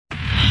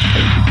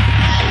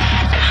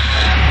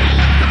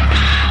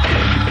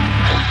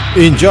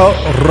اینجا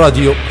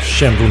رادیو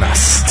شمرون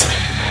است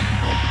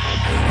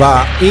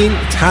و این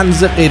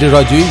طنز غیر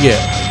رادیویی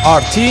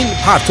آرتین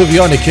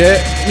پرتویانه که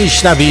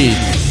میشنوید.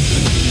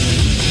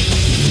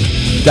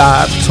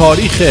 در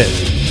تاریخ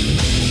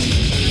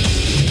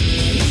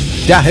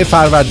 10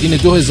 فروردین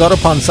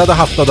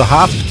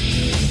 2577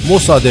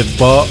 مصادف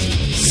با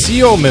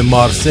 30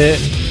 مارس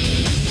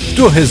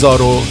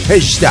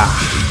 2018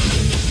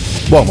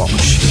 با ما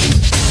باشید.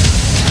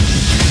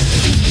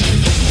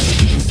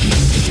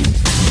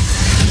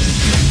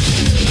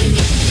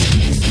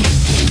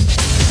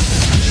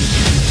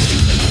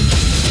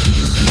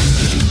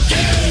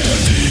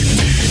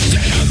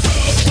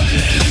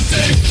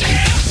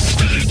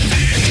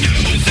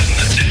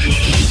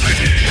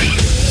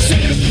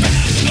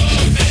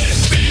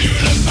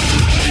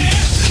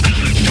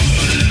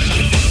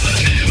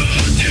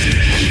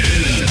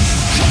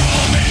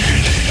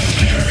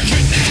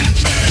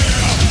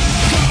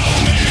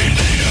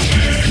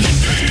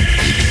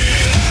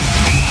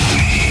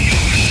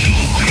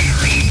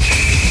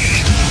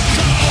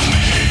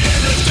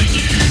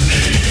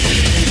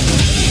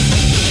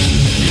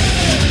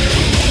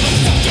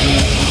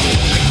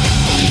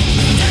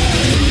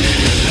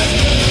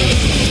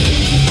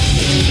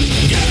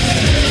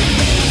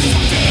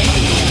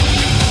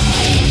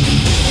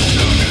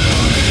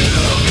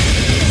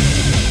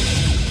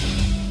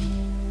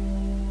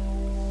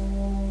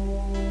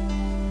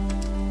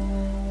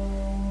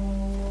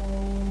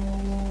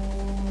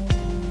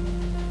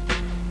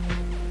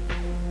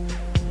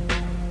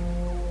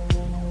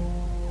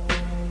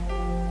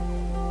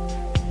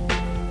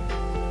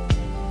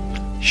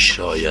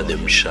 شاید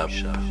امشب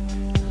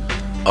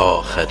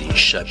آخرین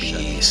شبی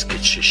است که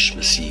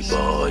چشم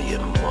زیبای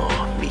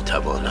ماه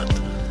میتواند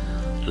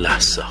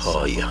لحظه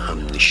های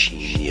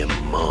همنشینی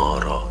ما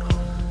را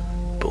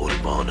به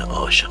عنوان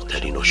عاشق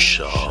ترین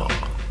عشاق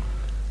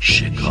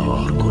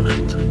شکار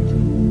کند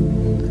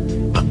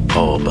و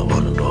قاب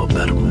آن را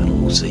بر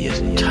موزه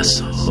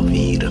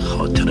تصاویر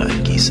خاطر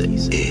انگیز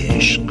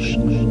عشق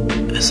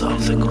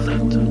اضافه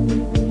کند.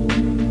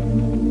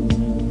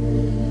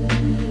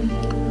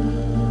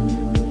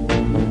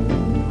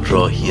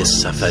 راهی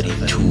سفری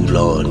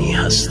طولانی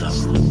هستم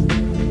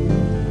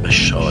و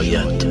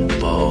شاید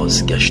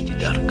بازگشتی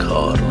در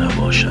کار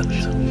نباشد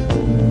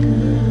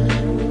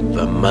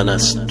و من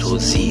از تو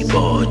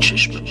زیبا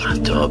چشم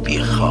مهتابی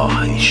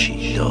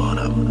خواهشی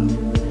دارم.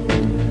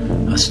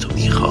 از تو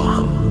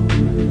میخواهم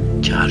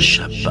که هر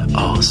شب به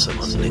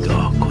آسمان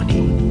نگاه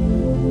کنی،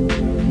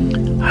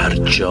 هر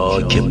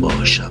جا که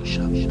باشم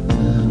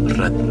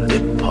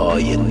رد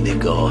پای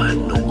نگاه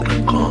نور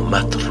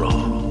قامت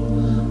را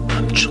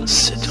همچون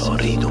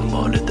ستاره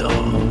دنبال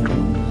دار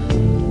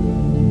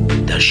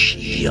در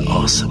شیری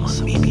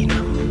آسمان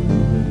میبینم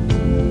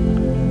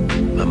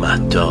و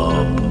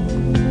مهتاب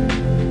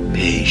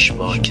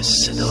پیشواک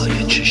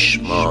صدای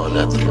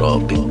چشمانت را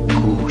به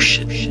گوش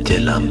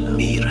دلم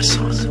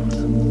میرساند.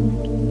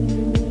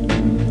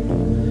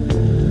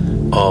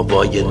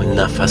 آوای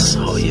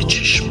نفسهای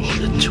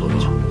چشمان تو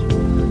را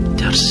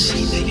در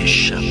سینه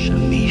شب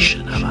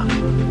میشنوم،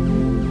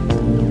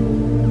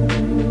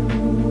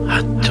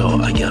 حتی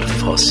اگر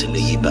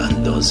فاصله‌ای به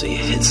اندازه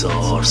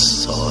 1000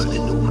 سال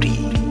نوری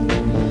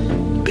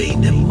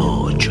بین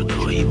ما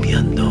جدایی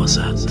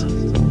بیندازد.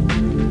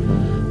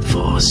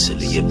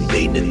 فاصله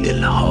بین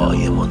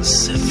دلهای من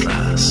صفر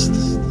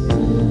است،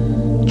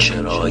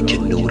 چرا که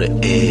نور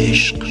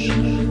عشق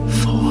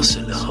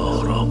فاصله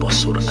ها را با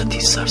سرعتی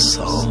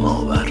سرسام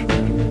آور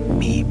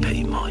می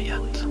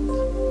پیماید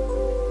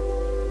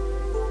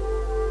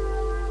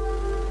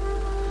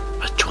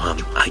و تو هم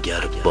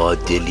اگر با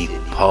دلی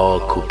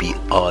پاک و بی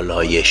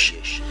آلایش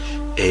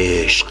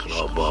عشق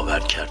را باور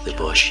کرده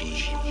باشی،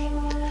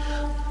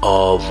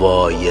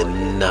 آوای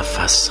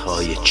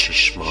نفسهای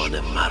چشمان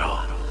مرا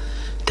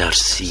در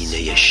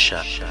سینه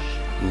شب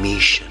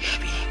میشنوی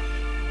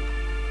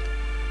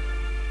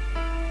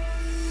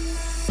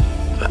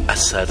و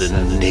اثر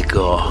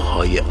نگاه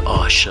های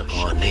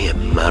عاشقانه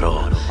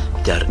مرا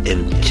در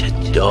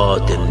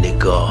امتداد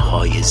نگاه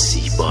های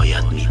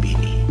زیبایت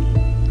میبینی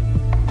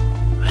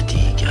و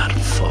دیگر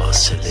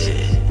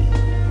فاصله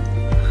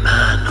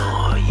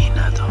معنایی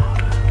ندارد.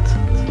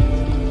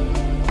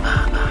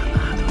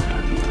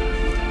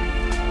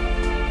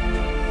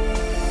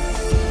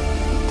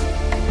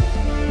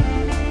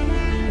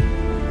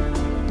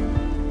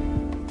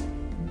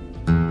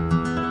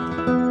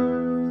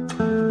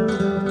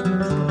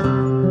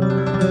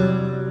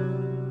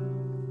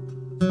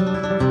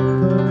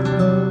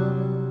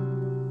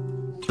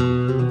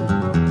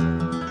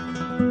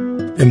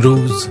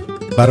 امروز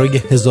برای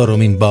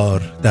 1000مین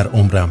بار در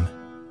عمرم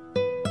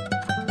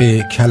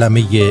به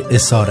کلمه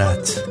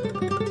اسارت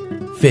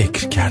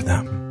فکر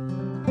کردم.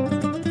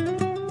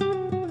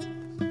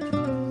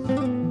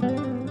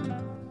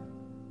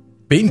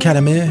 به این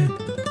کلمه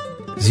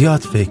زیاد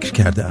فکر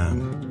کردم،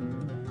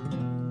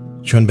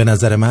 چون به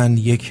نظر من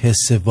یک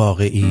حس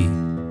واقعی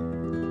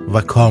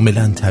و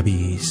کاملا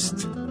طبیعی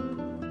است.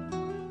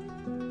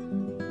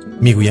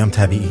 میگویم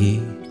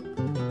طبیعی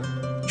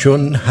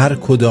چون هر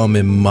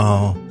کدام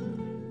ما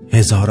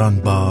هزاران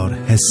بار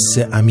حس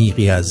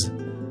عمیقی از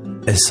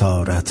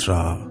اسارت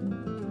را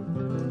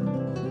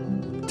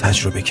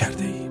تجربه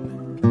کرده ایم.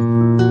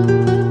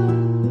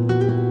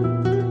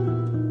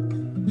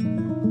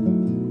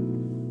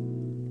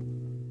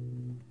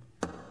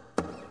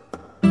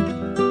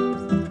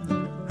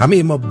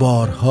 همه ما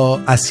بارها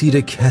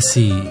اسیر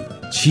کسی،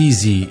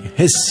 چیزی،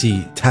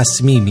 حسی،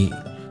 تصمیمی،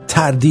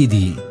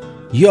 تردیدی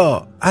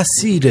یا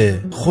اسیر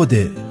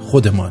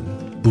خودمان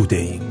بوده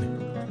ایم.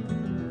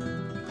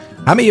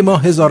 همه ما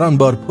هزاران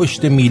بار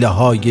پشت میله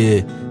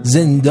های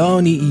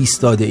زندانی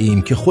ایستاده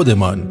ایم که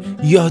خودمان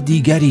یا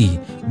دیگری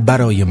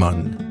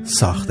برایمان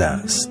ساخته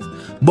است.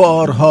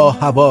 بارها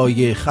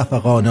هوای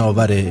خفقان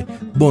آور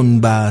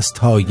بنبست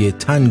های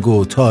تنگ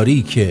و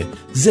تاریک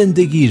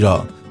زندگی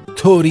را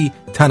طوری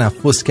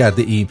تنفس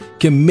کرده ایم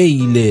که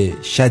میل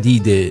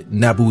شدید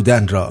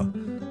نبودن را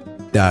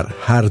در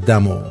هر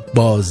دم و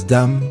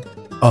بازدم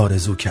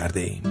آرزو کرده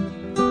ایم.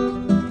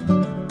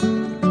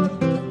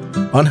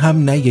 آن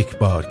هم نه یک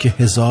بار که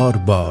 1000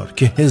 بار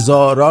که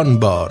هزاران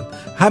بار.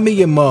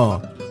 همه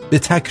ما به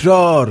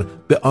تکرار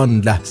به آن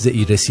لحظه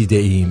ای رسیده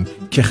ایم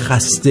که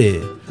خسته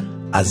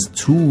از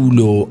طول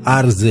و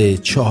عرض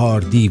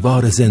 4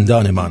 دیوار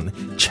زندانمان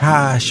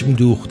چشم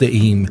دوخته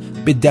ایم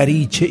به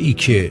دریچه ای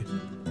که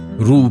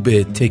رو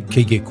به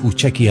تکه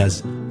کوچکی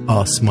از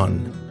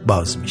آسمان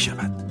باز می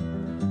شود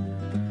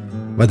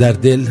و در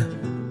دل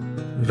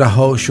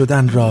رها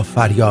شدن را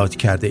فریاد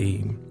کرده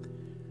ایم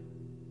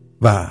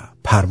و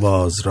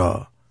پرواز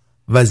را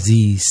و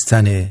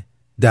زیستن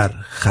در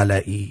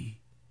خلایی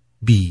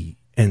بی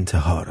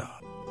انتها را.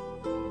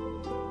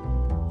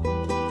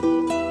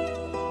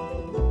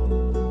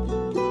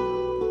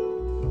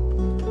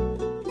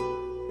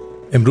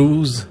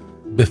 امروز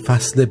به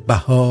فصل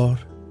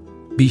بهار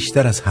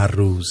بیشتر از هر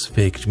روز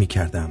فکر می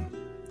کردم.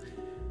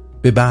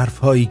 به برف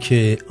هایی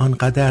که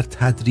آنقدر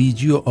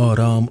تدریجی و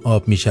آرام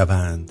آب می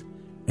شوند،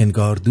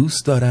 انگار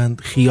دوست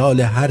دارند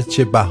خیال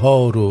هرچه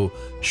بهار و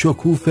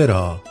شکوفه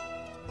را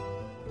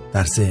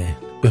در ذهن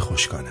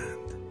بخشکانند.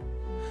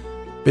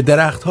 به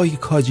درخت های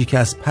کاجی که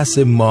از پس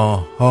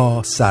ماه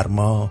ها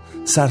سرما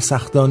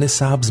سرسختانه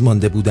سبز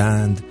مانده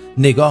بودند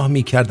نگاه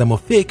می کردم و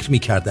فکر می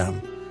کردم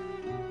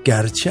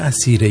گرچه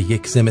اسیر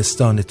یک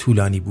زمستان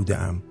طولانی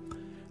بودم،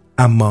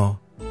 اما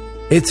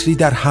عطری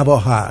در هوا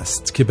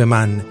هست که به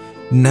من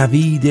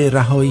نوید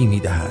رهایی می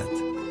دهد.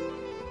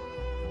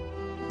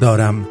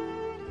 دارم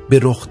به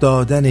رخ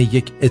دادن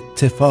یک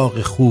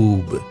اتفاق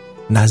خوب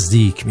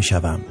نزدیک می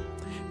شوم.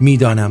 می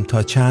دانم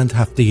تا چند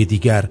هفته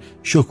دیگر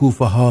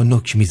شکوفه ها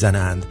نک می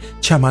زنند،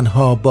 چمن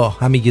ها با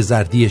همه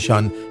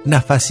زردیشان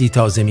نفسی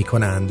تازه می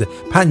کنند،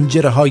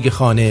 پنجره های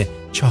خانه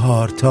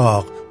 4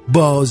 طاق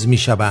باز می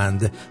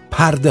شوند،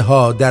 پرده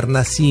ها در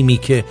نسیمی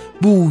که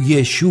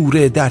بوی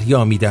شور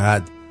دریا می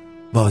دهد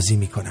بازی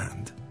می کنند.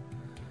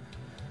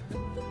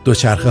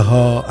 دوچرخه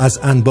ها از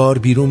انبار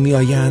بیرون می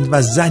آیند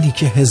و زنی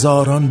که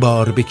هزاران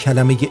بار به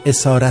کلمه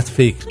اسارت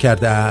فکر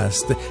کرده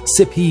است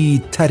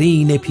سپید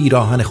ترین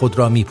پیراهن خود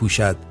را می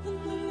پوشد،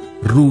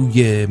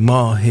 روی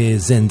ماه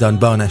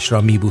زندانبانش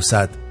را می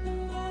بوسد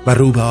و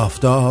رو به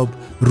آفتاب،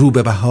 رو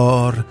به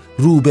بهار،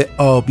 رو به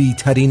آبی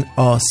ترین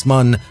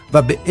آسمان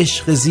و به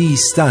عشق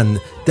زیستن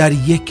در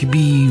یک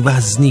بی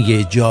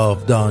وزنی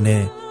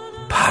جاودانه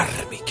پر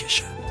می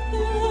کشد.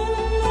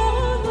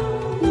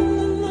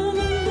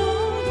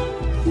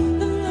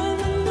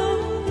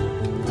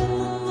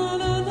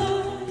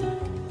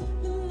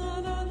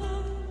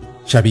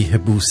 شبیه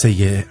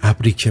بوسه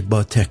ابری که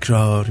با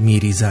تکرار می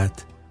ریزد،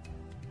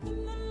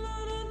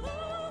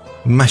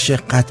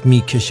 مشقت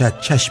می کشد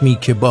چشمی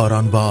که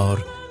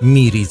بارانوار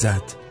می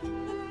ریزد.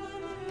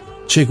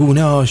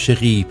 چگونه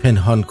عاشقی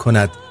پنهان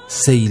کند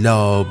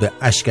سیلاب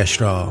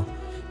اشکش را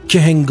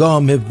که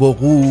هنگام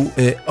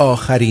وقوع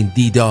آخرین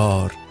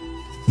دیدار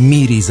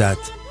می ریزد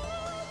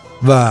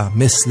و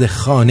مثل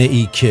خانه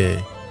ای که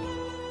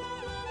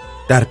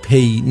در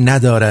پی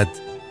ندارد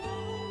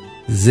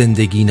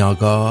زندگی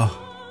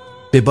ناگاه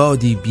به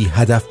بادی بی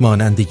هدف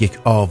مانند یک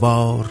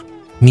آوار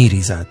می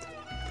ریزد.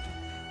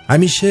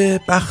 همیشه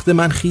بخت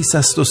من خیس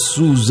است و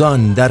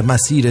سوزان در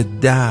مسیر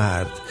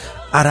درد،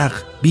 عرق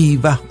بی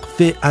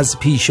وقفه از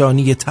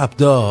پیشانی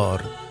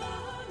تبدار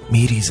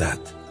می ریزد.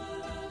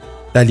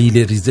 دلیل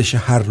ریزش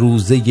هر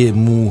روزه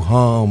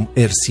موهام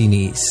ارسی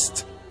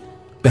نیست،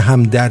 به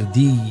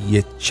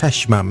همدردی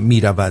چشمم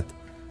می رود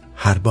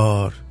هر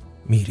بار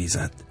می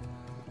ریزد.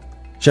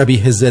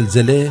 شبیه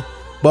زلزله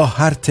با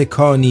هر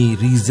تکانی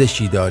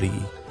ریزشی داری،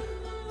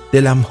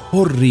 دلم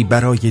حری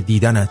برای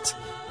دیدنت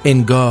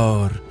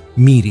انگار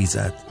می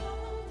ریزد.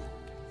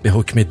 به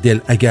حکم دل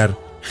اگر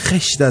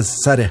خشت از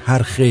سر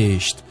هر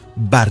خشت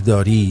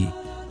برداری،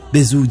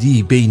 به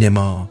زودی بین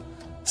ما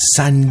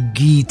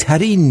سنگی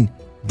ترین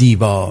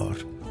دیوار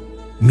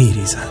می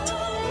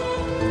ریزد.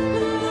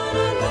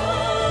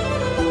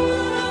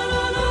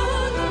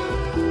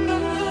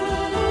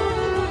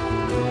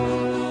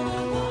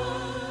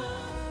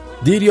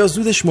 دیر یا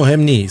زودش مهم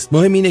نیست،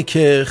 مهم اینه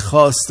که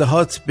خواسته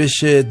هات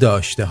بشه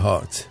داشته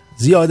هات.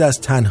 زیاد از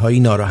تنهایی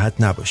ناراحت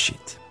نباشید.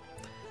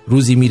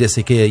 روزی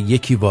میرسه که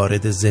یکی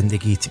وارد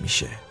زندگیت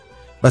میشه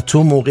و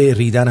تو موقع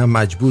ریدن هم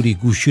مجبوری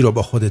گوشی رو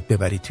با خودت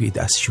ببری توی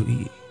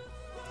دستشویی.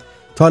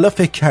 تا حالا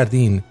فکر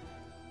کردین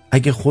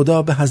اگه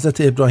خدا به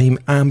حضرت ابراهیم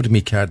امر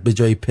میکرد به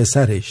جای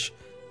پسرش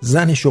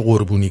زنش رو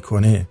قربونی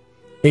کنه،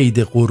 عید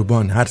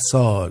قربان هر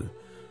سال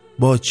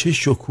با چه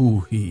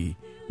شکوهی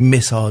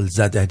مثال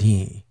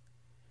زدنی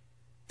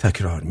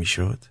تکرار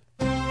میشد؟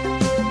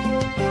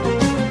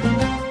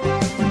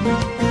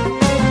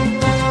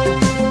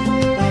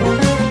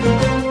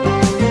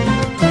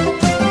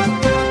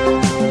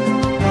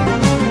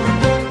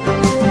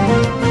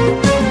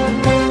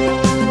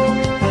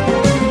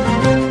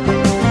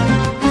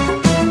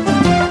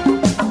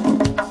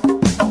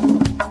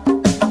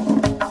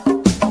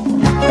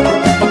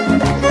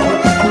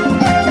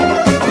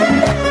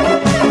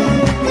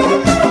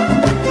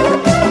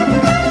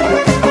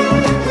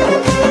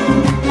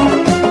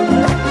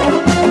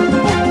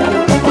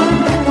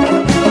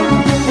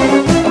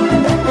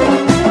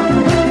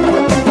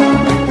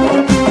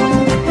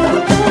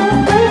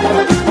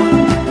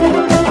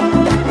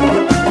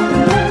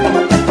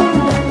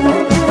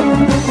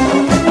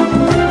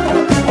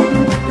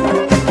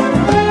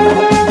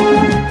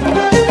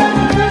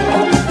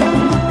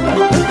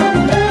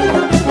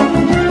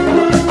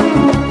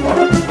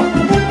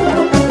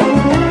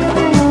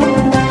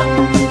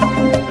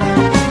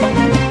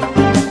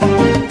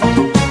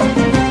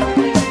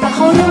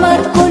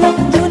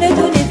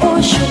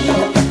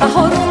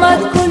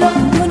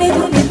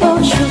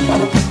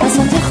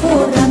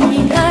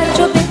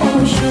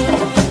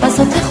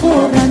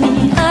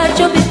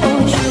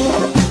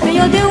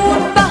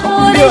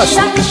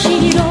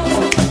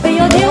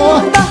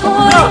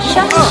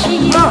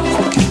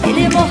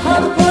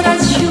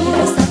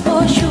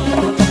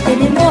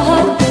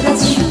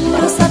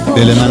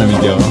 دل منو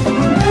میگه،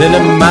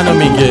 دل منو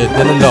میگه،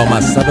 دل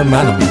لامصب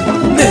منو میگه.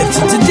 نه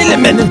تو دل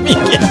منو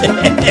میگه.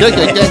 دل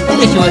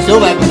شما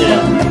صحبت میکنه.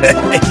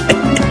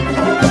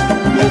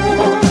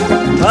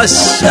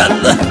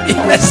 ماشاءالله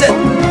مثل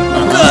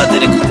قادر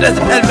قدرت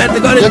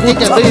پروردگار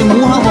کوتا به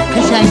موها با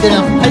قشنگ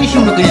دارم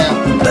پریشون میکنم.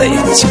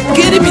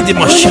 چگری میدی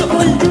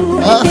ماشاءالله.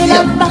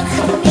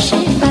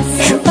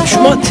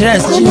 شما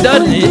ترنسجین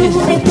داری؟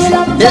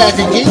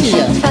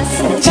 ترنسجین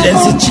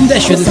ترنسجین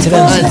نشده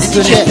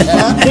ترنسجین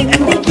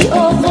زندگی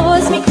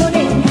آغاز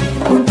میکنه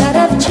اون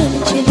طرف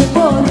چلچل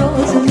با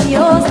راز و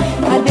نیاز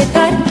قلب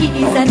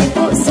برگی زنه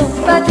با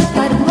صحبت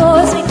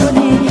پرواز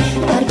میکنه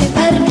قلب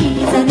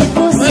برگی زنه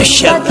با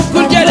صحبت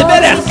گلگله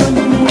برخ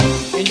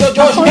اینجا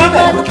جاش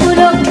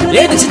کمه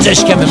یه دیسی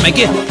جاش کمه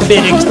مگه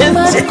برکتن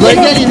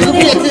گلگله اینو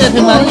بیاد طرف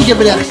من اینجا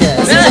برخشه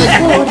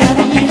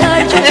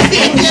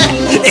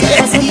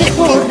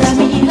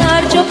خورمی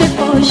هر جا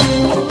بپاشه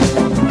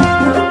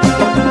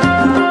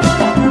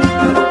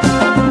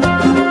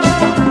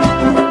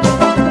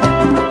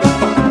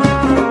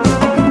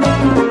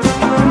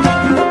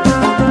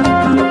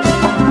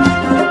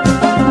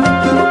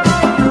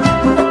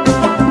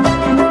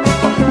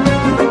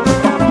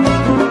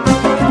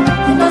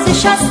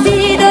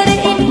شستی داره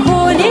این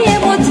کولی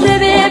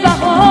مطربه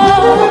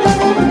بهار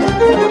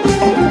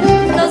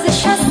ناز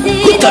شستی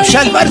کتاب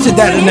شلوارت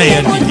در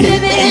نیار دیگه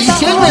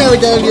شلوارو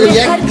در بیار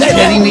یک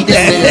دری میدم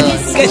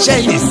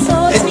قشنگ نیست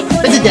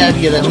بده در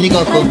بیارم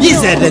نگاه کن یه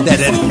ذره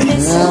دره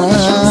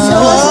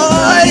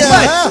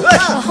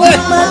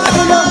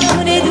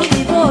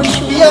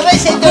بیا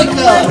مثل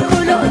دکتر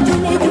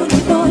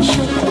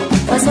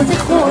بساط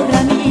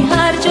خورمی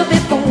هر جا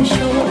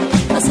بپاشو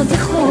بساط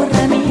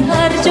خورمی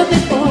هر جا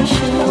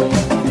بپاشو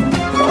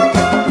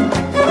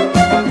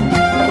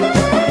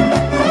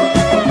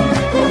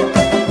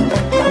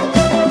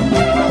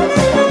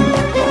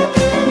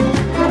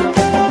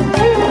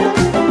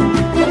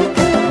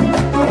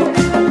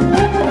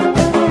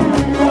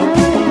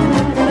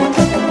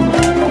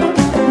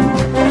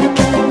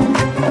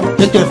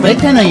دکتر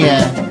فتنایه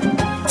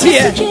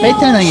چیه؟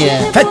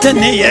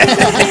 فتنایه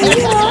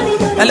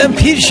الان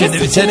پیر شده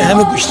بیچاره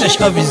همه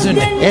گوشتش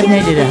آویزونه اب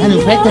نداره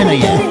هنوز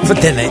فتنایه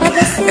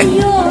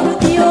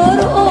دیار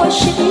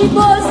عاشقی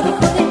باز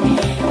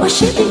میکنه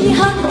عاشقی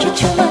هم که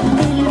چون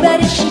دل بر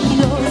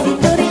شیرازی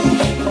داره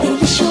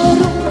دلش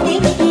آروم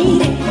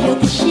نمیگیره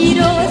یاد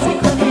شیراز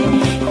میکنه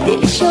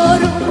دلش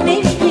آروم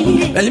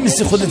نمیگیره ولی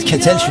مثل خودت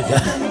کتل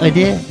شده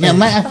آده نه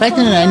من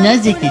فتنایه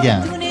نزدیک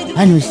دیدم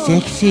هنوز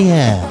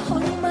سکسیه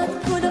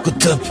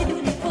کتاب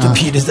تو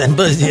پیر زن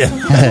بازیه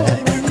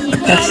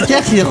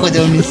تقصیر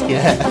خودم نیست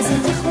که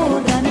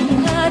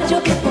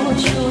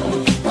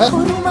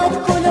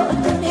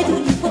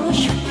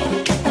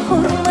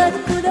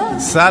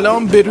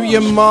سلام به روی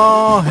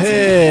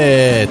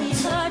ماهت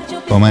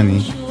با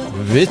منی؟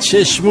 و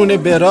چشمون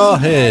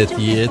براهت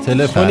یه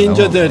تلفن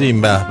اینجا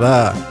داریم به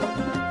به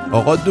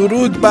آقا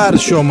درود بر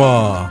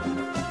شما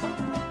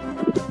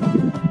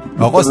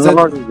آقا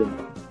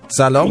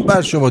سلام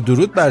بر شما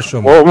درود بر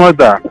شما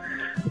اومدم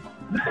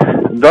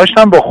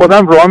داشتم با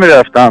خودم راه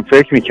میرفتم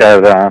فکر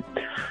میکردم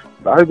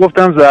بعد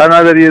گفتم ضرر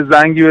نداره یه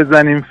زنگی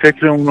بزنیم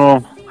فکرمون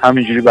رو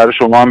همینجوری برای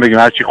شما هم بگیم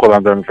هرچی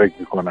خودم دارم فکر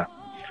میکنم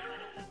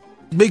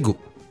بگو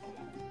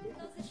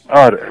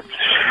آره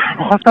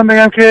میخواستم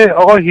بگم که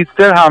آقا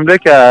هیتلر حمله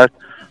کرد،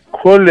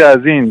 کلی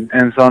از این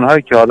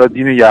انسان‌هایی که حالا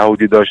دین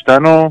یهودی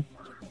داشتن رو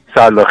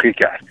سلاخی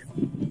کرد.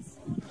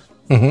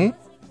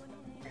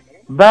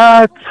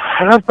 بعد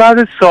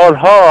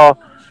سالها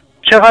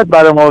چقدر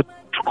برای ما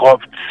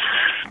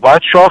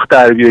باید شاخ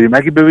در بیاریم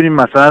اگه ببینیم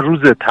مثلا روز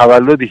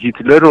تولد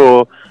هیتلر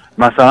رو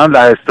مثلا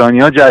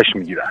لهستانی‌ها جشن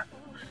میگیرن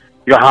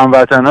یا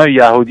هموطن‌های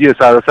یهودی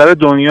سراسر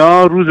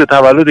دنیا روز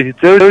تولد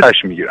هیتلر رو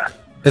جشن میگیرن،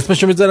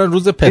 اسمشو میذارن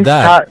روز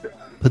پدر.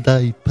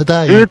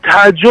 این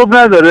تعجب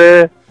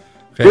نداره؟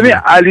 ببین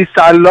علی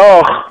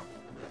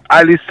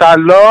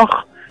صلاح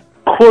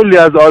کلی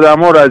از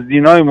آدم‌ها رو از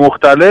دینای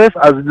مختلف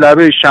از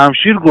لبه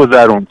شمشیر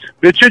گذروند.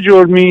 به چه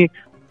جرمی؟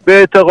 به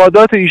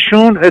اعتقادات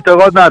ایشون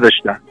اعتقاد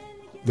نداشتن.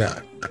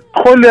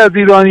 کلی از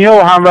ایرانی‌ها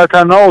و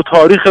هموطن‌ها و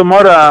تاریخ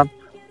ما رو هم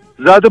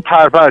زد و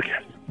پرپر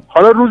کرد.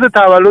 حالا روز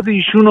تولد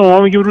ایشون رو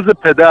ما میگیم روز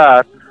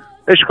پدر،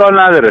 اشکال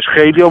نداره،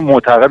 خیلی ها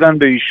معتقدن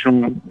به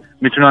ایشون،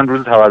 میتونن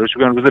روز تولدش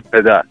بگن روز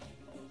پدر.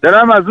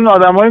 دلم از اون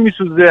آدمایی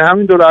میسوزه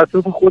همین دور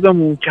اطراف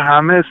خودمون که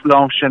همه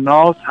اسلام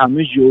شناس،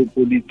 همه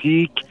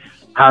ژئوپلیتیک،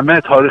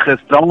 همه تاریخ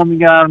اسلامو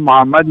میگن،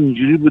 محمد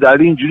اینجوری بود،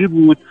 علی اینجوری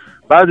بود،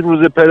 بعد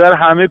روز پدر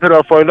همه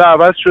پروفایل‌ها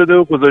عوض شده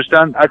و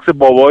گذاشتن عکس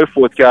باباهای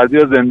فوت کرده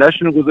یا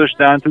زنده‌شون رو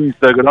گذاشتن تو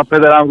اینستاگرام،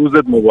 پدرم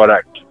روزت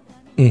مبارک.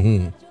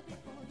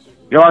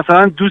 یا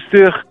مثلا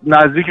دوست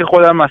نزدیک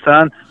خودم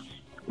مثلا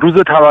روز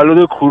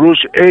تولد کوروش،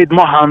 عید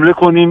ما حمله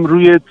کنیم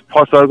روی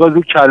پاسارگاد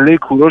رو کله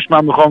کوروش،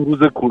 من میخوام روز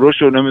کوروش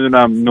رو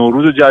نمیدونم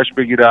نوروز رو جشن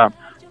بگیرم،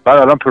 بعد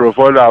الان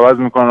پروفایل رو عوض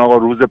میکنن آقا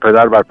روز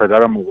پدر بر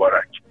پدرم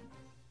مبارک.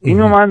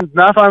 اینو من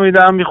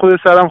نفهمیدم، می خود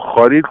سرم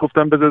خارید،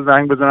 گفتم بذار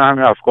زنگ بزنم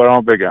همین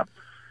افکارمو بگم،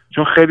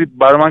 چون خیلی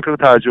برای من که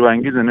تعجب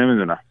انگیزه.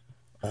 نمیدونم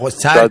آقا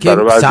سر که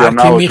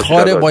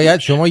میخوره باید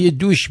شما یه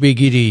دوش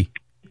بگیری،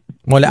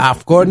 مال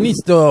افکار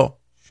نیست و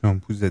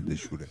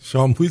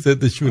شامپو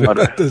ضد شوره.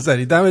 آره.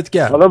 سری دمت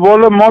گرم. حالا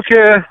والا ما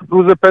که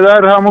روز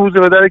پدر همون روز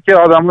پدری که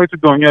آدمایی تو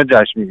دنیا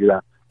جشن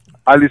میگیرن.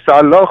 علی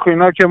صلاح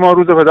اینا که ما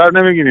روز پدر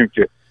نمیگیریم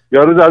که،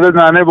 یارو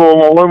زده ننه با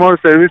موقع ما رو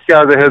سرویس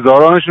کرده،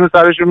 هزارانشون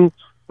سرشون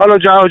حالا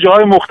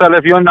جاهای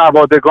مختلفی یا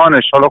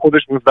نوادگانش، حالا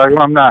خودش مستقیم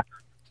هم نه،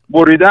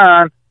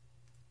 بریدن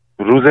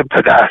روز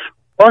پدر.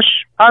 باش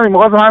همین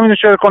می‌خواستم همینو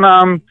شیر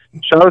کنم.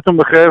 شبتون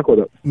بخیر.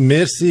 خدا.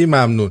 مرسی،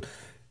 ممنون.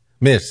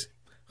 مرسی.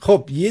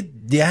 خب یه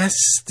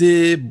دست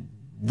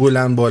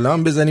بلند بالا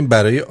هم بزنیم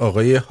برای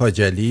آقای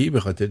حاجلی به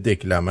خاطر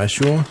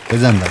دکلمه‌شون.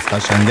 بزن دست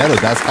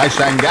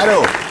قشنگه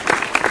رو.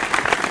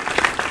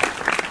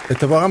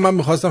 اتفاقا من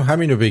میخواستم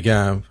همینو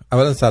بگم.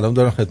 اولا سلام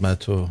دارم خدمت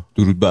تو.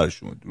 درود بر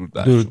شما.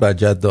 درود بر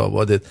جد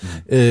آبادت.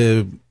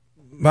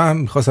 من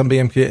میخواستم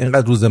بگم که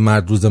اینقدر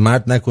روز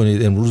مرد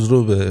نکنید، امروز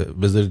رو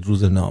بذارید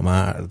روز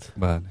نامرد.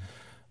 بله.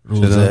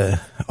 روز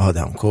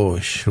آدم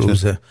کش،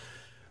 روز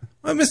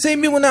مثل این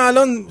میمونه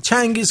الان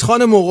چنگیز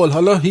خان مغول،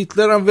 حالا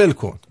هیتلر هم ول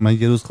کن.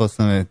 من یه روز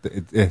خواستم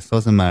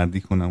احساس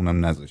مردی کنم،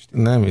 اونم نذاشتی.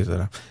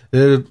 نمیذارم.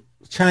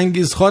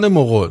 چنگیز خان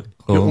مغول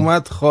که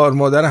اومد خار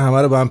مادر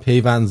همه رو با هم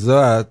پیوند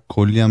زد،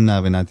 کلی هم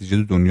نه به نتیجه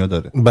تو دنیا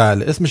داره.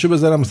 بله اسمشو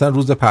بذارم مثلا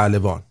روز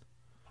پهلوان.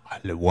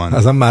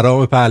 اصلا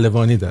مرام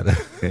پهلوانی داره.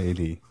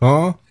 خیلی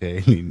ها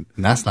خیلی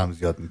نسلم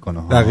زیاد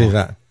میکنه ها.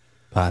 دقیقاً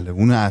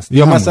پهلوان اصلی.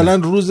 یا مثلا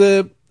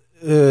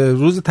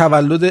روز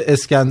تولد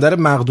اسکندر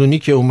مقدونی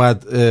که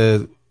اومد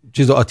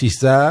چیز آتش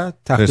زد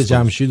تخت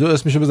جمشید و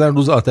اسمشو بزنن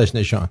روز آتش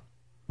نشان.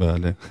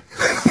 بله.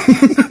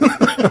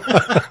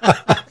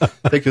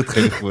 فکرت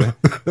خیلی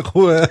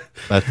خوبه.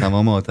 بر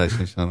تمام آتش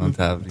نشانان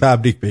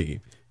تبریک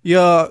بگیم.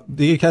 یا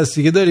دیگه کسی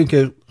دیگه داریم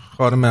که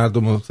خار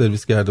مردم رو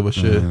سرویس کرده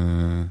باشه؟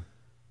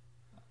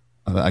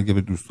 اگه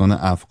به دوستان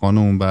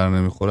افغانمون بر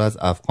نمیخوره، از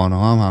افغان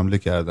ها هم حمله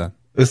کردن.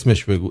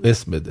 اسمش بگو،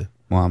 اسم بده.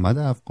 محمد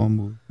افغان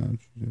بود.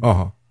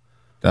 آها.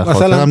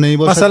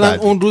 مثلا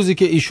اون روزی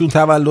که ایشون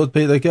تولد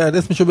پیدا کرد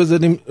اسمشو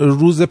بذاریم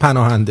روز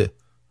پناهنده.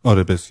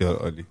 آره بسیار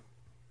عالی.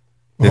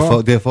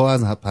 دفاع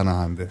از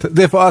پناهنده،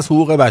 دفاع از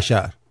حقوق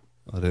بشر.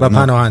 آره و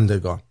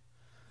پناهندگان.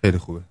 خیلی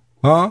خوبه.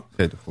 ها؟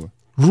 خیلی خوبه.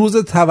 روز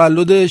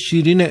تولد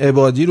شیرین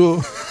عبادی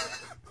رو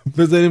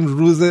بذاریم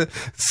روز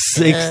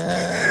سکس.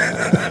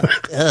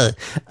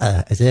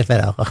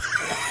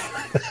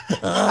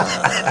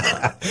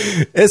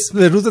 اسم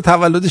روز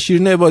تولد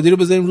شیرین عبادی رو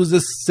بذاریم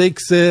روز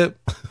سکس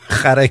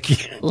خرکی.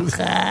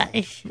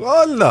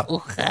 والا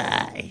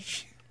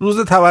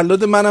روز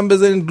تولد منم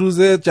بذاریم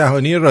روز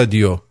جهانی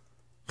رادیو.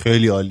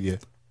 خیلی عالیه.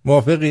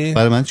 موافقی؟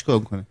 برای من چیکار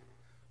میکنه؟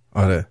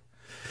 آره.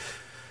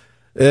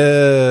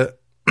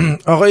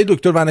 آقای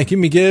دکتر ونکی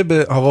میگه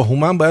به آقا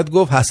هومن باید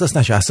گفت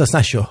حساس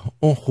نشو.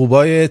 اون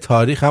خوبای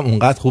تاریخ هم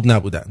اونقدر خوب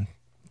نبودن.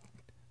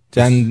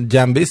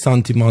 جنبه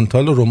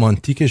سانتیمانتال و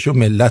رومانتیکش و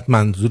ملت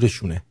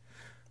منظورشونه.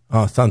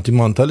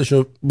 سانتیمانتالش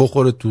رو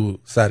بخوره تو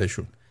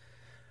سرشون.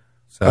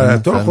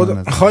 تو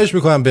خود خواهش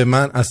میکنم به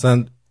من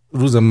اصلا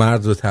روز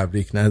مرد رو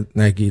تبریک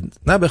نگید.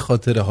 نه به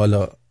خاطر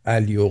حالا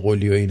علی و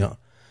قلی و اینا،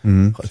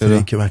 خاطر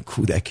اینکه من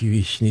کودکی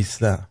بیش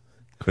نیستم.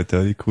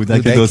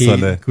 کودکی 2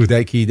 ساله،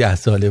 کودکی 10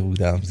 ساله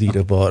بودم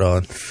زیر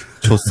باران.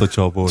 چست و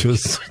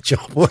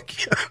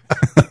چابک.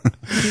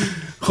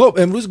 خب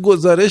امروز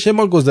گزارش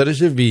ما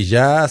گزارش ویژه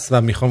است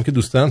و میخوام که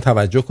دوستان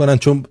توجه کنن،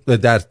 چون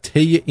در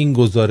طی این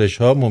گزارش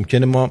ها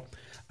ممکنه ما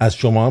از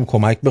شما هم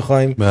کمک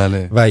بخوایم.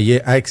 بله. و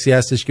یه عکسی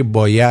هستش که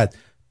باید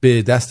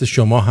به دست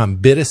شما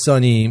هم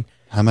برسانیم.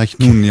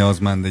 همکنون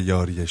نیازمند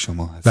یاری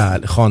شما هست.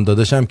 بله،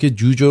 خانداداشم که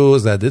جوجو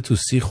زده تو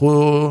سیخ و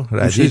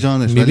ردیف.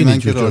 ولی من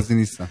که راضی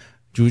نیستم.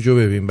 جوجو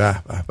ببین، به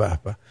به به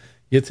به.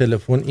 یه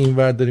تلفن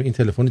اینور داریم، این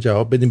تلفن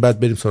جواب بدیم بعد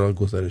بریم سراغ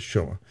گزارش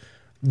شما.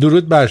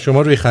 درود بر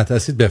شما، روی خط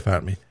هستید،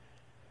 بفرمایید.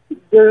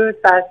 درود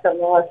بر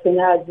شما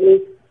حسین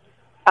عزیز.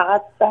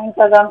 فقط زنگ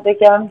زدم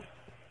بگم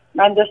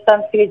من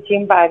داشتم توی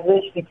جیم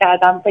ورزش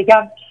میکردم،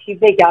 بگم چی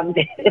بگم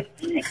ده.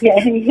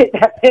 یعنی یه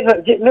دفعه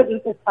راجع به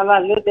روز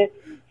تولد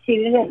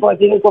شیرین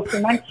عبادی رو گفتی،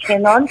 من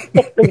چنان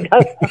بگم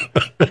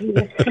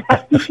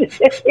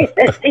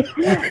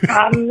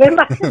همه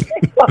من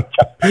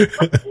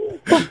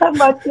گفتم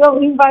بچه ها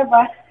این بر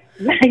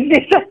زنگ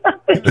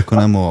بزنم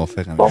بکنم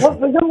موافقم. بابا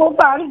بگم ما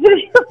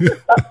ورزش.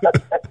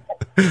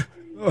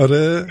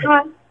 آره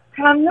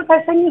همه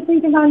قشنگ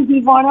نیستین که من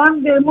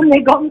دیوانم بهمون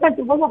نگاه میکنم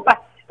تو بابا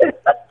بچه.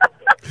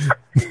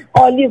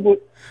 عالی بود،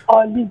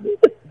 عالی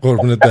بود.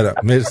 قربونت برم،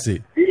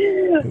 مرسی.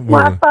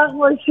 موفق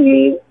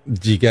باشی.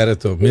 جیگر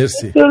تو،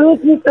 مرسی.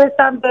 درود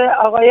میفرستم به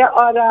آقای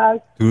آرش،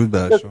 درود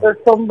بر شما، دکتر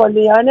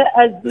سنبولیان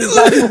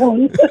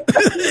عزیزمون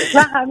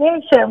و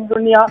همه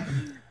شمرونیا.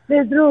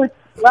 بدرود،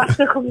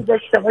 وقت خوبی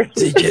داشته باشید.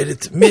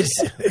 جیگرت،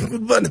 مرسی.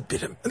 قربانت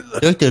برم.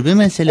 دکتر به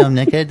من سلام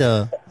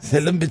نکرد.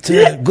 سلام به تو.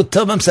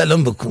 گوتابم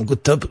سلام بکن.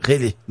 گوتاب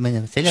خیلی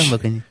منم سلام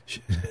بکنی.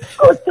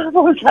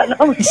 گوتابم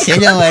سلام.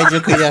 سلام علیکم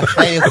کنم.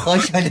 خیلی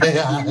خوشحال.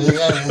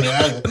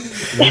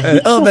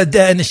 آب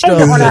دهنش را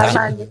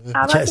هنرمندی.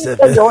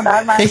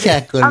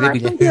 تشکر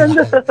ببینم.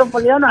 دکتر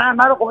سنبولیان و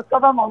همه رو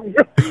گوتابم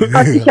آمیزه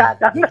خاطی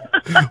کردم.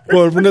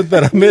 قربونت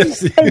برم،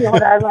 مرسی.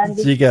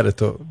 هنرمندی. جیگر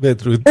تو،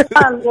 بدرود.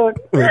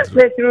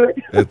 بدرود.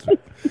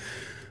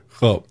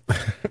 خب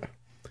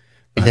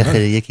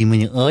بالاخره یکی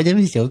منی آدم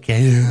حساب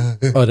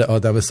کرد. آره،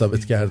 آدم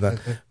ثابت کردن.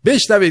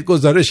 بشنوید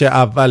گزارش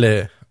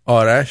اول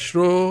آرش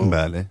رو.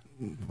 بله.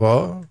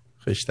 با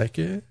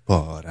خشتک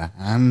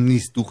هم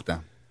نیست دوختم،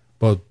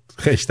 با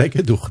خشتک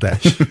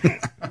دوختش.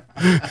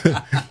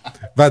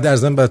 و در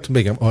ضمن براتون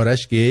بگم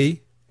آرش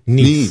گی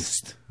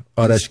نیست.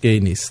 آرش گی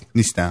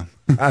نیستم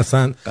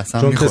اصلا،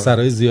 چون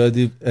پسرای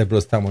زیادی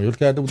ابراز تمایل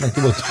کرده بودن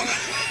که با تو.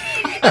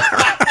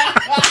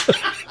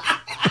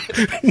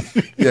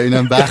 یا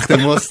اینم بخت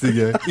ماست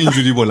دیگه،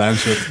 اینجوری بلند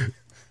شد.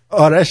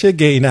 آرش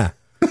گی نه،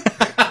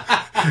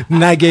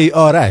 نگی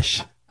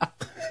آرش.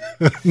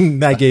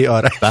 نگی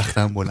آرش.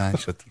 بختم بلند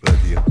شد تو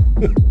رادیو.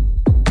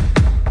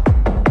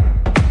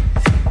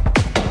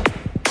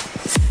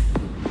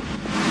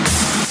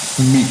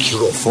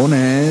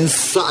 میکروفون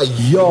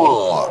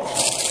سیار.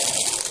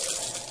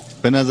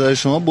 به نظر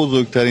شما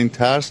بزرگترین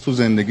ترس تو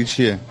زندگی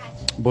چیه؟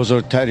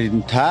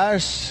 بزرگترین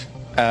ترس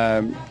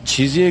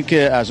چیزیه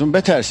که از اون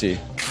بترسی.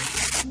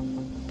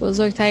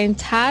 بزرگترین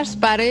ترس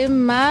برای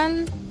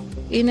من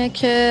اینه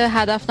که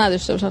هدف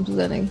نداشته باشم تو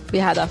زندگی، بی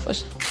هدف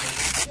باشم.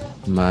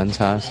 من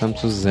ترسم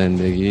تو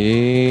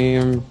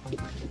زندگی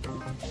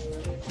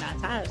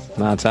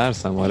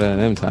نترسم. آره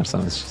نمیترسم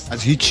از چیز.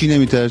 از هیچ چی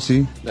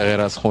نمیترسی؟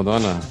 غیر از خدا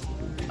نه.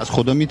 از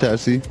خدا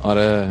میترسی؟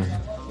 آره.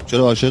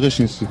 چرا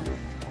عاشقش نیستی؟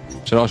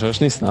 چرا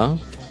عاشقش نیستم؟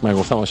 من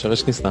گفتم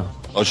عاشقش نیستم.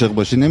 عاشق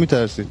باشی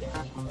نمیترسی؟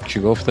 کی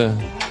گفته؟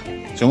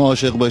 شما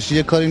عاشق باشی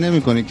یه کاری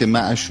نمی‌کنی که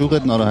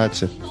معشوقت ناراحت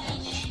شه.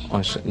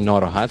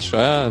 ناراحت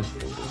شاید،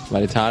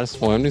 ولی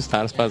ترس مهم نیست.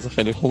 ترس پس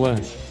خیلی خوبه.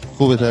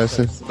 خوبه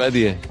ترسه؟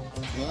 بدیه.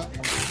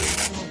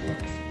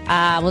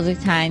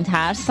 بزرگترین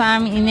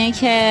ترسم اینه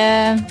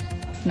که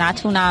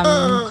نتونم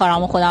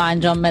کارامو خودم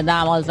انجام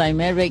بدم،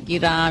 آلزایمر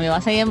بگیرم یا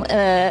مثلا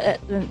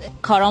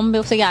کارامو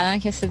بیفته گردن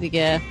کسی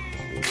دیگه.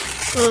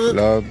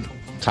 حالا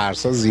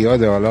ترسا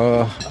زیاده.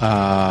 حالا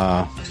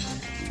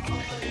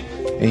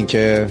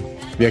اینکه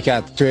بیا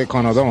که توی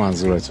کانادا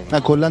منظورتون؟ نه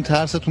کلا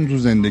ترستون تو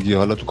زندگی،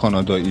 حالا تو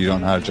کانادا،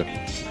 ایران، هر جا.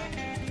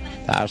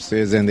 ترس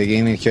توی زندگی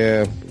اینه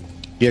که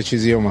یه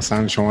چیزی رو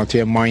مثلا شما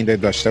توی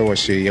مایندت داشته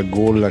باشی، یه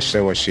گول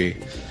داشته باشی،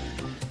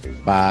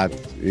 بعد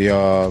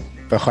یا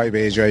بخوای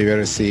به یه جایی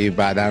برسی،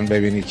 بعدن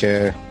ببینی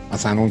که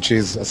مثلا اون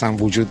چیز اصلا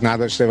وجود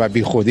نداشته و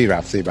بی خودی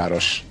رفتی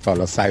براش،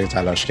 حالا سعی و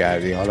تلاش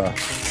کردی. حالا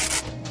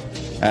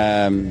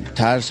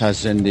ترس از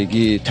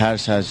زندگی،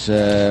 ترس از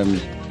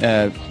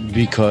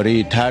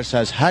بیکاری، ترس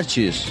از هر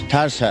چیز،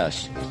 ترس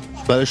هست.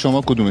 برای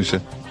شما کدومشه؟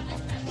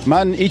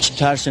 من هیچ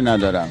ترسی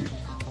ندارم.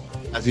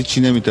 از هیچ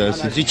چی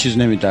نمیترسی؟ از هیچ چیز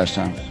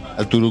نمیترسم.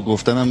 از دروغ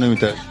گفتن هم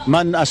نمیترسی؟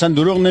 من اصلا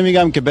دروغ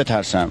نمیگم که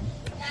بترسم.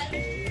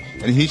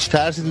 یعنی هیچ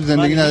ترسی تو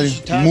زندگی نداری؟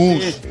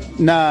 موش؟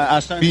 نه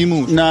اصلا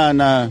بیموش؟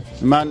 نه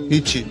من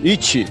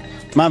هیچی.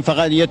 من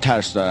فقط یه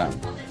ترس دارم.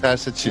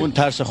 ترس چی؟ اون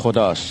ترس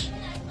خداست.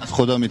 از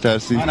خدا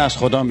میترسی؟ من از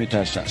خدا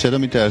میترسم. چرا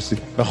میترسی؟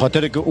 به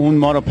خاطر که اون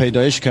ما رو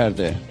پیدایش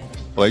کرده.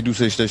 باید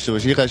دوستش داشته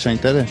باشی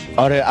قشنگتره.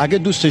 آره اگه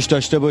دوستش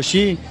داشته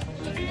باشی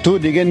تو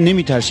دیگه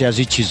نمیترسی از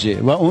هیچ چیزی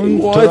و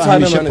اون تو رو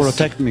همیشه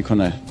پروتکت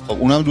میکنه. خب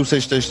اونم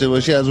دوستش داشته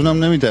باشی از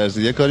اونم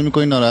نمیترسی، یه کاری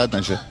میکنی ناراحت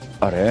نشه.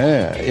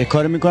 آره یه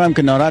کاری میکنم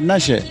که ناراحت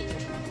نشه.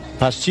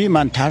 پس چی؟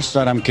 من ترس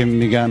دارم که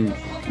میگم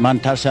من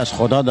ترس از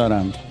خدا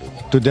دارم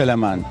تو دل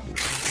من.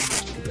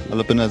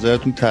 حالا به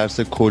نظرتون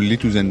ترس کلی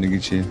تو زندگی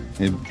چیه؟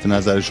 به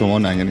نظر شما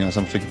نه؟ یعنی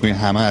مثلا فکر کنید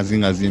همه از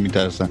این قضیه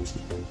میترسن؟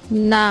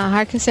 نه،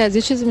 هر کسی از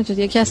یه چیزی میتونه.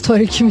 یکی از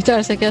تاریکی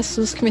میترسه، یکی از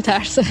سوسک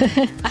میترسه.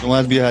 شما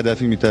از بی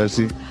هدفی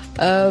میترسی؟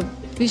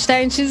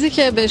 بیشترین چیزی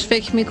که بهش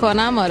فکر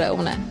میکنم آره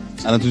اونه.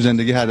 الان تو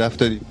زندگی هدف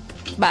داری؟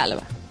 بله.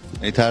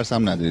 ای ترس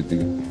هم ندارید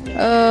دیگه؟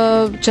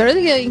 چرا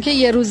دیگه؟ اینکه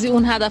یه روزی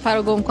اون هدف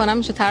رو گم کنم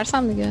میشه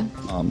ترسم دیگه.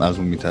 از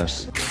اون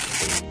میترس؟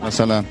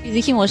 مثلا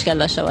فیزیکی مشکل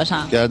داشته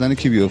باشم، گردن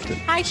کی بیفته؟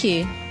 هر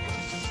کی.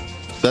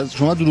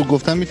 شما دروغ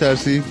گفتن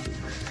میترسی؟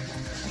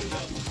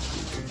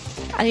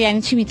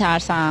 یعنی چی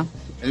میترسم؟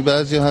 یعنی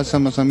بعضی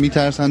هستن مثلا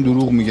میترسن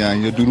دروغ میگن،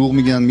 یا دروغ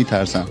میگن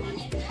میترسن.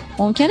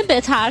 ممکنه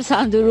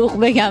بترسم دروغ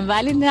بگم،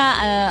 ولی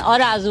نه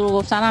آره از دروغ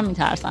گفتن هم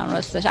میترسم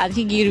راستش. از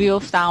اینکه گیر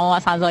بیفتم و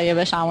مثلا ضایع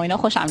بشم و اینا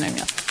خوشم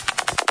نمیاد.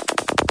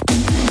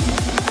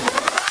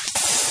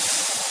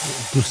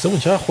 دوستمون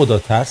چقدر خدا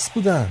ترس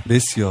بودن.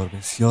 بسیار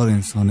بسیار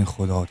انسان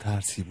خدا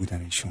ترسی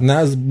بودن ایشون. نه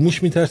از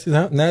موش میترسید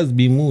نه از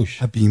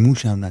بیموش.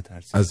 بیموش هم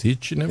نترسید. از هیچ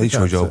چی نمیترسه.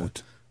 خیلی شجاع بود.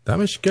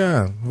 دمش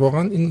گرم.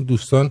 واقعا این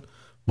دوستان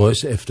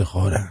باعث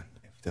افتخارن.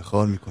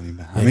 افتخار میکنیم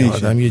به همه.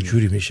 آدم یه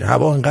جوری میشه.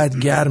 هوا انقدر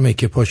گرمه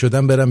که پا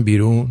شدم برم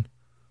بیرون،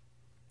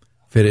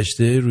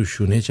 فرشته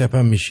روشونه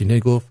چپم میشینه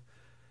گفت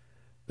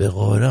به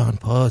قرآن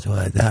پا تو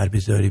در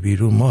بذاری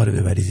بیرون ما رو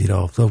ببری زیر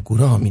آفتاب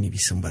گناه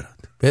مینویسم برات.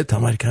 به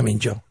تمرکم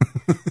اینجا.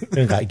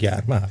 اینقدر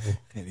گرمه.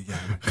 خیلی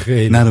گرمه.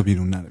 خیلی. نرو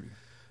بیرون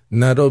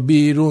نرو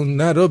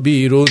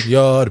بیرون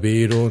یار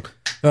بیرون.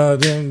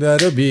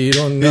 نرو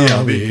بیرون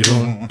بیا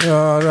بیرون.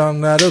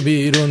 یارم نرو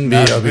بیرون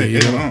بیا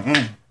بیرون.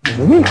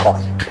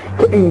 میخواست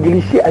که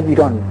انگلیسی از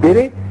ایران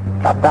بره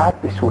و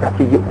بعد به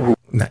صورت یه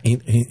نه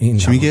این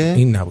چی میگه؟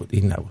 این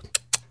نبود.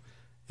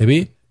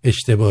 ببین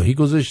اشتباهی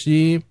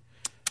گذاشتیم.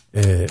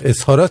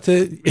 اظهارات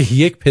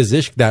یک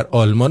پزشک در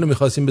آلمان رو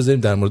می‌خواستیم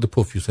بذاریم در مورد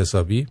پوفیوس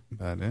حسابی.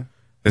 بله.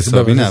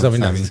 حسابی نه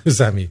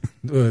زمین.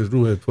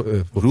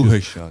 روح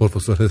شاد.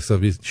 پروفسور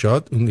حسابی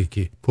شاد، اون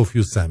یکی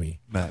پوفیوس زمین.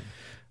 بله.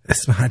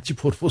 اسم هرچی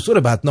پروفسور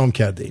بدنام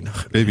کرده اینا.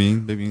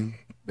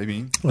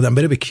 ببین آدم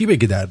بره به کی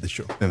بگه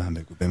دردشو؟ به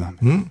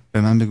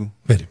من بگو.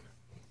 بریم.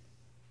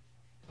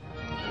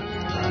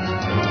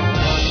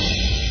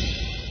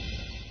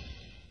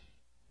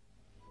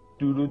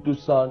 درود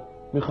دوستان،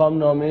 میخوام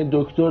نامه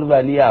دکتر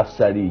ولی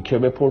افسری که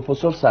به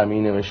پروفسور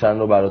سمی نوشتن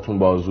رو براتون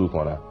بازگو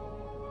کنم.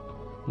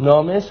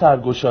 نامه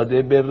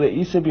سرگشاده به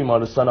رئیس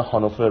بیمارستان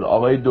هانوفر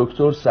آقای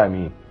دکتر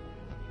سمی.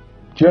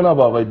 جناب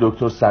آقای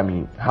دکتر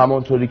سمی،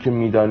 همانطوری که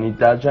میدانید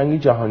در جنگ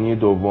جهانی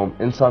دوم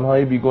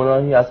انسانهای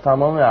بیگناهی از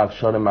تمام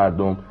اقشار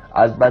مردم،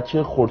 از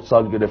بچه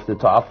خردسال گرفته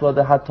تا افراد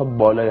حتی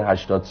بالای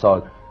 80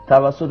 سال،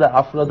 توسط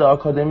افراد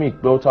آکادمیک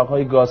به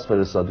اتاقهای گاز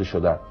فرستاده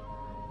شدند.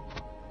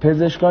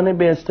 پزشکان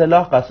به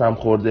اصطلاح قسم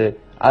خورده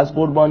از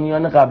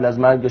قربانیان قبل از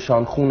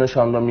مرگشان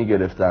خونشان را می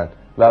گرفتند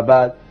و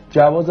بعد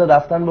جواز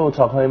رفتن به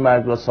اتاقهای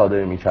مرگ را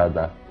صادر می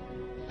کردند.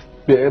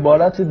 به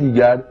عبارت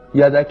دیگر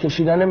یدک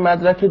کشیدن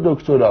مدرک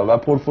دکترا و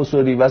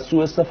پروفسوری و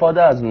سوء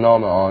استفاده از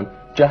نام آن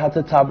جهت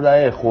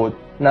تبرئه خود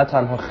نه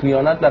تنها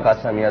خیانت به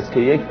قسمی است که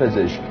یک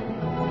پزشک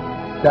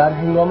در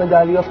هنگام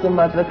دریافت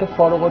مدرک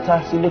فارغ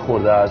التحصیلی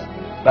خورده است،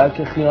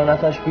 بلکه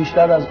خیانتش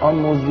بیشتر از آن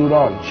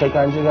مزدوران،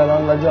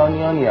 شکنجهگران و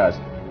جانیانی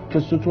است که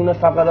ستون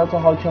فقرات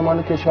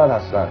حاکمان کشور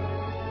هستند،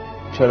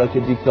 چرا که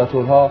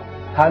دیکتاتورها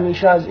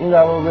همیشه از این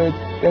روابط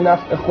به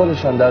نفع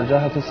خودشان در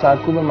جهت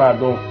سرکوب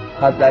مردم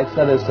حد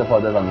اکثر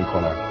استفاده را می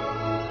کنند.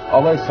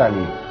 آقای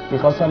سمی،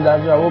 میخواستم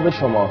در جواب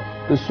شما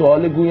به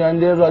سوال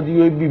گوینده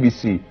رادیوی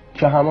BBC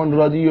که همان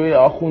رادیوی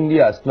آخوندی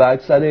است و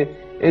اکثر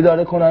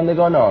اداره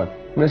کنندگان آن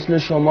مثل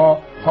شما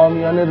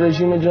حامیان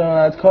رژیم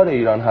جنایتکار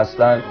ایران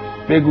هستند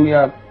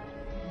بگویم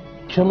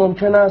که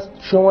ممکن است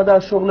شما در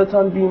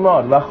شغلتان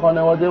بیمار و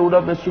خانواده او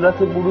را به صورت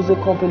بروز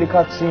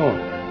کمپلیکاسیون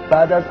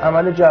بعد از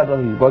عمل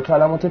جراحی با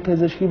کلمات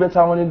پزشکی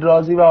بتوانید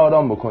راضی و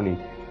آرام بکنید،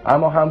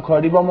 اما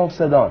همکاری با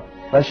مفسدان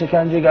و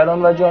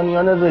شکنجهگران و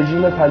جانیان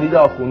رژیم پلید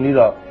آخوندی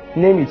را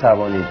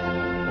نمیتوانید.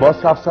 با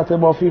سفسطه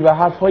بافی و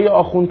حرفهای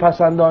آخوند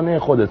پسندانه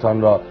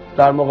خودتان را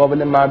در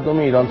مقابل مردم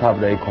ایران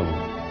تبرئه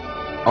کنید.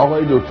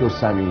 آقای دکتر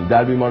سمی،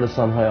 در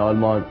بیمارستان‌های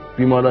آلمان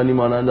بیمارانی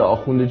مانند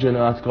آخوند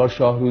جنایتکار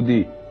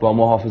شاهرودی با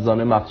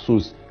محافظان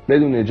مخصوص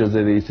بدون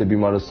اجازه رئیس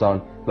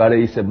بیمارستان و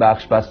رئیس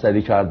بخش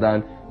بستری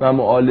کردن و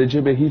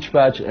معالجه به هیچ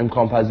وجه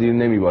امکان پذیر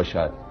نمی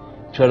باشد،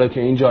 چرا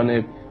که این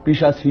جانب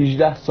بیش از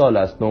 18 سال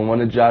است به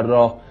عنوان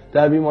جراح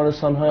در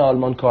بیمارستان‌های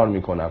آلمان کار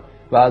می‌کنم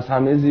و از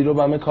همه زیر و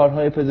بم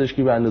کارهای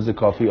پزشکی به اندازه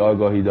کافی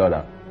آگاهی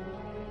دارم.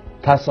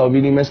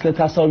 تصاویری مثل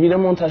تصاویر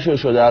منتشر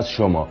شده از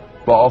شما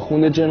با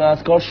آخوند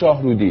جنایتکار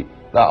شاهرودی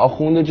و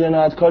آخوند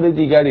جنایتکار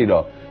دیگری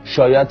را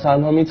شاید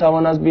تنها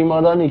میتوان از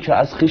بیمارانی که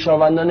از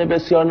خویشاوندان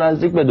بسیار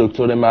نزدیک به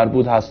دکتر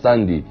مربوط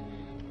هستند دید.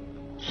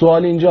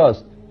 سوال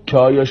اینجاست که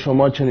آیا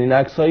شما چنین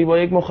عکسایی با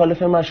یک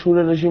مخالف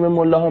مشهور رژیم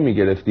ملاها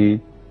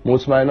میگرفتید؟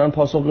 مطمئناً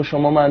پاسخ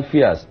شما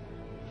منفی است.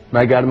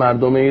 مگر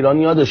مردم ایران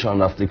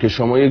یادشان رفته که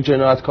شما یک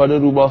جنایتکار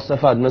روباه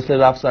صفت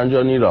مثل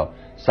رفسنجانی را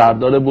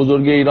سردار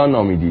بزرگ ایران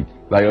نامیدید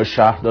و یا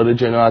شهردار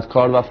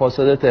جنایتکار و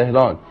فاسد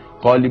تهران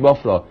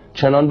قالیباف را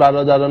چنان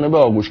برادرانه به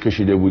آغوش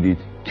کشیده بودید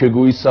که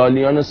گویی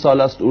سالیان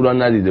سال است او را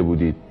ندیده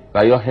بودید،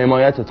 و یا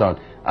حمایتتان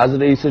از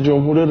رئیس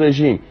جمهور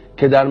رژیم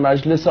که در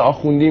مجلس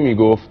آخوندی می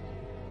گفت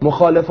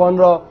مخالفان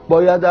را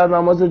باید در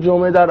نماز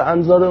جمعه در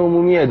انظار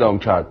عمومی اعدام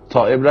کرد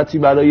تا عبرتی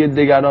برای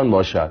دیگران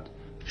باشد.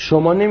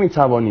 شما نمی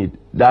توانید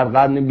در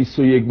قرن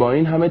 21 با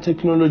این همه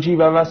تکنولوژی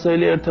و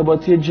وسایل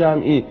ارتباطی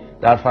جمعی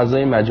در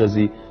فضای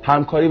مجازی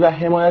همکاری و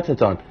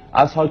حمایتتان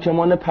از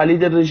حاکمان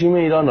پلید رژیم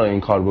ایران را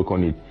انکار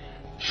بکنید.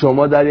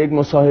 شما در یک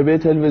مصاحبه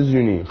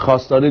تلویزیونی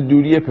خواستار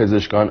دوری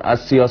پزشکان از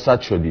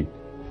سیاست شدید.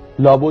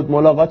 لابد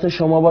ملاقات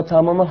شما با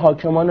تمام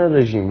حاکمان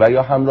رژیم و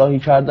یا همراهی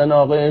کردن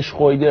آقای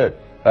اشخویدر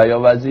و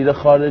یا وزیر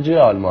خارجه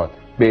آلمان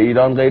به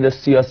ایران غیر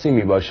سیاسی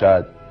می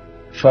باشد.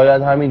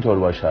 شاید همینطور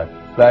باشد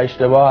و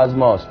اشتباه از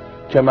ماست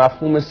که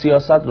مفهوم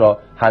سیاست را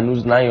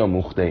هنوز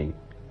نیاموخته ایم.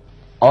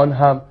 آن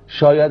هم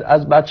شاید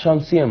از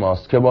بدشانسی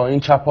ماست که با این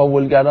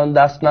چپاولگران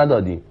دست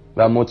ندادیم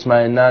و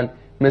مطمئناً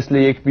مثل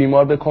یک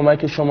بیمار به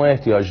کمک شما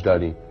احتیاج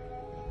داریم.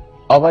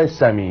 آقای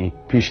سمیعی،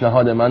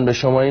 پیشنهاد من به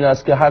شما این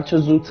است که هرچه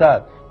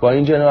زودتر با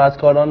این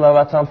جنایتکاران و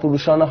وطن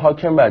فروشان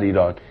حاکم بر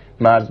ایران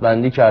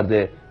مرزبندی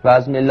کرده و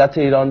از ملت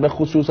ایران به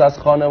خصوص از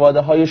خانواده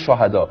های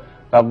شهدا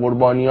و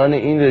قربانیان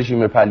این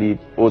رژیم پلید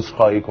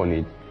عذرخواهی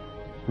کنید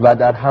و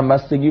در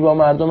همبستگی با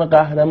مردم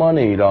قهرمان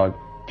ایران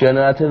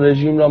جنایت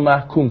رژیم را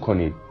محکوم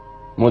کنید.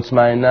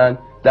 مطمئناً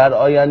در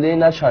آینده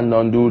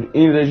نچندان دور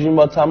این رژیم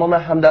با تمام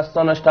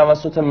همدستانش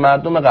توسط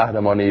مردم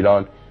قهرمان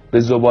ایران به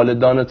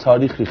زباله‌دان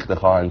تاریخ ریخته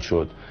خواهند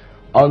شد.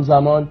 آن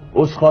زمان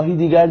عذرخواهی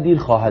دیگر دیر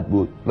خواهد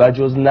بود و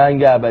جز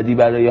ننگ ابدی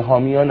برای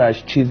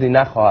حامیانش چیزی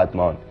نخواهد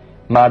ماند.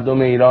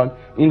 مردم ایران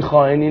این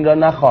خائنین را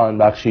نخواهند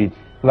بخشید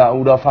و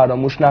او را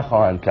فراموش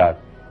نخواهند کرد.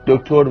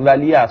 دکتر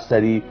ولی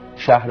افسری،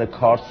 شهر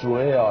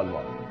کارلسروه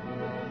آلمان.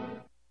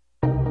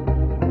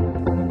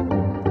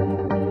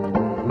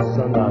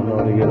 دوستان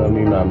برنامه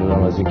گرامی،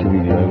 ممنونم از اینکه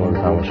ویدیوهای ما رو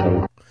تماشا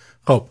می‌کنید.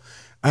 خب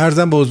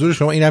عرضم به حضور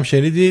شما، اینم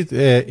شنیدید،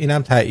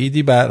 اینم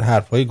تأییدی بر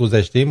حرفهای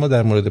گذشته ما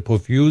در مورد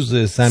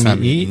پوفیوز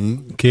سمیعی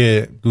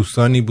که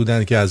دوستانی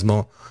بودن که از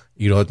ما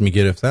ایراد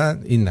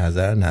میگرفتن. این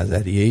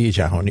نظریه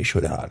جهانی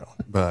شده الان.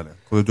 بله،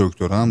 خود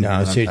دکترا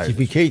هم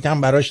سرتیفیکیت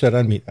هم براش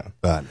دارن میدن.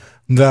 بله.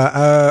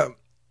 و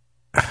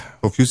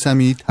پوفیوز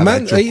سمیعی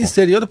من این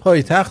سریال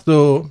پایتخت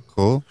رو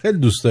خیلی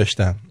دوست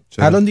داشتم.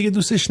 الان دیگه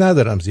دوستش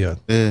ندارم زیاد.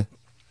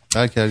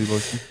 هر کردی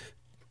باشی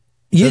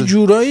یه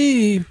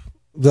جورایی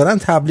دارن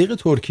تبلیغ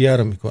ترکیه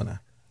رو میکنن.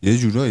 یه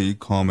جورایی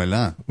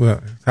کاملا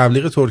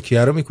تبلیغ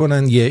ترکیه رو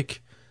میکنن. یک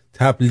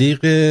تبلیغ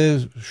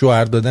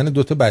شوهر دادن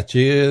 2 تا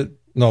بچه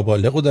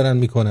نابالغ رو دارن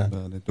میکنن.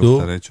 بله،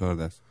 دختره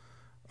 14.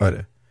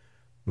 آره.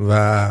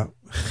 و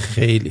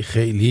خیلی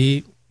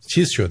خیلی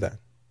چیز شدن.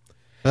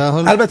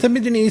 البته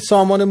میدونی این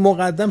سامان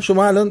مقدم،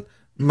 شما الان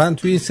من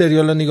توی این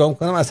سریال ها نگاه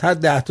میکنم، از هر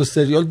 10 تا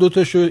سریال 2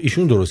 تاشو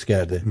ایشون درست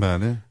کرده.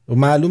 بله. و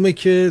معلومه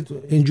که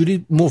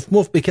اینجوری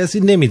مفت به کسی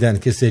نمیدن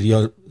که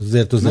سریال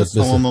زرت و زرت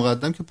بسه. سامان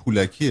مقدم که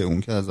پولکیه،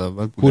 اون که از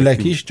اول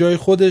پولکیش جای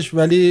خودش،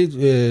 ولی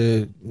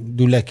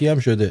دولکی هم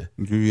شده.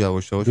 اینجوری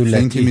یواش یواش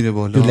سنکی میره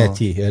بالا.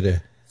 دولتی،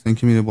 آره.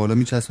 سنکی میره بالا،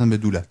 میچسبن به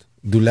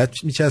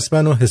دولت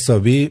میچسبن و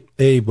حسابی.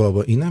 ای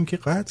بابا اینم که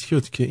قطع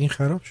شد که این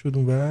خراب شد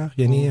اون وقت.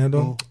 یعنی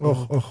الان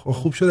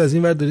خوب شد از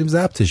این ور داریم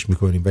ضبطش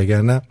میکنیم،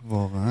 وگرنه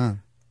واقعا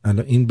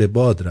الان این به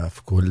باد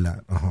رفت کلا.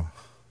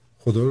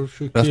 خدا رو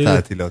شکر که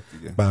تعطیلات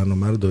دیگه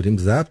برنامه رو داریم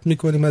ضبط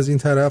میکنیم از این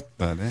طرف.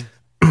 بله.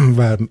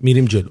 و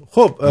میریم جلو.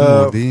 خب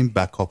این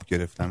بکاپ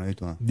گرفتن های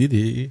تو هم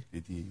دیدی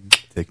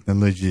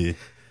تکنولوژی.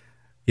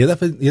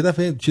 یه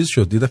دفعه چیز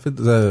شد. یه دفعه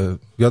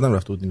یادم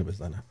رفت بود اینو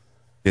بزنم.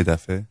 یه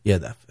دفعه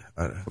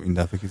آره. این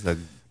دفعه که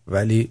زدی،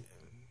 ولی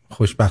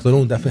خوشبختانه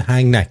اون دفعه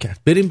هنگ نکرد.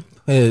 بریم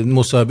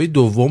مصاحبه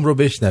دوم رو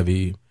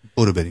بشنویم.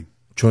 بریم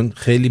چون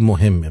خیلی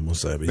مهمه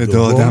مصاحبه به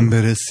دوم. دادم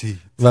برسی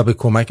و به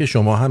کمک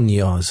شما هم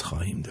نیاز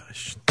خواهیم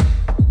داشت.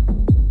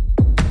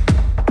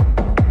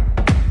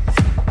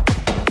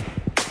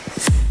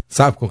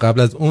 صبر کن، قبل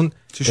از اون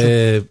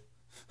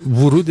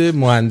ورود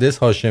مهندس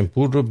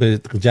هاشمپور رو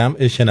به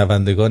جمع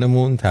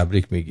شنوندگانمون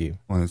تبریک میگیم.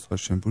 مهندس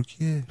هاشمپور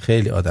کیه؟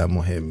 خیلی آدم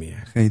مهمیه.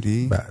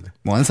 خیلی؟ بله.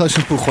 مهندس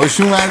هاشمپور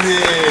خوش اومدی.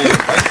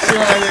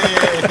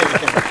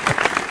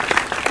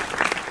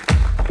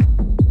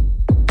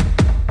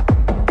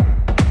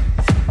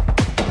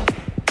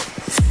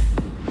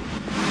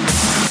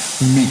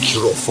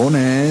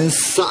 میکروفون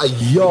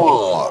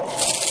سیار.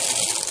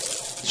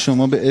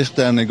 شما به عشق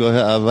در نگاه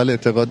اول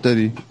اعتقاد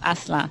داری؟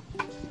 اصلا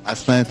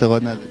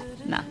اعتقاد نداری؟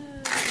 نه.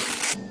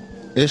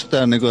 عشق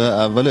در نگاه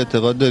اول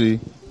اعتقاد داری؟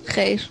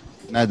 خیر.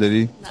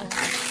 نداری؟ نه.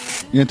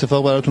 این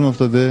اتفاق براتون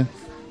افتاده؟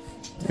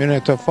 این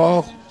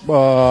اتفاق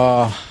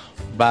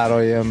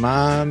برای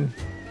من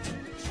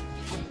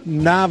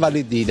نه،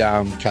 ولی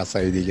دیدم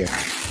کسای دیگه.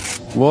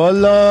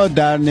 والا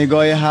در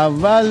نگاه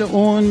اول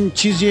اون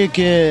چیزیه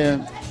که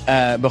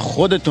به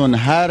خودتون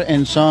هر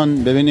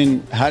انسان،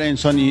 ببینین هر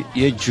انسان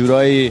یه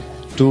جورایی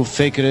تو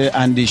فکر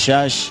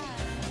اندیشش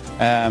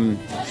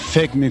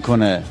فکر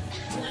میکنه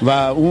و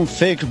اون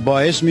فکر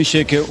باعث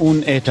میشه که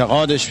اون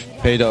اعتقادش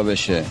پیدا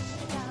بشه.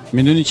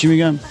 میدونی چی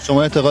میگم؟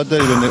 شما اعتقاد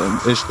داری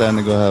به عشق در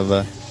نگاه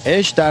اول؟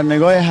 عشق در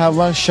نگاه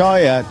اول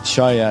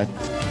شاید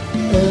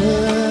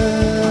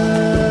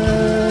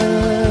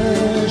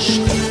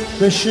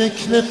به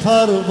شکل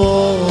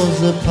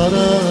پرواز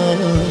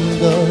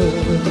پرنده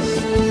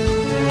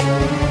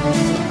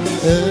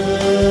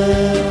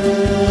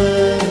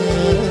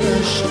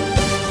عشق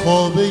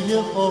خوابه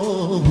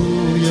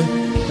آهوی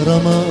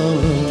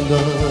رمنده.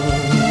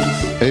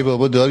 ای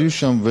بابا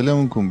داریوشم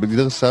ولمون کن، به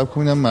دقیقه صبر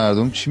کنم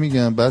مردم چی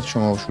میگن بعد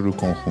شما شروع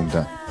کن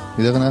خوندن.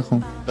 یه دقیقه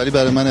نخون. ولی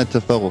برای من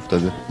اتفاق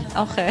افتاده.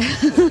 آخه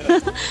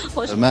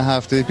من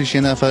هفته پیش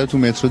یه نفر تو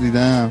مترو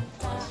دیدم،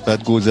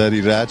 بعد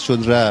گذری رد شد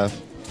رفت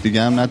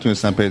دیگه، هم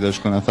نتونستم پیداش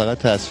کنم، فقط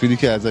تصویری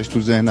که ازش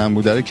تو ذهنم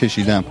بوده رو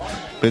کشیدم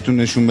بهتون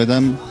نشون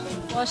بدم.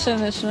 باشه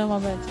نشونه ما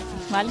بده،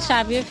 ولی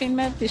شبیه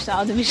فیلم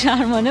پیشنهاد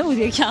بی‌شرمانه بود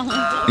یکم.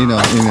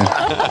 اینه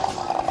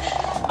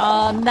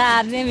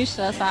نه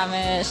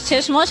نمیشناسمش،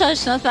 چشماش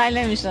آشناست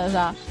ولی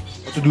نمیشناسم.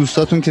 تو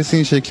دوستاتون کسی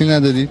این شکلی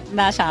ندارید؟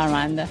 نه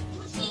شرمنده.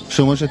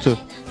 شما چطور؟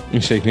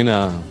 این شکلی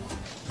نه.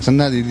 اصلا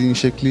ندیدی این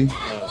شکلی؟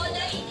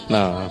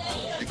 نه.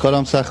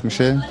 کارم سخت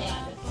میشه؟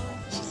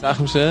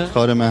 سخت میشه؟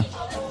 کار من.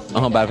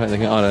 آها برپیدا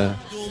کن. آره.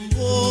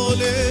 دنبال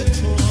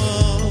تو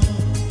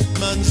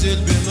منزل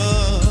به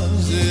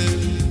منزل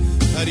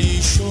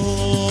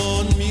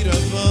پریشان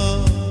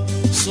میروم،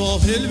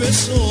 ساحل به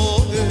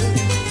ساحل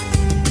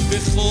به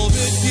خواب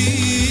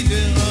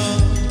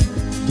دیدم،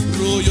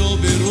 رویا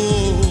به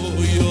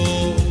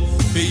رویا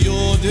به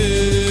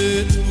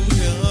یادت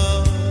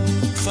بودم،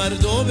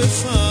 فردا به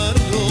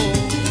فردا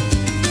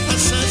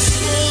پس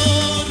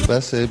از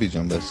بسه بی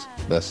جان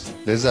بس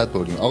لذت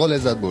بردیم آقا،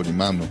 لذت بردیم،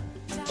 ممنون.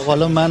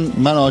 حالا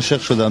من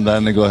عاشق شدم در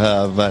نگاه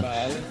اول.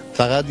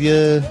 فقط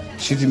یه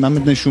چیزی من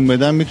نشون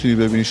بدم، میتونی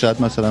ببینی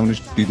شاید مثلا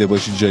اونش دیده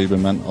باشی جایی به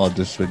من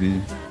آدرس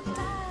بدی؟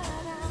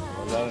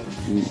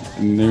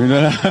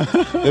 نمیدونم.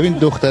 ببین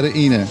دختر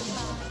اینه.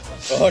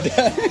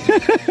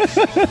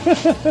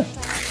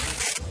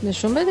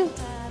 نشون بدیم.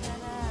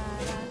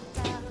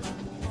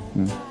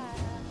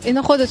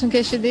 اینو خودتون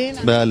کشیدین؟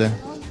 بله.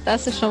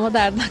 دست شما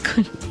درد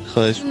نکنه.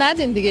 خواهش.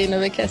 ندین دیگه اینو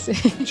به کسی.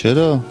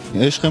 چرا؟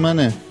 عشق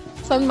منه.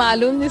 اصلا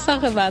معلوم نیست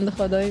آخه بنده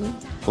خدا اینو.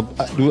 خب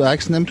دو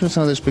عکس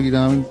نمیتونستم ازش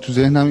بگیرم، تو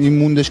ذهنم این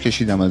موندش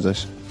کشیدم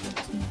ازش.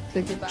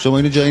 شما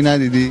اینو جایی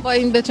ندیدی؟ با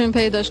این بتونیم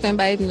پیداش کنیم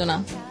بعید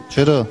میدونم.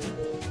 چرا؟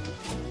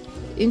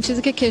 این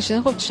چیزی که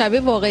کشیدین خب شبیه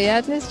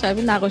واقعیت نیست،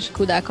 شبیه نقاشی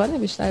کودکانه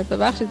بیشتر.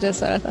 ببخشید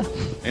جسارتم.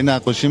 این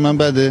نقاشی من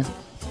بده؟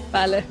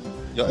 بله.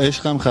 یا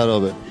عشقم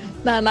خرابه؟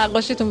 نه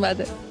نقاشیتون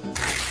بده.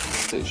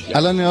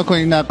 الان نگاه کن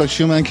این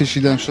نقاشیو من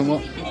کشیدم،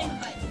 شما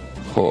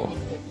خب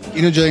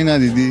اینو جایی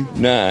ندیدی؟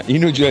 نه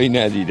اینو جایی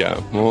ندیدم.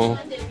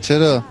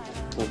 چرا؟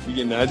 خب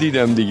دیگه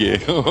ندیدم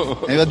دیگه.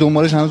 اینا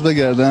دنبالش هنوز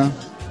بگردم؟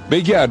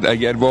 بگرد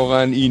اگر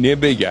واقعا اینه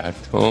بگرد.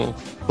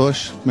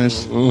 باش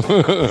مرسی.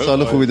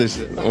 سال خوبی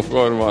داشته.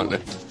 قربانه.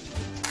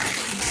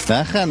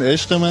 نخند،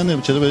 عشق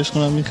منه، چرا به عشق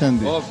من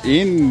میخندی؟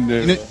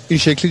 این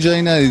شکلی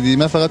جایی ندیدی؟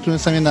 من فقط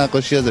تونستم یه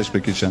نقاشی ازش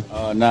بکشم.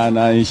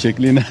 نه این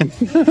شکلی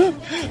ندیدم.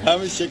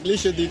 همین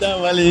شکلیشو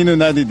دیدم ولی اینو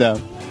ندیدم.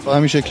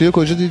 همین شکلی رو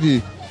کجا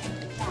دیدی؟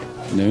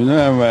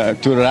 نمیدونم،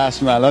 تو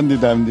رسم الان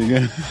دیدم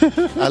دیگه.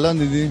 الان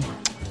دیدی؟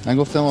 من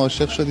گفتم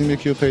عاشق شدیم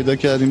یکی رو پیدا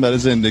کردیم برای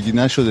زندگی،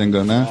 نشد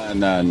انگار.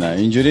 نه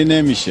اینجوری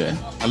نمیشه.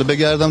 حالا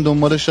بگردم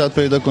دنبالش شاید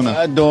پیدا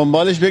کنم.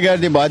 دنبالش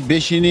بگردی، باید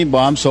بشینی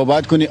با هم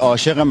صحبت کنی،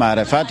 عاشق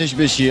معرفتش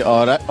بشی،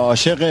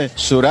 عاشق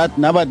صورت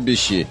نباید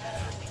بشی،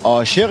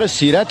 عاشق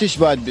سیرتش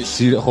باید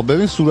بشی. خب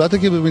ببین صورته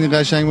که ببینی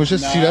قشنگ باشه،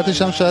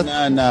 سیرتش هم شاید.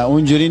 نه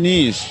اونجوری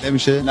نیست.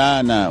 نمیشه؟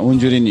 نه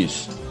اونجوری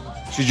نیست.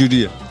 چی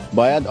جوریه؟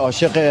 باید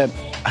عاشق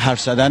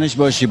حرف زدنش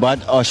باشی،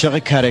 باید عاشق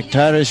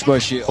کاراکترش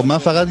باشی. خب من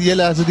فقط یه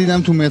لحظه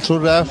دیدم تو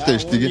مترو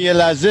رفتش دیگه. یه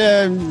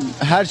لحظه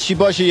هر چی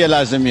باشه یه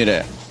لحظه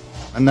میره.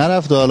 من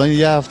نرفته، الان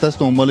یه هفته است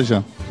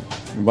دنبالشم.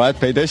 باید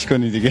پیداش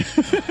کنی دیگه.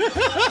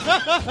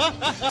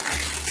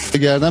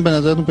 بگردم به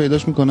نظرتون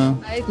پیداش میکنم؟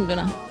 بعید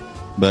میدونم.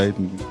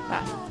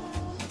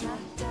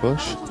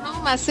 باش.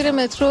 مسیر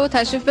مترو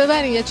تشریف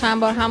ببرین یه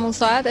چند بار همون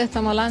ساعت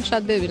احتمالاً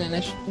شاید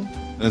ببیننش.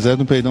 به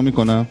نظرتون پیدا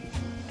میکنم؟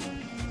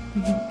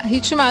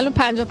 هیچی معلوم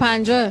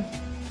 50-50.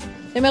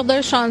 یه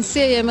مقدار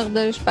شانسیه یه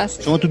مقدارش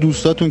بس. شما تو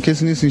دوستاتون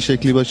کسی نیست این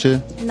شکلی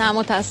باشه؟ نه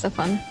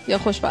متاسفانه یا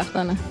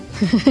خوشبختانه.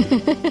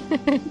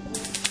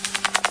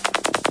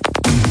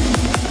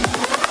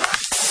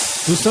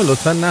 دوستان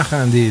لطفا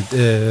نخندید.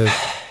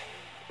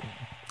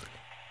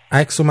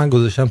 عکسو من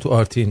گذاشتم تو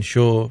آرتین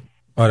شو،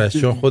 آرش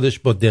جان خودش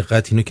با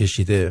دقت اینو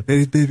کشیده.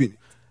 برید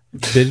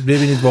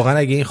ببینید واقعا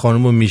اگه این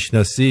خانم رو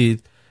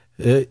میشناسید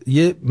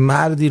یه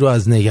مردی رو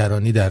از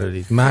نگرانی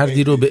درارید،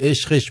 مردی رو به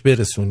عشقش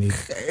برسونید.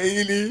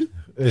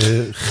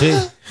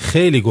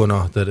 خیلی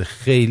گناه داره،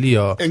 خیلی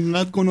ها.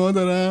 انقدر گناه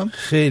دارم؟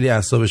 خیلی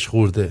اعصابش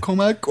خورده،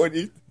 کمک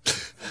کنید.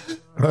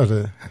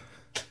 آره.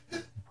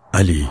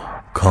 علی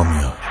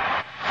کامیار.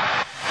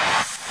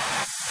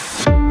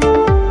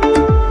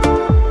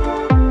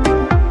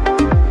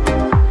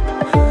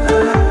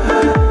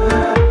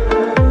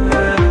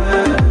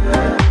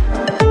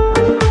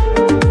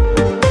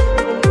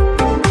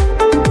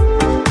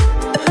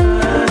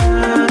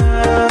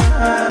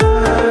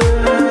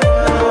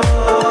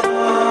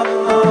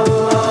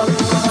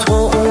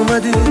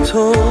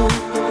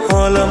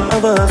 حالم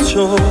عوض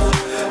شد،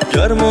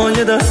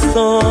 گرمای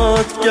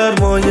دستات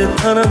گرمای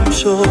تنم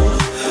شد،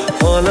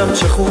 حالم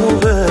چه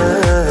خوبه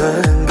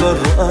انگار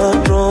رو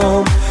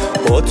ابرام،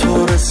 با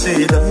تو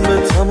رسیدم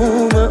به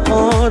تموم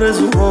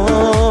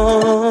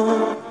آرزوها.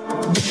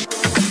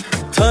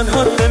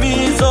 تنها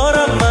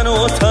نمیذارم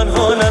منو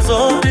تنها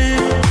نذاری،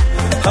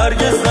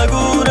 هرگز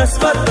نگو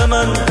نسبت به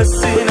من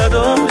حسی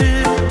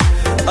نداری،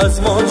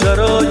 از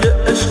ماجرای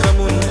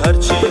عشقمون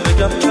هرچی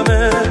بگم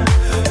کمه،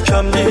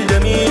 کم دیده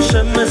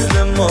میشه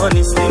مثل ما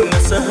نیستیم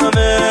مثل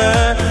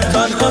همه.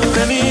 تنها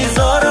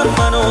نمیذارم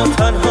منو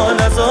تنها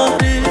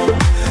نذاری،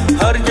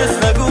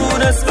 هرگز نگو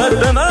نسبت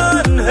به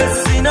من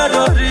حسی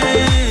نداری،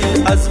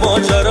 از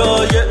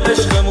ماجرای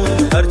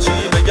عشقمون هرچی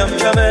بگم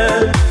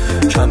کمه،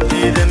 کم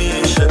دیده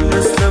میشه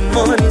مثل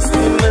ما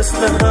نیستیم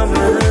مثل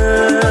همه.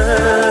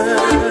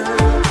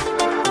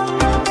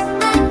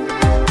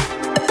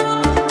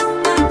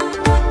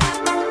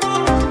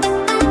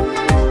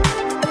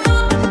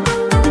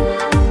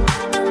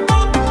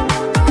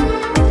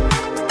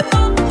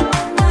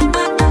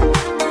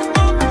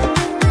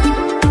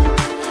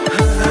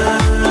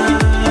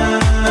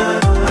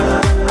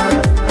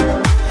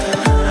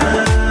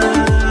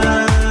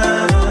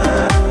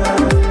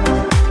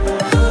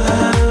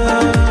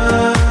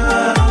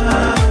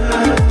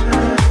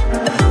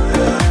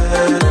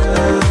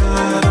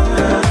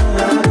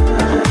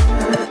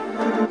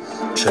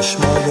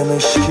 چشمای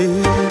مشکی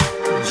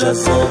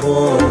جذاب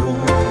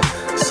آروم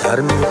سر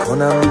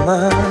میکنم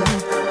من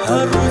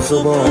هر روز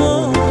و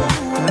با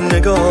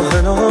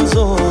نگاه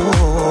نازو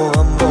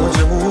امواج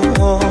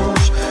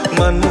موهاش،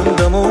 من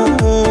موندم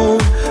و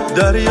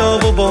دریا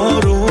و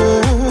بارون.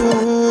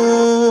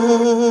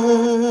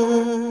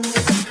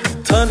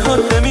 تنها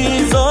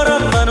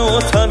نمیذارم منو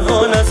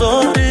تنها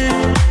نذاری،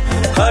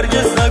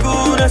 هرگز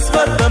نگو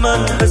نسبت به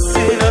من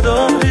حسی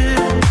نداری،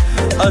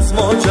 از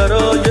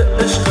ماجرای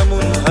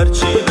عشقمون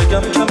هرچی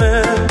بگم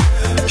کمه،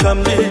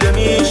 کم دیده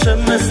میشه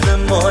مثل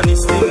ما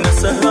نیستیم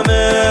مثل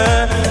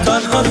همه.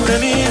 تنها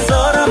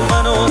نمیذارم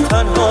منو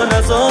تنها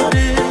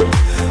نذاری،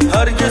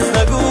 هرگز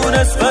نگو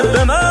نسبت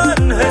به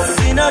من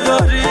حسی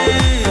نداری،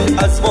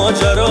 از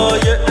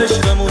ماجرای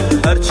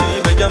عشقمون هرچی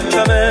بگم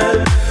کمه،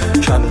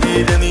 کم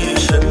دیده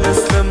میشه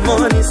مثل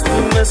ما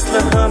نیستیم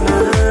مثل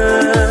همه.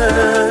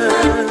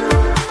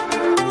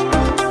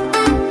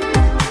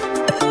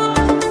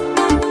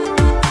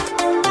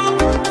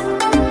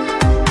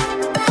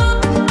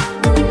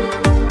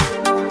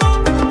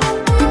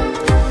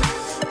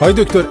 های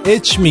دکتر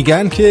اچ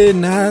میگن که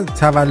نه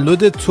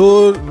تولد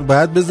تو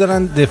باید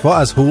بذارن دفاع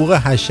از حقوق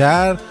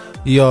حشر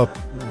یا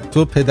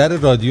تو پدر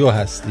رادیو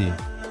هستی.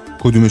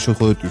 کدومشو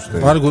خودت دوست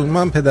داری؟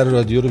 من پدر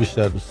رادیو رو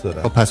بیشتر دوست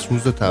دارم. پس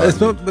روز تولد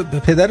اسم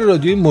پدر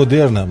رادیوی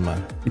مدرنم من.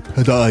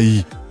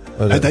 پدایی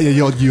پدر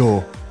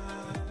رادیو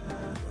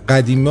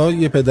قدیما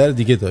یه پدر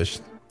دیگه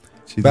داشت.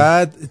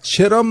 بعد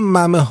چرا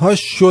ممه ها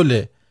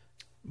شله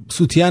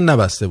سوتیان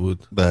نبسته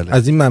بود؟ بله.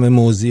 از این ممه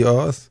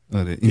موزیاست.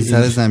 آره این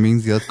سر زمین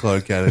زیاد کار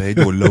کرده، هی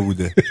دلا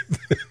بوده.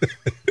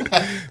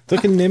 تو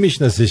که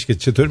نمیشناسیش که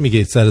چطور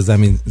میگه سر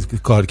زمین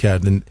کار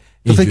کرده؟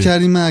 تو فکر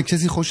کردی من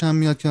کسی خوشم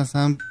میاد که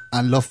اصلا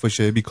الاف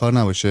باشه بیکار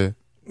نباشه؟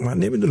 من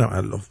نمیدونم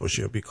الاف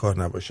باشه یا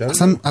بیکار نباشه،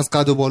 اصلا از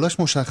قد و بالاش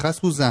مشخص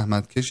بود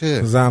زحمت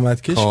کشه.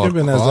 زحمت کش که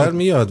به نظر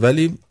میاد،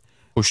 ولی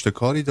پشت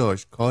کاری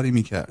داشت، کاری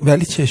میکرد،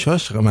 ولی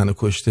چشاش منو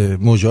کشته.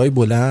 موجای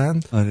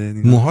بلند، آره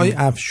موهای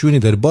افشونی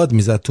داره، باد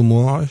میزد تو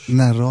موهاش.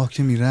 نه راه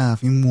که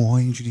میرفت این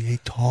موهای اینجوری هی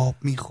تاب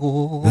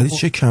میخورد. ولی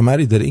چه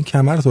کمری داره، این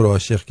کمر تو رو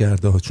عاشق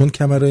کرده، چون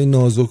کمرهای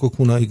نازک و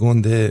کونای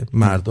گنده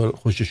مردا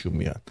خوششون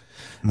میاد.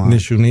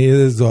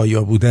 نشونه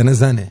زایا بودن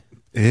زنه.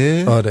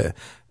 آره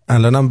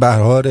الانم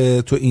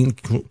بهار، تو این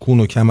کون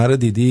و کمر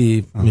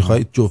دیدی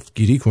میخوای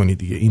جفتگیری کنی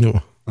دیگه اینو.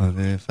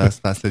 آره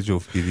فصل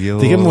جفتگیریه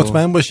دیگه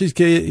مطمئن باشید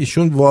که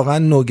ایشون واقعا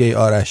نوگی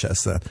آرش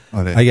هستن.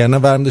 آره. اگر نه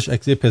برندش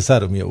عکس پسر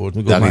رو می آورد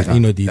میگم من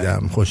اینو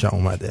دیدم خوشم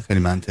اومده. خیلی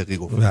منطقی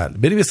گفت. بله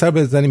بریم یه سر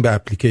بزنیم به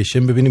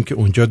اپلیکیشن ببینیم که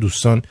اونجا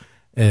دوستان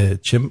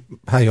چه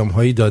پیام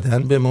هایی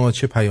دادن به ما،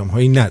 چه پیام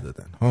هایی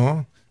ندادن.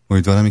 ها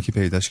امیدوارم یکی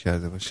پیداش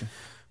کرده باشه.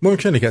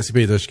 ممکنه کسی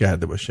پیداش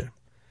کرده باشه.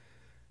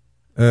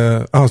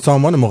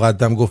 سامان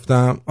مقدم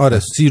گفتم.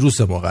 آره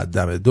سیروس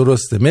مقدمه،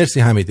 درسته. مرسی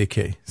حمید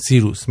کی.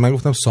 سیروس، من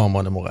گفتم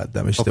سامان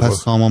مقدم اشتباه. پس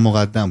سامان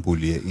مقدم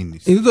پولیه، این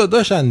نیست. اینو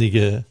داداشن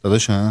دیگه.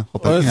 داداشن؟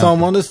 خب آره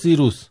سامان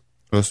سیروس.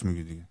 راست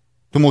میگی دیگه.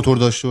 تو موتور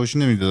داشته باشی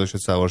نمیدی داداشت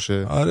سوار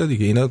شه. آره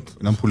دیگه اینا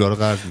پولا رو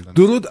قرض میدن.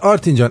 درود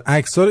آرتین جان،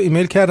 عکس‌ها رو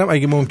ایمیل کردم،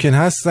 اگه ممکن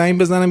هست زنگ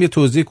بزنم یه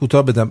توضیح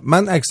کوتاه بدم.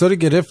 من عکس‌ها رو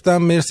گرفتم،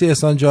 مرسی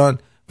احسان جان،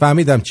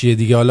 فهمیدم چیه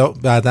دیگه. حالا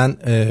بعدن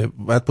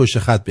بعد پشت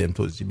خط بهم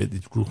توضیح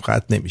بدید، رو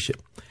خط نمیشه.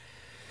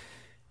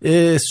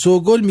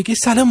 سوگل میگه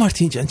سلام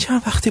مارتین جان،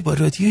 چند وقته با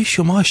رادیوی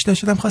شما آشنا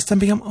شدم، خواستم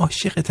بگم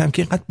عاشقتم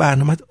که اینقدر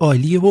برنامه‌ت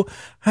عالیه و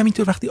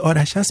همینطور وقتی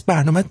آرش هست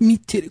برنامه‌ت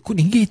میتره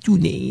کنین یه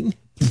دونه این.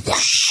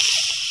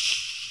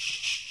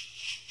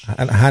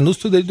 هنوز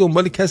تو داری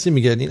دنبال کسی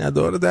میگردی، این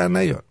ادعا رو در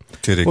نیار.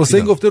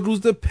 حسین گفته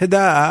روز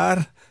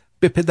پدر،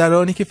 به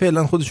پدرانی که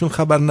فعلا خودشون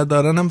خبر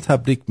ندارن هم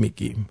تبریک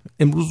میگیم.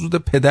 امروز روز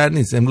پدر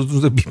نیست، امروز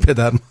روز بی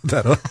پدر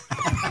مادران.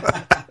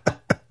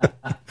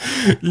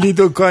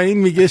 لیدوکاین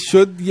میگه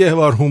شد یه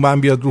بار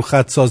هومن بیاد رو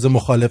خط ساز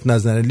مخالف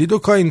نزنه.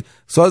 لیدوکاین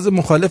ساز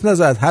مخالف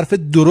نزد، حرف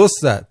درست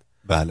زد.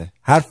 بله.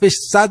 حرفش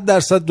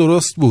 100%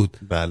 درست بود.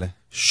 بله.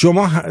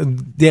 شما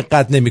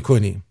دقت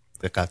نمی‌کنی.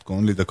 دقت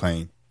کن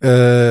لیدوکاین.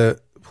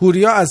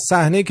 پوریا از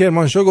صحنه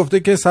کرمانشاه گفته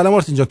که سلام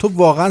آرتین جان، تو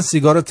واقعا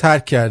سیگار رو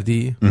ترک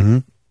کردی؟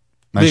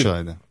 من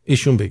شاهدم.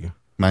 ایشون بگه.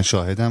 من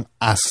شاهدم.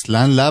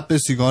 اصلا لب به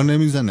سیگار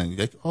نمیزنه.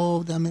 یک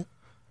آدم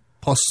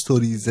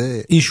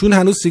پاستوریزه. ایشون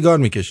هنوز سیگار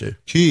میکشه.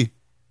 کی؟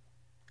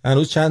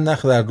 هنوز چند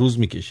نخ در روز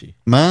میکشی؟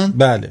 من؟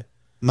 بله.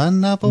 من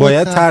نه بابا.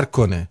 باید ترک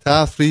کنه.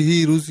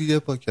 تفریحی روزی یه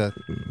پاکت.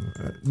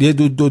 یه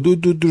دو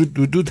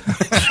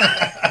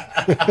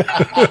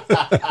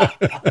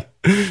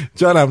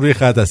جانم روی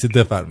خط هستید،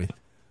 بفرمایید.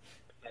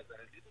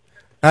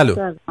 الو.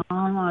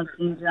 سلام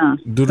آرتین جان.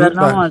 درود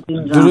سلام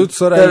آرتین جان. درود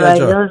سریا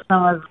جان.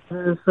 هستم از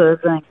سوئد.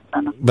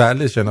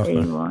 بله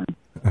شناختم.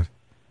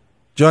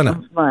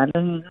 جانم.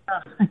 بله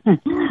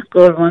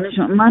قربان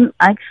شما. من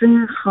عکس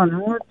خانم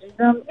رو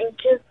دیدم، این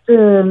که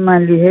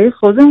ملیحه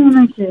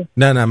خودمونه که.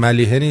 نه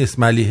ملیحه نیست.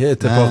 ملیحه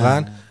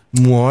اتفاقا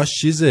موهاش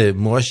چیزه،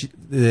 موهاش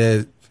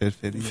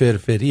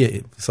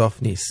فرفریه،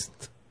 صاف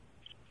نیست.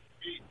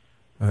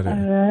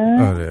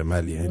 آره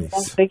ملیحه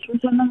نیست. فکر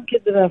میکنم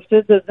که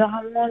رفته داده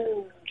همون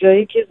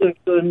جایی که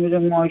دکتر میره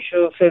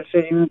موهاشو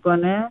فرفری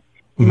میکنه،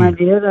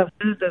 ملیحه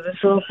رفته داده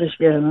صافش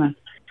کردن.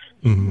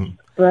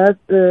 بعد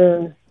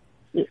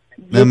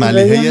نه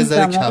ملیحه یه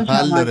ذره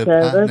کپل داره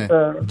پهنه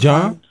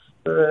جان.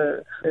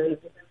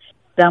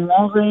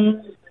 دماغ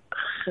این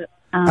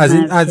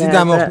از این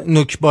دماغ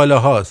نوک بالا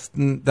هاست،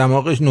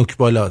 دماغش نوک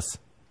بالاست.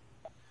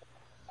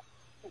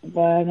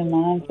 بله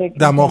منم فکر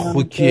دماغ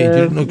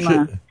خوکیه،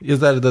 یه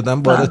ذره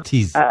دادم بالا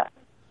تیز.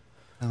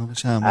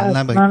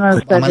 من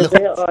از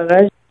سلیقه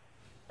آرش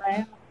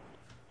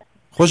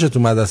خوشت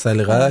اومد از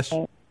سلیقه‌اش؟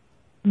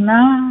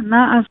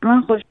 نه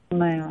اصلا خوش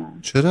نمیاد.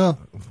 چرا؟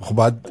 خب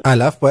باید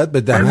علف باید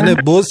به دهن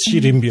بز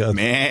شیرین بیاد.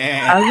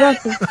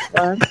 البته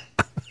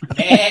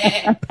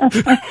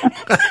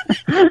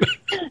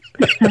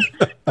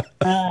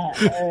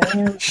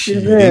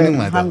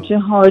همچه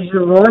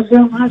حاجواز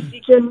هم هستی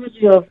که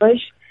قیافش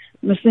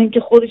مثل اینکه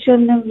خودش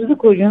هم نمیدونه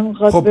کجا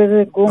میخواد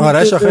بره.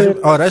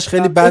 آرش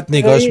خیلی بد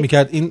نگاش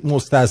میکرد. این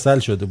مستاصل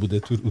شده بوده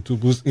تو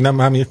اتوبوس،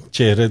 اینم همین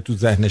چهره تو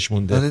ذهنش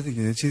مونده. آره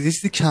دیگه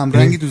چیزی کم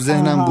رنگی تو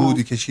ذهنم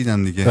بودی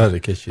کشیدم دیگه. آره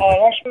کشیدم.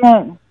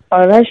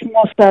 آرش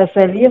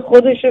مستاصلی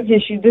خودشو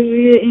کشیده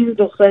روی این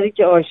دختری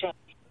که عاشق.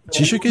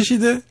 چیشو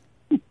کشیده؟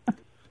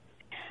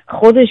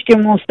 خودش که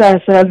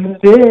مستاصل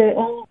بوده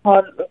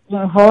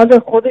اون حال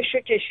خودشو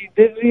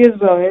کشیده روی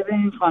ظاهر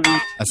این خانم.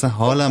 اصلا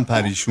حالم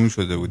پریشون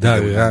شده بود.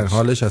 دقیقاً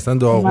حالش اصلا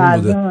داغون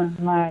بوده.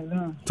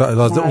 معلوم.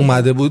 تازه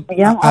اومده بود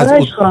میگم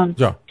آرش خان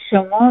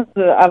شما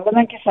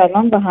اولا که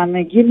سلام به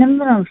همگی،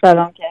 نمیدونم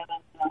سلام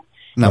کردم.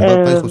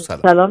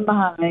 سلام به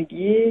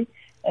همگی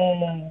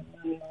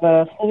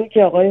و خوبی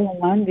که آقای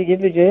هومن دیگه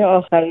به جای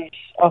آخر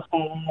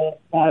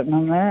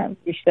برنامه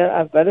بیشتر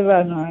اول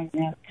برنامه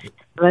میاد،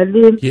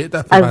 ولی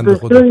از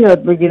دکتر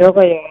یاد بگیر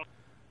آقای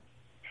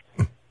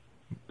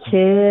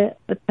که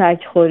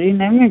تکخوری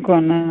نمی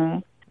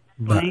کنه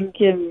و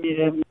اینکه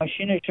میره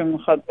ماشینشو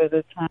میخواد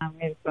بده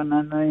تعمیر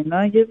کنن و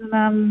اینا، یه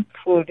دونم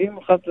فوری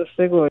میخواد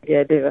 2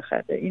 گرگلی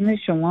بخره. اینو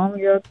شما هم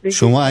یاد بگیر.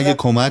 شما اگه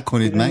کمک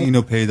کنید من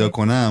اینو پیدا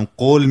کنم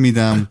قول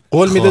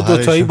میده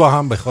دوتایی با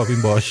هم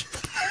بخوابیم باش.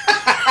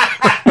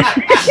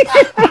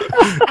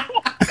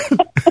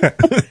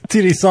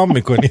 تریسام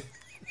میکنی.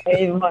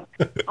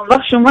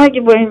 وقت شما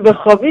اگه با این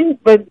بخوابین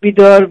باید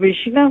بیدار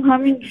بشینم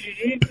همین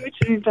جوری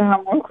میتونید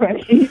تحمل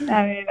کنید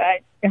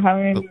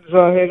همین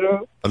ظاهر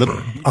رو.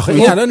 آخه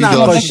این الان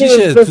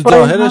نقاشیشه تو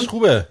ظاهرش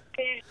خوبه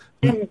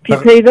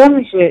پیدا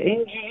میشه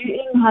اینجوری،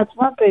 این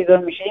حتما پیدا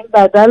میشه، این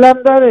بدل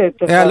هم داره.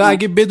 الان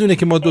اگه بدونه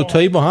که ما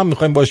دوتایی با هم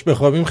میخوایم باش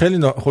بخوابیم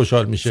خیلی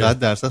خوشحال میشه.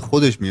 100%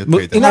 خودش میاد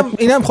پیدا.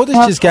 اینم خودش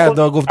چیز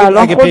کرده، گفت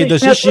اگه پیدا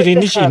شه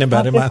شیرینیش اینه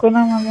برای من. فکر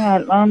کنم همین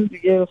الان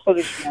دیگه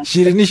خودش میاد.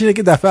 شیرینیش اینه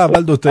که دفعه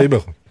اول دوتایی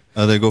بخون.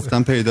 آره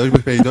گفتم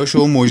پیدا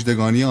شو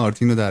مجدگانی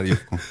آرتین رو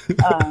دریافت کن.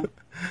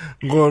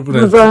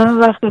 قربونت. مزاحم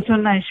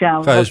وقتتون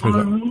نشم. خواهش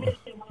می‌کنم.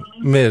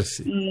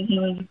 مرسی.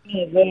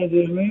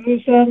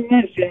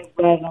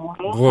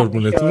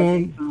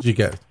 قربونتون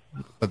جیگر.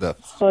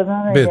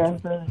 خدا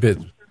نگهدار.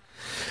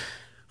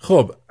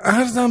 خب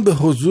عرضم به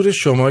حضور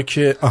شما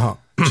که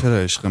چرا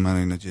عشق من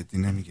اینا جدی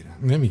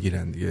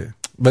نمیگیرن دیگه.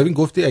 ببین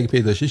گفتی اگه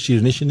پیدا شه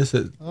شیرینیش اینه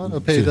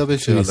پیدا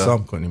بشه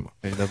فرسام کنیم.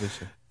 پیدا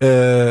بشه.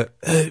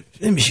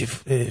 نمیشه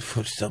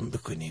فرسام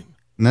بکنیم.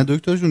 نه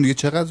دکتر جون دیگه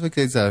چقدر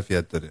فکر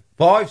ظرفیت داره.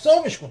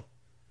 فرسامش کن.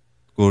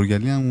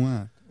 گرگلی هم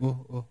اومد.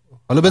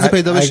 حالا بذار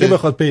پیدا بشه. اگه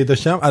بخواد پیدا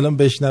شم الان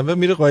بشنوه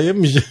میره قایم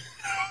میشه.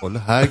 والا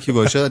هر کی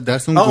باشه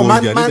درس اون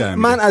گرگلی در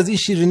من از این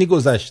شیرینی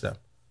گذشتم.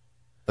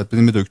 بعد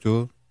بدیم به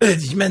دکتر.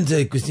 من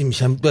جایگزین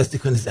میشم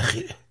بازیکن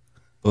ذخیره.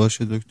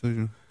 باشه دکتر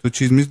جون. تو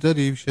چیز میز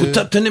داری میشه؟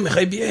 تو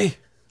نمیخوای بیای؟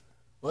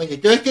 وای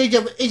دکتر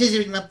جان اجازه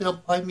بدید من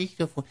برم پای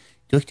میکروفون.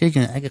 دکتر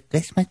جان اگه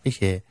قسمت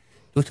بشه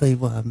دو تایی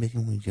با هم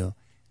بریم اونجا،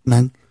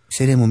 من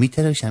سرمو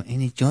میتراشم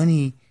این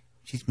جانی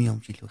چیز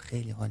میام جلو،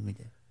 خیلی حال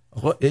میده.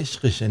 آقا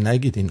عشقشه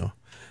نگید اینو.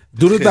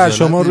 درود بر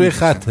شما، روی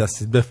خط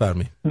هستید،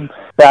 بفرمایید.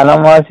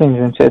 سلام مارتین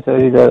جون،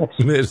 چطوری داداش؟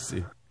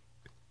 مرسی.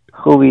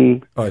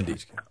 خوبی؟ عالی.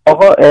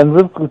 آقا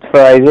امروز گود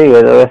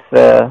فرایدیه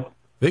درسته؟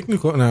 فکر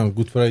میکنم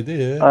گود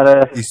فرایدیه؟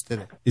 آره.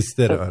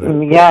 ایستر آره.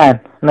 میگن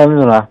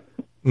نمیدونم.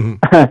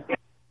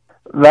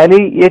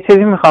 ولی یه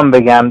چیزی میخوام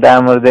بگم در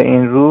مورد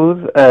این روز.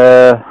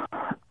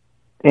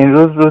 این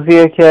روز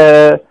روزیه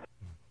که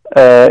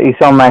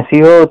عیسی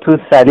مسیح رو تو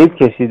صلیب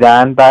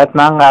کشیدن. بعد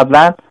من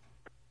قبلا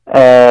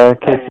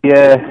کسی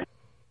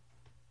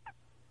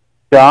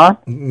جان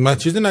من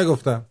چیزی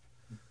نگفتم.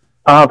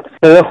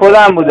 صدا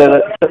خودم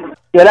بوده.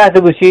 یه لحظه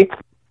گوشی،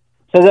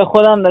 صدا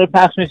خودم داره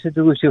پخش میشه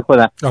تو گوشی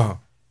خودم.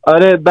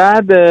 آره.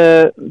 بعد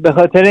به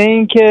خاطر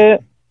این که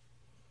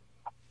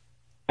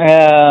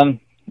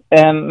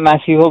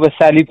مسیحو به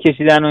صلیب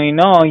کشیدن و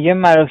اینا، یه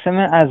مراسم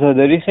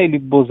عزاداری خیلی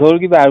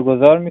بزرگی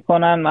برگزار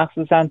میکنن،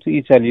 مخصوصا تو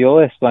ایتالیا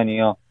و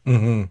اسپانیا.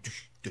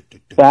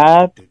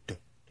 بعد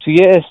توی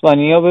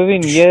اسپانیا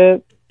ببین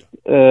یه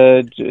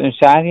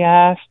شهری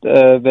هست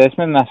به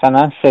اسم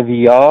مثلا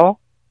سویا.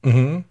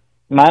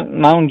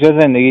 من اونجا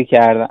زندگی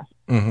کردم.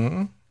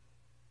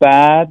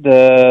 بعد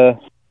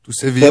تو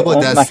سویا با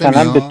دسته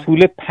مثلا به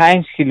طول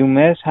 5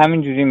 کیلومتر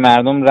همینجوری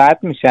مردم رد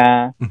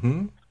میشن.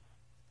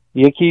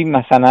 یکی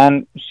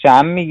مثلا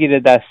شم میگیره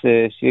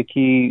دستش،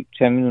 یکی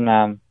چه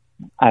میدونم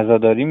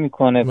عزاداری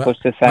میکنه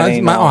پشت سر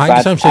اینا. من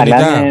آهنگش هم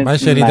شنیدم. من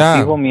شنیدم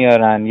مسیحو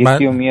میارن،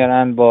 یکی رو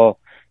میارن با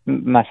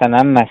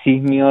مثلا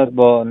مسیح میاد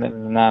با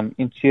نمیدونم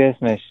این چی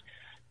اسمش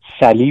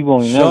صلیب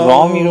و اینا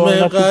راه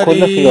میرونه تو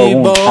کل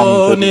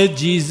خیابون.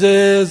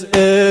 جیزس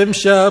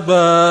امشب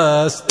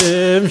است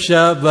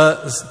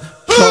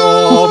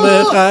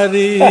شام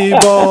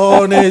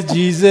قریبان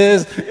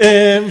جیزس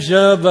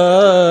امشب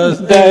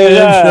است.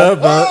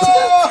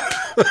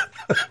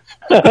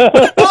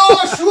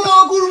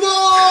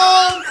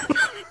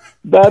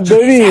 بعد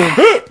ببین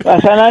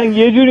مثلا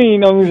یه جوری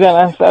اینا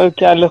میزنن سر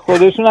کله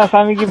خودشون،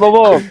 اصلا میگی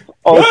بابا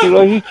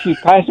آشورا هیچی،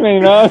 پشم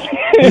اینا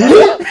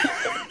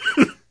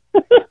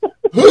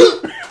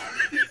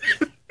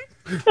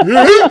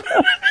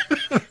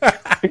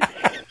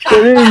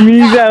ببین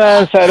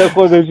میزنن سر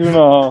خودشون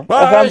ها،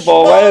 اصلا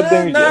باورت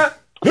نمیشه.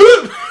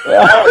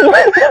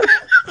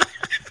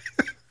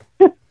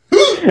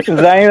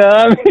 زنگ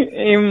دارم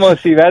این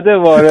مصیبت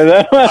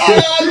وارده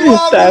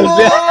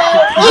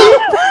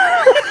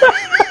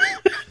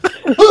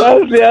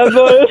تسلیت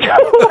وارد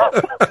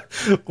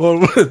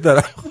قربونت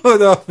برم.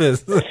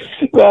 خداحافظ.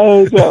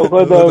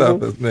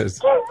 خداحافظ.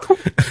 مرسی.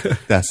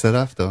 دسته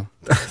رفت.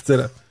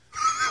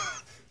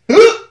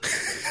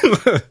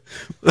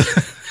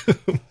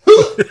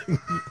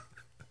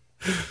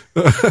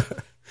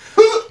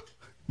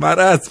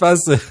 مرد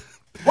فسه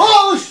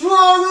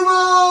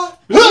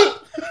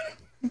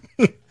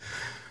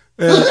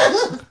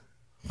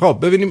خب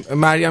ببینیم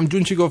مریم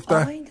جون چی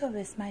گفتن. این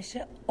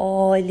دابسمشه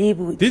عالی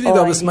بود. دیدی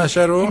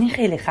دابسمشه رو؟ یعنی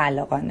خیلی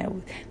خلاقانه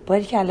بود.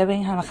 باری کلا به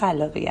این همه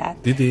خلاقیت.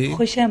 دیدی؟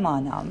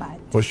 خوشمان آمد.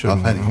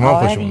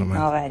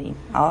 آفرین.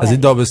 از این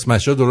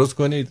دابسمشه درست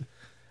کنید.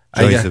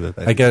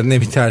 اگر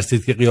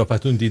نمیترسید که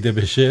قیافتون دیده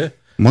بشه.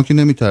 ما که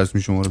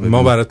نمیترسیم شما رو ببینیم.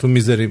 ما براتون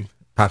میذاریم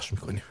پخش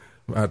میکنیم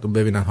مردم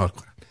ببینن حال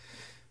کنن.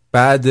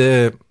 بعد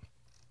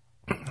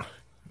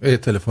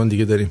تلفن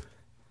دیگه داریم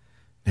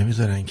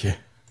نمیذارن که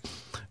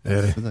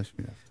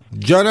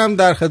جانم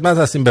در خدمت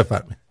هستیم،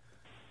 بفرمایید.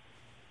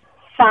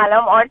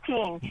 سلام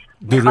آرتین،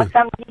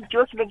 میخواستم یه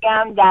جوک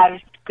بگم در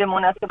به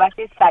مناسبت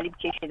صلیب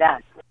کشیدن.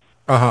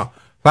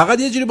 فقط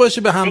یه جوری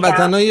باشه به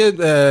هموطنای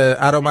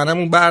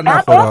ارامنمون بر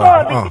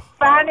نخوره.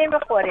 بر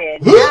نمیخوره.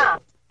 نه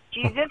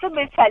جیزس رو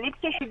به صلیب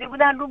کشیده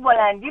بودن، رو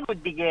بلندی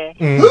بود دیگه،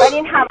 ولی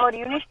این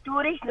حواریونش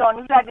دورش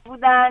زانو زده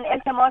بودن،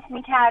 التماس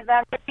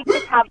میکردن.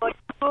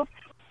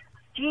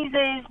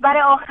 جیزس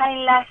برای آخرین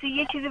لحظه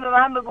یه چیزی به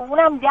من بگو.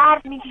 اونم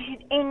درد میکشید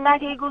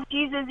اینقدر گفت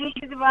جیزس یه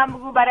چیزی به من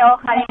بگو برای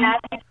آخرین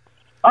لحظه.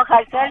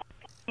 آخر سر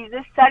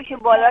جیزس سر که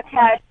بالا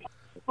کرد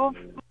گفت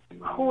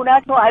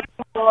خونت رو از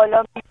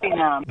بالا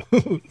میبینم.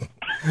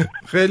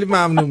 خیلی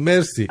ممنون،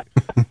 مرسی.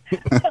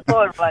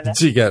 قربانه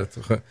جیگرت.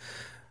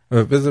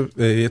 بذار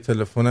یه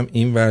تلفنم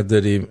این ور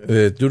داریم.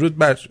 درود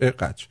بر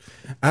قچ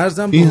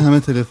ارزم این همه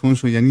تلفن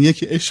شو، یعنی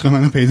یکی عشق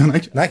منو پیدا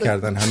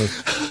نکردن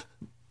هنوز.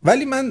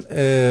 ولی من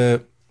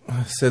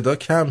صدا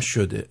کم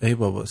شده. ای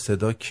بابا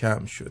صدا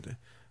کم شده.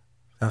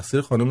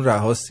 تقصیر خانم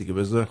رهاستی که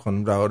بذار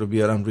خانم رها رو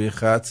بیارم روی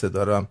خط،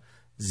 صدا رو هم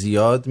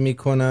زیاد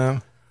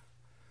میکنم.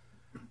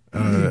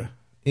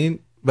 این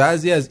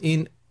بعضی از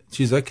این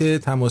چیزا که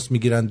تماس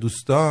میگیرن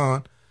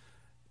دوستان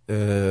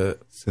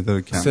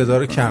صدا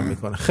رو کم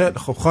میکنه. خیلی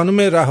خب خانم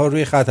رها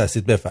روی خط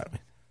هستید،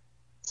 بفرمایید.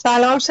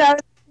 سلام،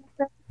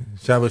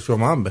 شب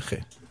شما هم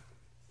بخیر.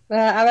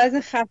 عوض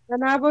خسته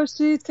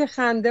نباشید که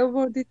خنده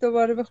آوردید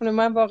دوباره بخونه.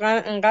 من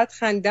واقعا انقدر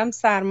خندیدم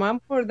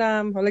سرمام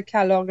خوردم، حالا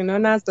کلاغینا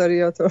نذاری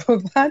یا تو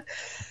بعد،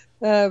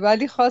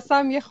 ولی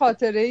خواستم یه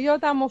خاطره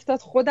یادم افتاد.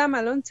 خودم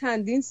الان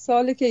چندین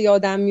ساله که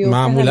یادم میفته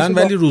معمولا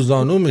ولی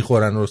روزانو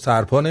میخورن و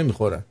سرپا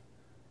نمیخورن.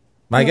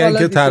 مگر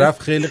اینکه طرف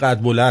خیلی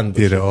قد بلند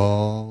باشه.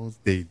 دراز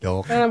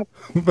دیداغ.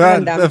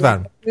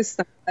 بفرم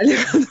نیستم ولی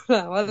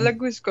والا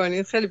گوش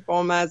کنید خیلی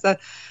بامزه.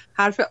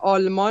 حرف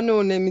آلمان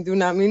و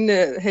نمیدونم این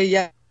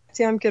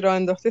هیئتی هم که راه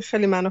انداختی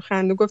خیلی منو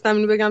خندون. گفتم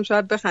اینو بگم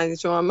شاید بخندید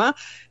شما. من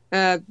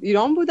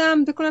ایران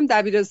بودم فکر کنم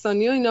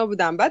دبیرستانی و اینا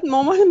بودم. بعد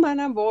مامان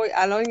منم وای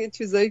الان یه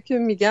چیزایی که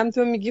میگم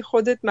تو میگی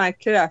خودت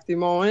مکه رفتی،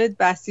 مامانت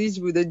بسیج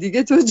بوده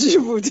دیگه، تو چی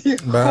بودی؟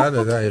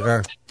 بله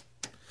دقیقاً.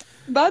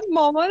 بعد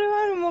مامان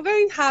من اون موقع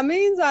این همه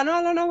این زنا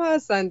الان هم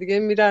هستن دیگه،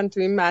 میرن تو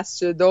این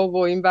مسجدا و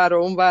این ور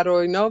و اون ور و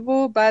اینا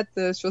و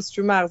بعد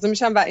شستشوی مغزی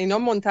میشن و اینا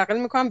منتقل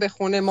میکنن به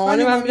خونه.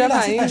 مامان من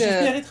میره این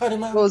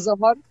روزه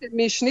ها رو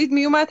میشنید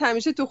میومد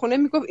همیشه تو خونه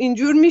میگفت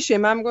اینجور میشه.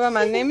 من میگم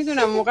من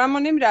نمیدونم، موقع ما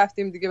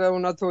نمیرفتیم دیگه به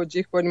اونا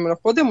توجیه کنیم،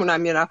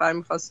 خودمونم یه نفر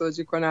میخواست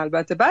توجیه کنه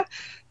البته. بعد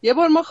یه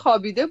بار ما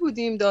خوابیده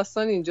بودیم،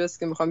 داستان اینجاست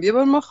که میخوام، یه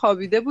بار ما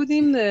خوابیده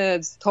بودیم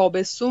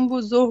تابستون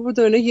بود ظهر بود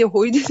و اینا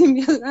یهویی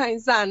دیدیم این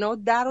زنا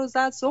درو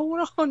زد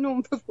سهرا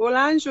خانم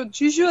بلند شد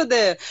چی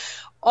شده؟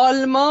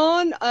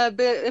 آلمان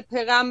به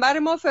پیغمبر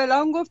ما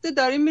فلان گفته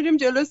داریم میریم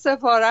جلو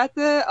سفارت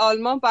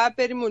آلمان باید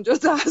بریم اونجا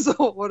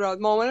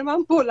تظاهرات. مامان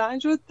من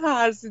بلند شد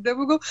ترسیده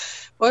بود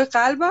وای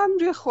قلبم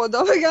ریخت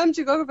خدا بگم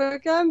چیکار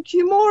بگم کی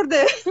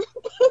مرده.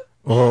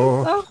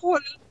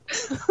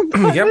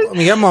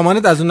 میگم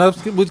مامانت از اون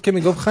بود که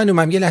میگفت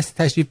خانومم یه لحظه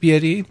تشریف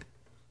بیارید؟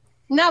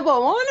 نه با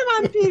مامان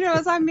من پیره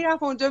مثلا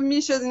میرفت اونجا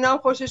میشد اینا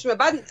خوشش میاد.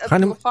 بعد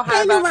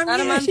خواهر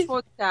برادر من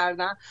فوت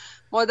کردن،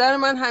 مادر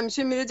من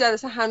همیشه میره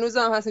جلسه،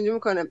 هنوزم هست اینجا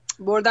میکنه.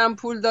 بردم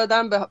پول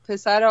دادم به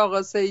پسر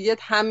آقا سید،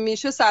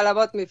 همیشه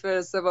صلوات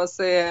میفرسته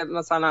واسه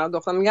مثلا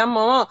دختر. میگم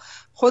ماما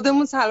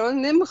خودمون صلوات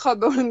نمیخواد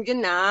ببریم، میگه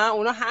نه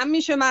اونا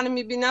همیشه منو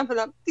میبینن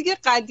فلان دیگه،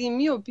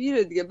 قدیمی و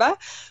پیره دیگه. بعد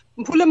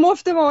پول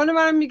مفت مامان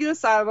منم میگیره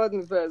صلوات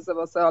میفرسته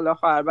واسه حالا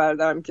خواهر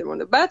برادرم که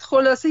مونده. بعد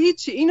خلاصه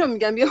هیچی اینو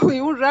میگم یه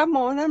اون رب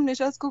مامانم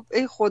نشست گفت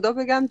ای خدا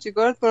بگم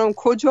چیکار کنم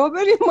کجا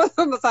بریم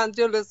مثلا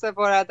جلو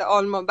سفارت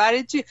آلمان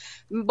برای چی؟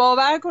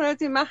 باور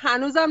کنید من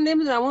هنوزم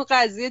نمیدونم اون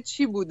قضیه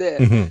چی بوده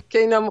که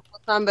اینا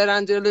می‌خواستن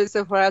برن جلو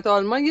سفارت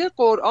آلمان. یه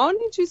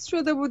قرآنی چیز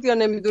شده بود یا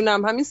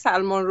نمیدونم همین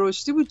سلمان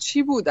رشدی بود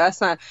چی بود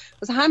اصلا،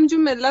 مثلا همینجور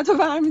ملتو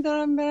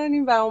برمی‌دارن برن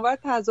این و اونور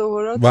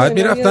تظاهرات. بعد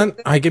میرفتن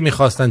اگه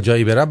می‌خواستن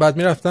جایی برن بعد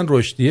میرفتن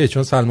رشدیه،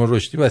 چون سلمان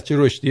رشدی بچه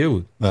رشدیه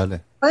بود. بله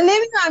من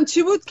نمیدونم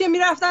چی بود که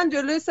میرفتن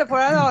جلوی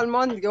سفارت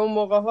آلمان دیگه اون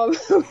موقع ها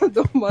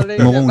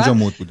دنباله موقع اونجا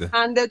مود بوده.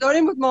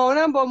 خنده‌داری بود.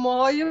 مامانم با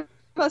موهای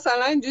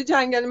مثلا اینجوری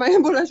جنگلی من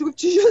بلند شد گفت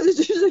چی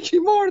شده کی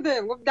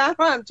مرده؟ گفت در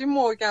همچین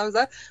محکم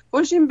زد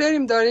باشیم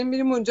بریم داریم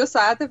میریم اونجا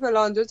ساعت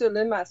فلانجا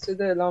جلوی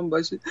مسجد اعلام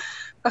باشید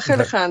و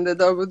خیلی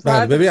خنده‌دار بود.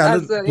 ببین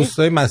الان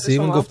دوستای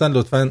مسیحیمون گفتن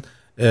لطفاً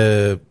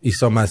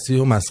عیسی مسیح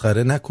رو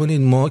مسخره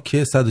نکنین، ما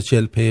که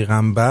 140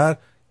 پیغمبر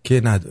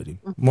که نداریم،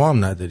 ما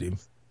هم نداریم.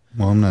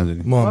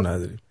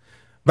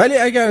 ولی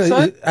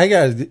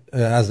اگر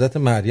حضرت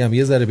مریم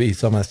یه ذره به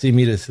عیسی مسیح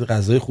میرسید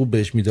غذای خوب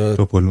بهش میداد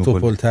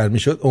توپل‌تر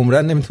میشد،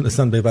 عمرن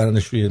نمیتونستن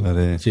ببرنش روی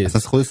چیز.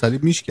 اساس خود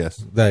صلیب میشکست.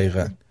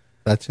 دقیقاً.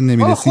 بچه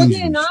نمیرسید. خود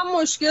اینا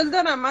هم مشکل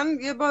دارم. من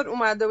یه بار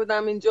اومده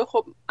بودم اینجا،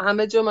 خب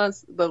همه جا من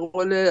به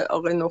قول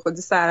آقای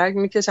نخودی سرک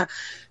میکشن،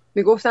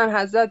 میگفتن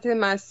حضرت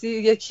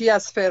مسیح یکی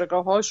از فرقه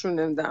هاشون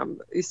نمیدونم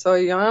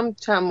عیسی هم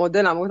چند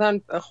مدل هم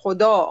گفتن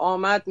خدا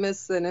آمد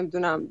مثل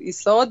نمیدونم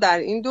عیسی در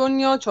این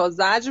دنیا تا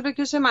زجر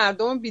بکشه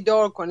مردم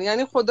بیدار کنه.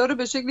 یعنی خدا رو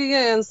به شکلی یه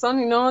انسان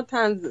اینا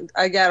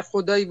اگر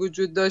خدایی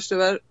وجود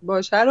داشته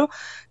باشه رو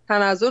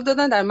تنظر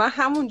دادن در. من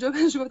همونجا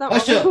بهش گفتم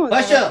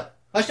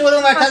پاشو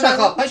برو مرکز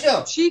بخواب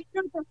پاشو. چی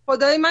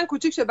خدای من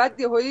کوچیک شه. بعد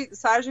یهویی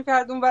سرشو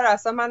کرد اون ور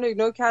اصلا منو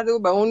ایگنور کرده و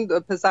به اون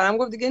پسرم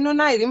گفت دیگه اینو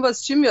نگیریم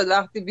واسه چی میاد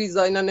وقتی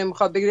ویزا اینا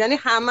نمیخواد بگیره. یعنی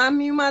همه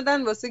می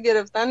اومدن واسه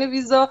گرفتن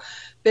ویزا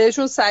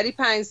بهشون سری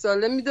 5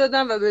 ساله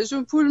میدادن و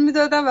بهشون پول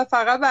میدادن و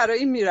فقط برای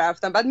این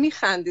میرفتن. بعد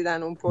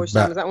میخندیدن اون پشت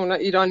مثلا اونا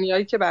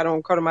ایرانیایی که برای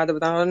اون کار اومده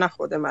بودن، حالا نه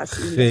خود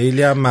مسیحی.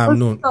 خیلی هم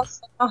ممنون.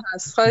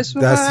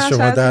 دست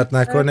شما درد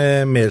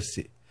نکنه.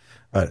 مرسی.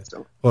 آره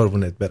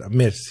قربونت برم.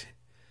 مرسی.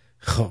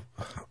 خب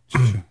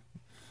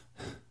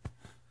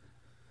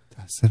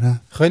دست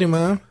رفت.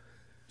 خانم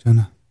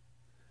جانم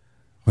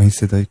با این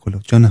صدای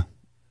کلوب جانم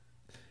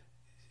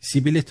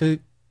سیبیل تو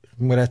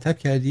مرتب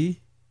کردی؟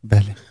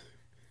 بله.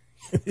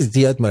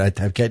 زیاد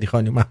مرتب کردی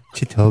خانم.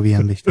 چه تابی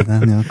هم بهش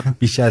دادن نیا کن.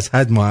 بیش از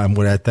حد ما هم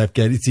مرتب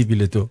کردی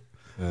سیبیل تو.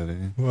 آره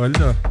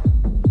والا.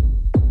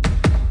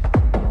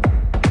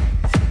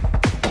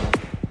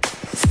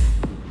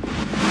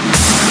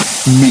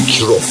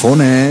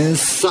 میکروفون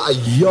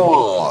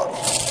سیار.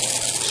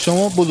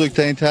 شما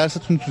بزرگترین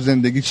ترستون تو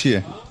زندگی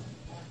چیه؟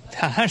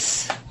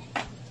 ترس؟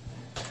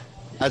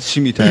 از چی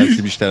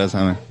میترسی بیشتر از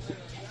همه؟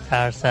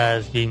 ترس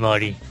از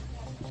بیماری.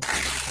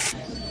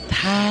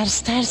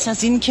 ترس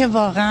از این که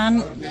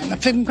واقعا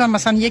فکر میکنم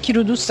مثلا یکی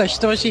رو دوست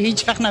داشته باشی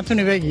هیچ وقت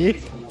نتونی بگی.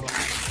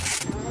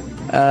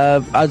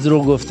 از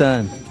رو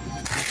گفتن.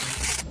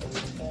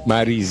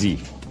 مریضی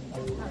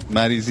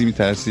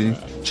میترسی؟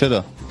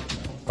 چرا؟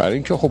 برای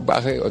اینکه خب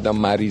وقتی آدم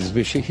مریض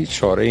بشه هیچ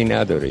چاره‌ای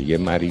نداره. یه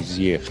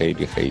مریضی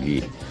خیلی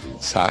خیلی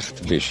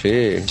سخت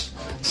بشه،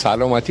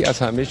 سلامتی از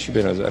همه چی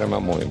به نظر من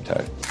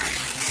مهمتره.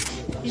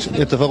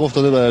 اتفاق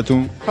افتاده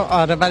براتون؟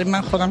 آره ولی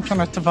من خودم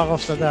چون اتفاق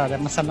افتاده. آره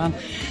مثلا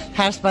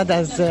ترس بعد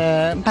از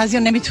بعضیا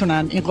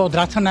نمیتونن این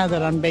قدرت رو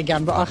ندارن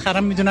بگن و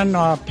آخرم میدونن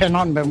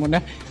ناپنهان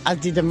بمونه. از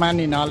دید من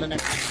این حالا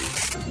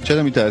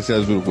چرا میترسی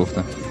از دروغ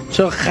گفتن؟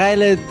 چون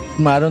خیلی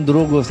مردم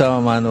دروغ گفتم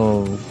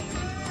منو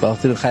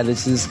وقتی خیلی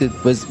چیزیست که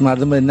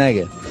مردم باید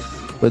نگه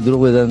به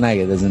دروغ بدن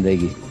نگه در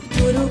زندگی.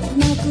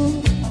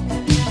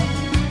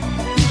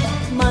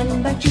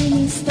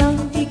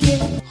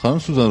 خانم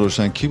سوزان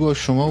روشن کی با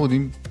شما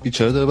بودیم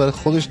بیچاره داره برای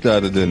خودش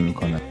درد دل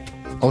میکنه.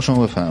 آقا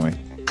شما بفهمید.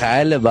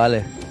 خیلی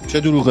بله. چه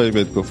دروغایی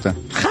بهت گفتن؟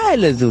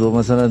 خیلی دروغ.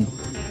 مثلا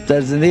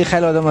در زندگی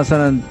خیلی آدم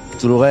مثلا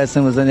دروغای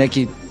هستن مثلا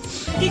یکی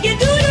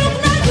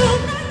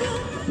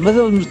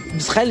مثلا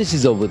خیلی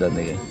چیزا بودن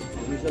دیگه.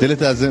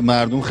 دلت از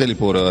مردم خیلی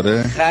پره؟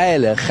 آره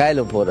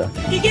خیلی پره.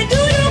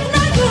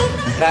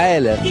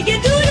 خیلی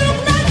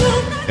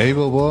ای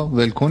بابا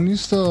ولکن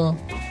نیستا.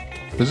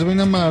 بذار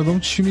ببینم مردم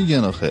چی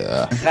میگن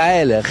آخه.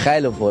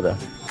 خیلی پره.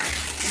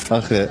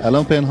 آخه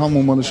الان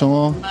پنهان مال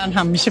شما؟ من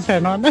هم میشه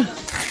پنهانه.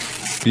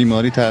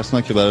 بیماری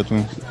ترسناکه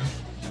براتون؟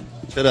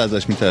 چرا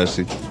ازش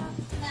میترسید؟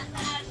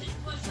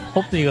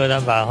 خب دیگه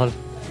آدم به حال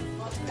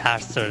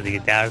ترس داره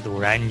دیگه، درد و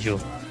رنج و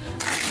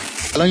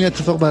الان یه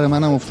اتفاق برای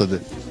منم افتاده.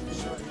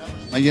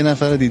 من یه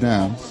نفر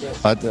دیدم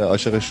بعد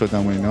عاشقش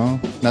شدم و اینا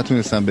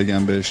نتونستم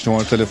بگم بهش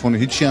شماره تلفن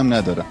هیچی هم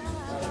ندارم،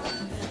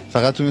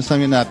 فقط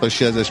تونستم یه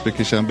نقاشی ازش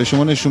بکشم به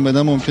شما نشون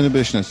بدم ممکنه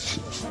بشناسیش.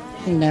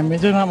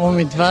 نمیدونم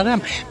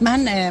امیدوارم.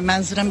 من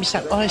منظورم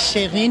بیشتر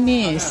عاشقی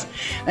نیست،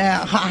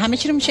 همه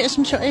چی رو میشه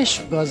اسمشو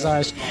عشق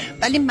گذاشت،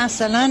 ولی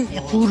مثلا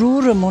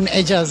غرورمون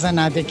اجازه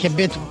نده که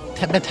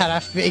به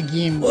طرف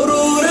بگیم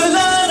غرور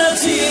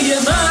لعنتی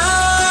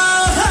من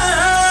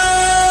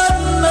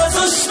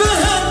نذاش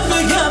بهم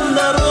بگم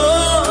نرو.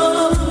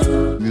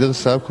 دیگه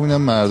صبر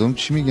کنم مردم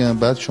چی میگن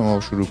بعد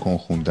شما شروع کن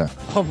خوندن.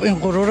 خب این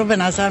غرور رو به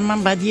نظر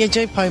من بعد یه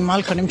جای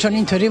پایمال کنیم چون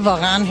اینطوری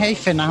واقعا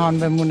حیف نهان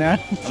بمونه.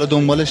 حالا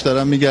دنبالش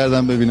دارم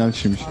میگردم ببینم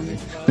چی میشه.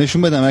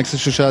 نشون بدم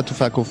عکسش رو شاید تو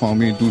فک و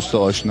فامیل دوست و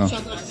آشنا،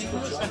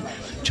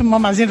 چون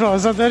ما از این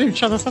رازا داریم.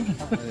 شاید اصلا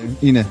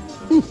اینه.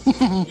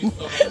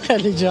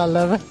 خیلی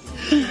جالبه.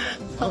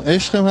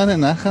 عشق منه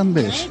نخم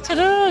بهش.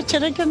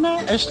 چرا که نه،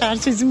 عشق هر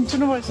چیزی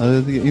میتونه باشه.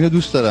 آره دیگه اینو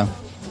دوست دارم.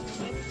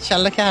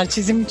 انشالله که هر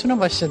چیزی میتونه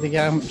باشه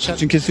دیگه.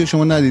 چون کسی رو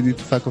شما ندیدید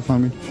تو فک و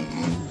فامیل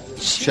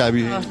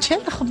شبیه؟ چرا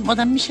خب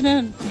آدم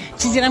میشینه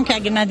چیزی هم که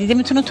اگه ندیده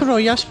میتونه تو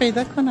رویاش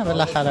پیدا کنه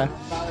بالاخره.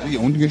 دیگه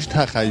اون دیگه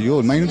تخیل،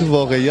 من اینو تو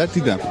واقعیت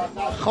دیدم.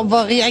 خب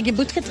واقعی اگه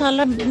بود که تا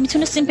حالا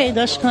میتونستیم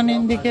پیداش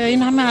کنین دیگه.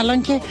 این همه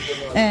الان که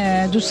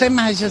دوستای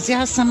مجازی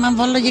هستن، من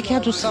والا یکی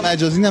از دوستان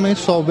مجازی نه، من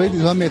صاحبه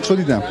دیدم، مترو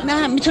دیدم.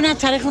 نه میتونه از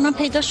طریق اونم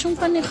پیداشون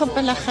کنی. خب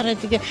بالاخره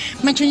دیگه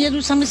من چون یه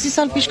دوستم 30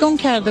 سال پیش گم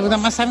کرده بودم،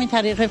 مثلا این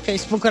طریق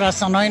فیسبوک و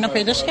رسانه‌ها اینا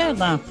پیداش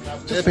کردم.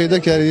 پیدا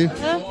کردی؟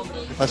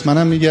 پس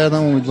منم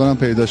میگردم، امیدوارم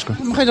پیداش کنم.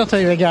 میخوای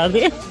دوتایی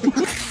بگردی؟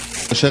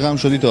 عاشقم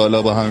شدی تا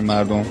حالا با همین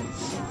مردم؟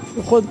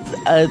 خود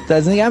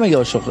از این همه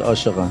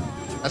عاشقان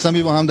اصلا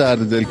بی با هم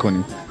درد دل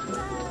کنیم.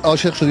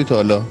 عاشق شدی تا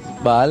حالا؟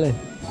 بله.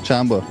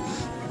 چند بار؟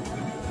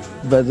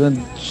 بدون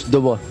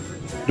 2 بار.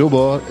 2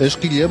 بار؟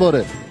 عشقی یه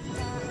باره؟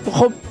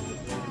 خب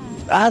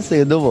هست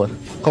 2 بار.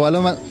 خب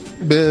الان من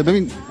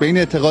ببین به این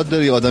اعتقاد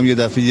داری آدم یه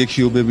دفعه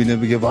یکی رو ببینه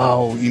بگه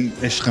واو این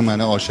عشق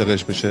منه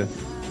عاشقش بشه؟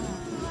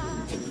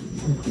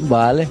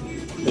 بله.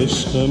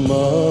 عشق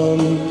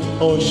من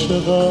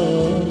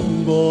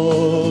عاشقم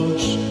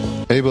باش.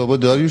 ای بابا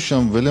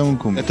داریوشم ولمون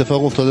کن.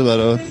 اتفاق افتاده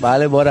برات؟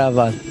 بله بار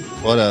اول.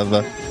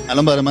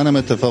 الان برای منم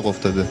اتفاق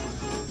افتاده.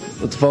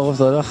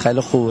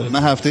 خیلی خوبه.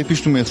 من هفته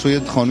پیش تو مترو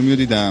یه خانومی رو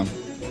دیدم،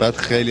 بعد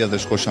خیلی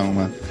ازش خوشم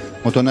اومد.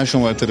 متو نه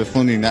شماره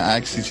تلفنی نه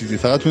عکسی چیزی،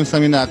 فقط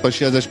تونستم یه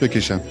نقاشی ازش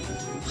بکشم.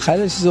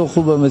 خیلی چیز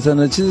خوبه،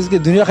 مثلا چیزی که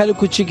دنیا خیلی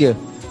کوچیکه.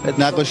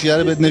 نقاشی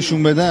رو بهت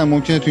نشون بدم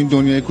ممکنه تو این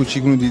دنیای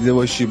کوچیک رو دیده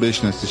باشی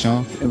بشناسیش.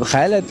 ها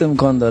خیلی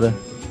امکان داره.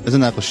 بذار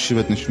نقاشی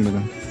بهت نشون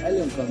بدم.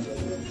 خیلی امکان داره.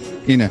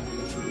 اینه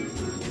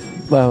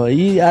بابا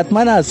این حتما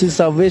اصلی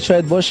سابوی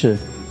شاید باشه.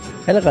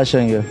 خیلی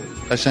قشنگه.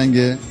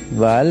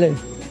 بله.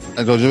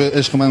 راجع به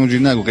عشق من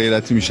اونجوری نگو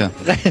غیرتی میشم.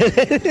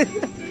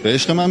 به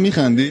عشق من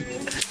میخندی؟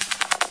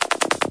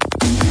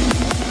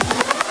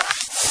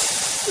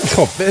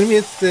 خب بریم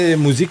یه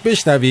موزیک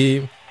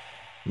بشنویم.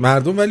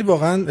 مردم ولی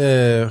واقعا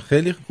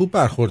خیلی خوب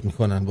برخورد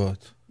میکنن باهات.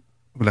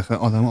 بالاخره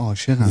آدم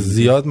عاشقن.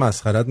 زیاد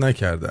مسخرت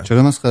نکردن.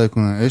 چرا مسخره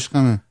کنن؟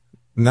 عشقمه.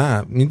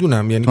 نه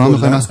میدونم، یعنی تو هم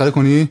میخوای مسخره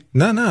کنی؟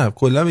 نه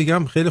کلا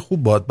میگم خیلی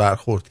خوب باهات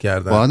برخورد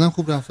کردن. با آدم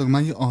خوب رفتار.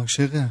 من یه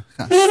عاشقه.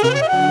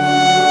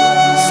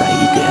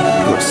 سعید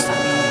رستمی،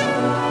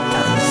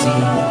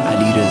 تنظیم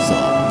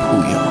علیرضا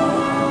پویا.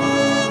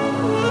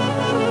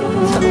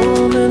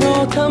 تمام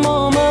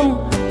ناتمامم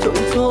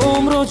تو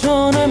عمر و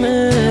جانم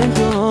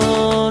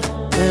یار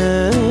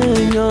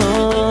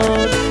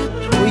یار،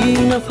 توی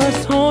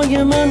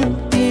نفسهای من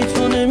بی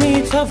تو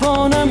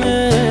نمیتوانم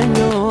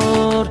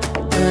یار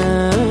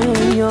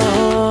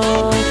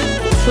یار.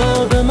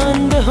 شاد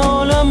من به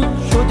حالم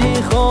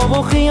شدی خواب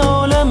و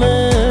خیالم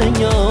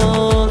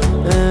یار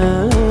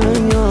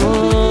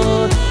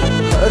یار.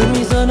 پر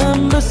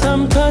میزنم به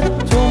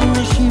سمتت تو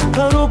میشی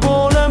پر و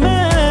بالم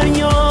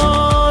یار.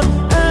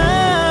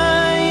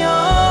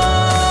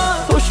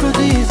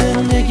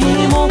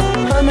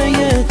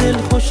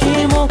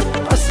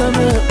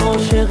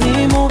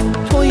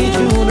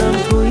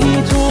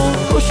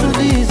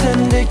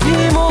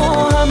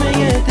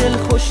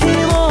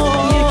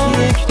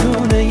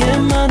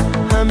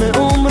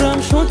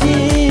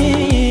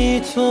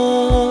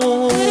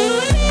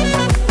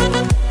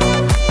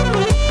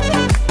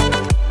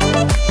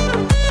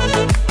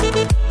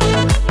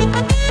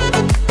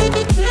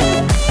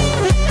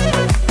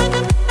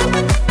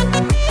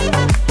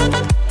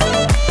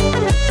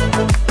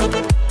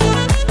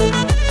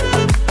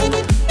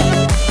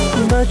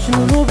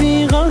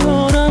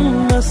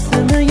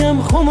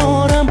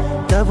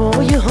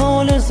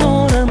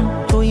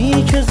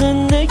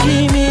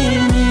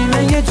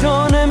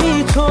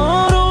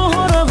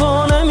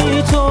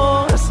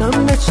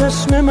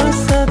 چشم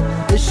مستت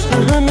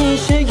عشق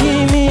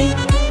همیشگیمی،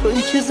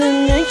 تویی که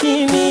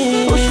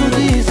زندگیمی، تو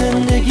شدی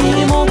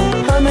زندگیمو،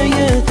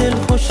 همه دل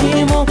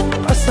خوشیمو،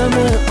 قسم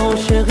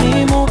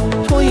عاشقیمو،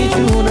 تویی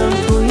جونم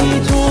تویی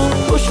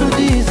تو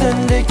شدی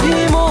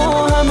زندگیمو،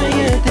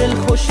 همه دل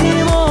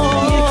خوشیمو،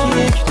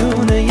 یکی یک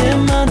دونه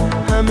من،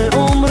 همه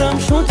عمرم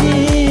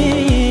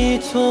شدی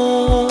تو.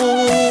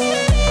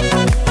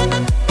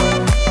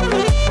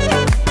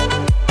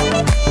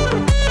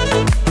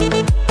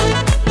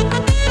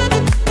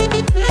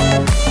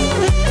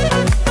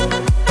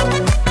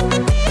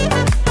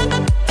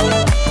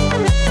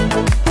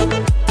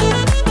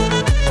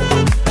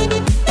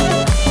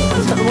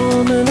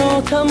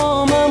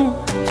 تمامم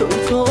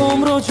توی تو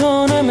عمر و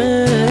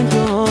جانمه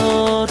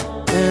یار،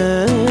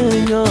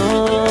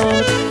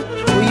 یار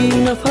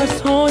توی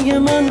نفسهای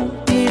من،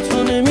 بی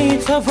تو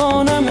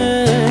نمیتوانم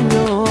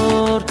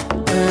یار،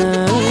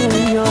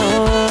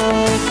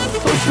 یار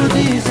تو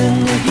شدی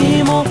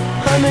زندگیمو،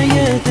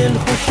 همه دل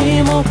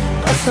خوشیمو،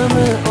 قسم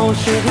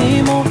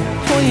عاشقیمو،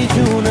 توی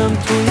جونم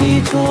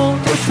توی تو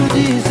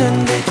شدی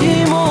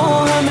زندگیمو،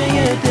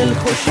 همه دل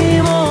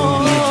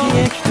خوشیمو،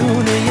 یکی یک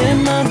دونه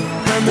من،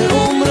 همه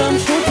عمرم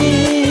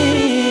شدی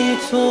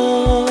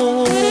تو.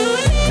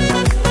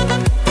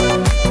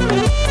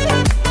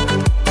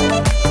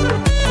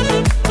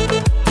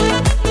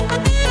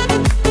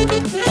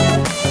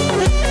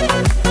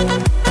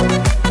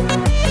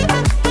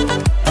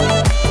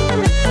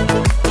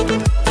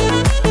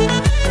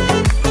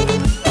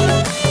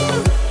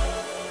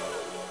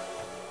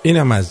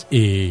 اینم از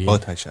این. با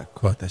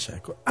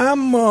تشکر.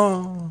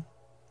 اما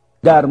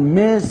در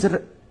مصر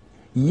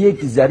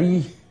یک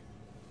ذریح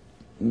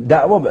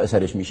دعوا به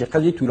اثرش میشه،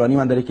 قضیه طولانی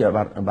من داره که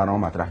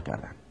برنامه مطرح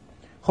کردن.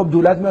 خب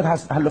دولت میاد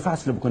حل و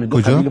فصل بکنه، دو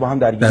قبیله با هم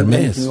درگیر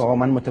میشن، آقا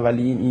من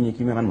متولیم، این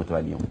یکی من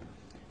متولیم،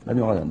 بعد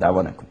آقا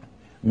دعوا نکنید،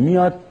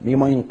 میاد میگه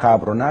ما این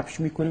قبر رو نبش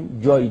میکنیم،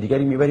 جای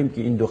دیگری میبریم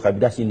که این دو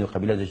قبیله است، این دو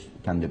قبیله ازش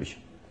کنده بشه.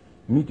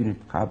 میدونید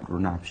قبر رو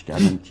نبش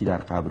کردن کی در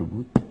قبر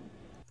بود؟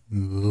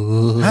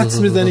 حدس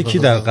میزنی کی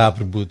در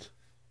قبر بود؟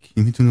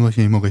 کی میتونه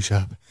باشه این موقع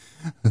شب؟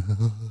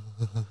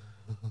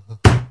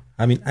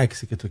 همین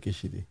عکسی که تو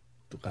کشیدی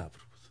تو قبر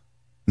بود.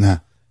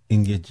 نه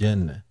این یه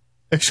جنه.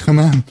 عشق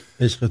من،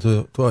 عشق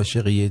تو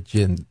عاشق یه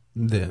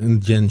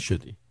جن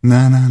شدی.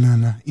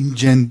 نه این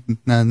جن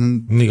نه.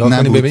 نگاه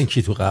کنی ببین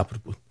کی تو قبر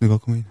بود. نگاه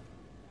کنید.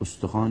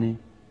 استخوان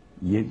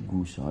یک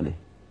گوساله.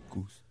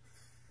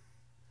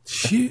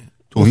 چی؟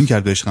 توهین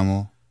کرد به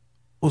عشقمو.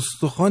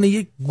 استخوان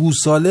یک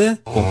گوساله؟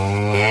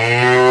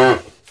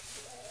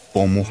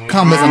 با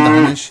محکم بزن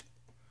دهنش،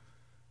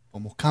 با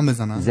محکم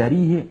بزنم.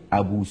 ذریح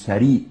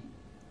ابوسری،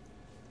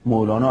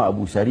 مولانا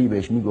ابوسری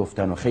بهش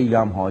میگفتن و خیلی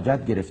هم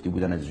حاجت گرفتی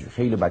بودن ازش،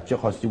 خیلی بچه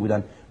خواستی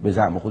بودن، به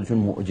زعم خودشون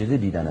معجزه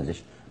دیدن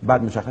ازش.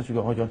 بعد مشخص شد که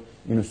آقا جان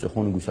این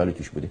استخوان گوساله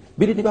توش بوده.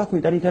 برید نگاه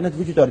کنید، در اینترنت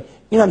وجود داره.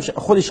 این هم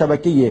خود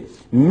شبکه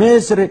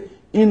مصر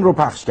این رو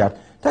پخش کرد.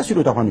 تصویر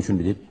رو تا نشون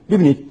بدید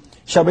ببینید.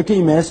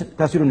 شبکه مصر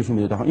تصویر رو نشون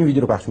میده، این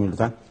ویدیو رو پخش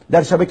می‌کنن.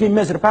 در شبکه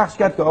مصر پخش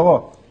کرد که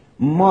آقا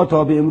ما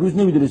تا به امروز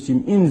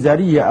نمیدونستیم این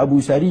ذریح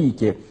ابوسری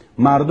که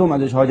مردم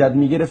ازش حاجت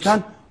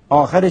میگرفتن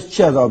آخرش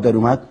چی از آب در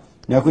اومد.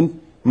 نکنید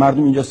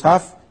مردم اینجا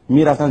صف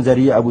میرفتن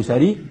ذریح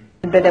ابوسری.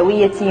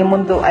 بدویتی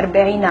منذ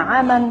 40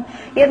 عاما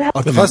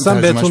يذهب.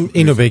 خواستم بهتون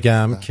اینو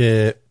بگم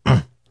که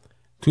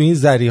تو این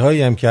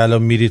ذریحایی هم که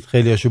الان میرید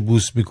خیلیاشو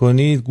بوس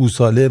میکنید،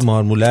 گوساله،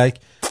 مارمولک،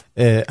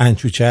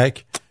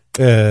 انچوچک،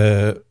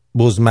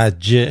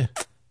 بزمجه،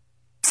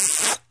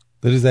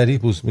 داری ذریح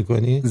بوس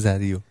میکنی؟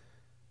 ذریحو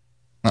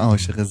من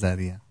عاشق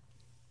ذریحم.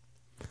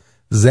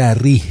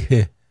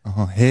 ذریح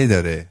آها ه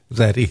داره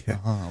ذریح.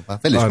 آها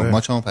فلش کن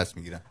ما چمون پس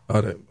میگیرم.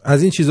 آره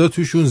از این چیزا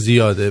توشون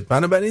زیاده،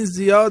 بنابراین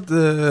زیاد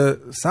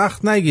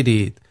سخت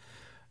نگیرید،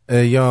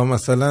 یا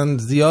مثلا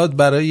زیاد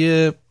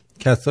برای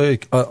کسای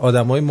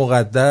آدمای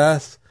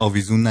مقدس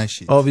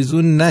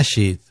آویزون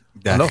نشید.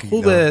 حالا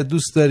خوبه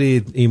دوست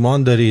دارید،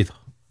 ایمان دارید،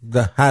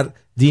 هر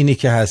دینی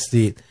که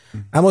هستید،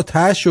 اما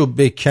تهشو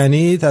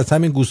بکنید، از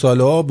همین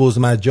گوساله ها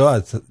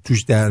بزمجا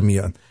توش در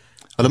میاد.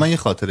 حالا من یه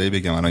خاطره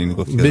بگم، الان اینو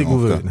گفتی بگو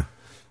ببینم.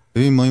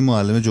 ببین ما این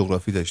معلم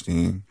جغرافی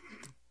داشتیم،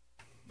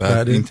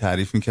 بعد این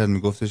تعریف میکرد،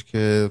 میگفتش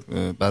که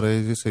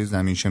برای یه سری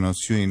زمین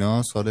شناسی و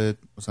اینا سال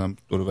مثلا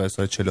دور و بر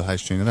سال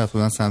 48 اینا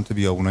رفتن سمت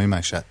بیابونای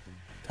مشهد،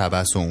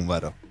 طبس و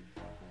اونورا.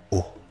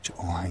 اوه چه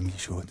آهنگی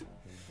شد.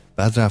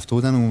 بعد رفته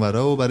بودن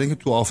اونورا و برای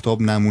اینکه تو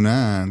آفتاب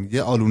نمونن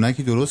یه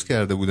آلونکی درست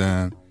کرده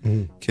بودن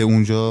که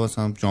اونجا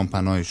مثلا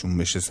جانپناهشون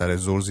بشه، سر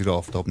زور زیر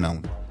آفتاب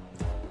نمونه.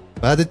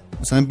 بعد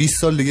مثلا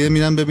 20 سال دیگه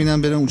میرن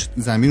ببینن برن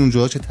زمین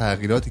اونجا چه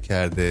تغییراتی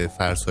کرده،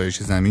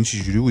 فرسایش زمین چه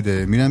جوری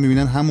بوده، میرن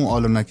ببینن همون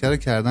آلونکه رو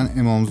کردن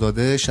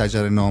امامزاده،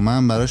 شجر نامه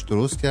هم براش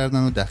درست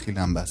کردن و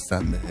دخیلم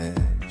بستن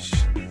بهش.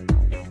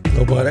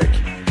 مبارک.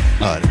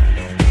 آره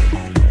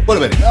برو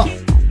بریم.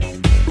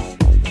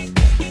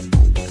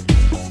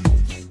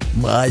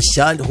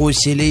 اصلا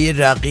حوصله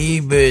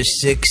رقیب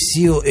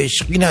سکسی و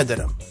عشقی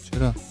ندارم.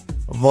 چرا؟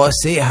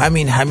 واسه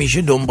همین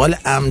همیشه دنبال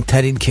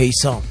امن‌ترین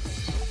کیسام.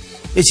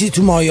 یه چیزی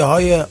تو مایه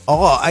های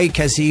آقا ای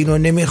کسی اینو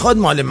نمیخواد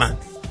مال من.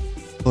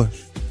 باش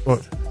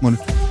مال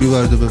تو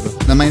برده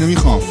ببر. نه من اینو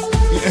میخوام،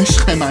 این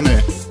عشق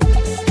منه.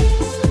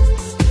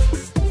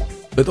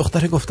 به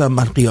دختره گفتم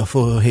من قیافه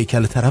و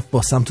هیکل طرف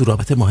باسم تو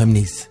رابطه مهم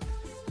نیست.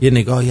 یه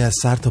نگاهی از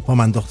سر تا پا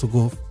من انداخت و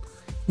گفت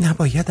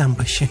نبایدم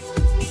باشه.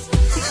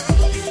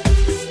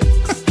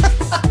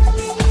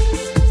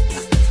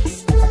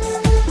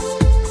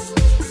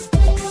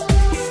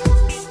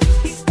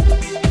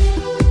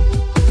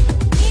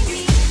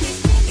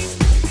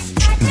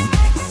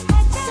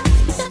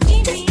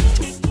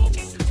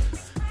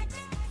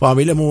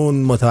 فامیلمون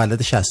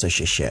متولد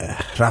 66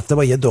 رفته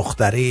با یه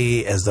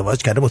دختری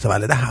ازدواج کرده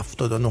متولد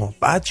 79.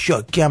 بعد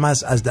شاکی هم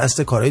از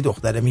دست کارهای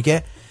دختره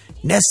میگه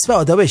نصف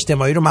آداب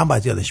اجتماعی رو من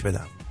باید یادش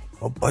بدم.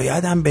 خب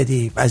باید هم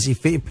بدی،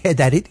 وظیفه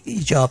پدری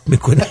ایجاب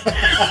میکنه.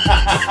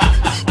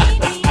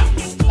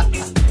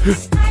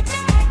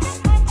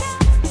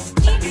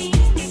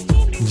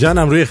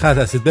 جانم روی خط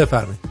هستید،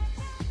 بفرمایید.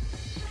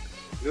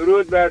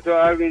 درود بر تو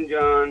آروین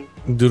جان.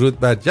 درود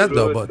بر جد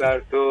آباد. درود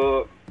بر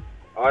تو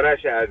آرش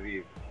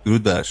عزیز.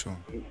 درود بر شما.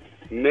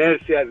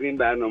 مرسی از این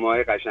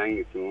برنامه‌های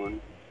قشنگتون،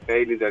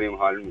 خیلی داریم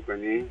حال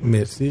میکنیم.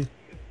 مرسی.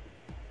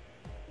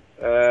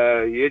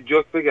 یه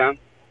جوک بگم؟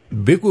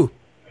 بگو.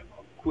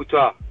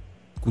 کوتاه.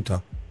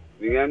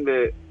 میگن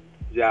به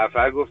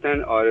جعفر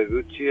گفتن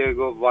آرزو چیه؟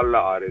 گفت والا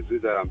آرزو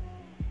دارم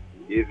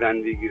یه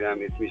زن بگیرم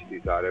اسمش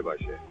ستاره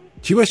باشه.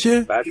 چی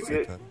باشه؟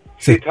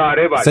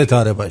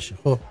 ستاره باشه.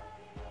 خب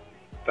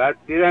بعد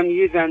دیدم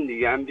یه زن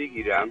دیگه هم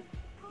بگیرم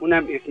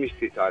اونم اسمش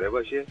ستاره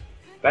باشه،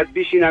 بعد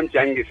بشینم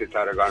جنگ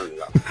ستارگان رو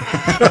نگاه.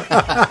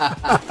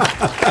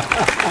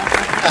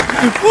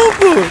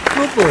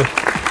 خوب.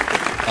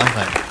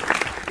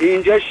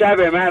 اینجا شب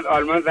من از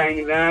آلمان زنگ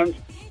میزنم.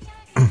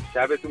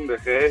 شبتون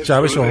بخیر.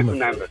 شب شما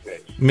بخیر.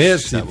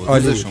 مرسی.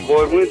 عالی.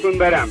 قربونتون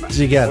برم.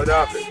 جیگر.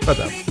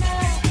 خدا.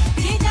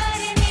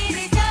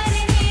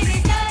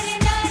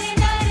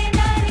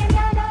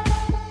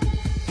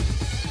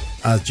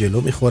 از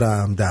جلو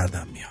میخورم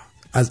دردم میاد،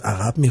 از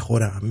عقب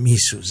میخورم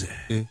میسوزه،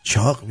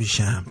 چاق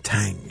میشم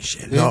تنگ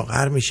میشه،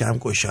 لاغر میشم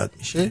گشاد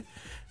میشه.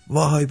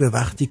 وای به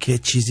وقتی که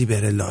چیزی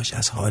بره لاش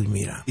از حال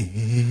میرم.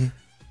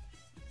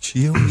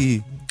 چیه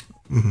میگی؟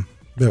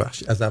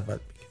 ببخشید از اول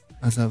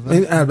میگم.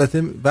 این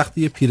البته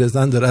وقتی یه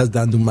پیرزن داره از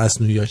دندون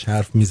مصنوعیاش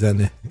حرف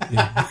میزنه.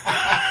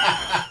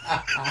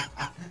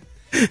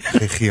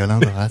 خیالم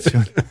راحت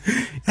شد.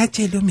 از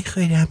جلو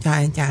میخورم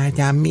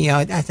دردم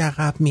میاد، از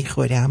عقب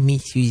میخورم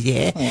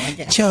میسوزه،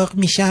 چاق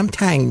میشم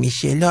تنگ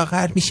میشه،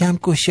 لاغر میشم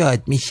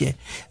گشاد میشه.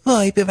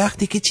 وای به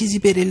وقتی که چیزی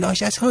بره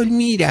لاش از حال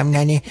میرم.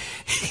 ننه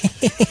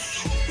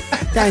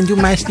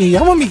دندون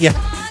مصنوعیامو میگم.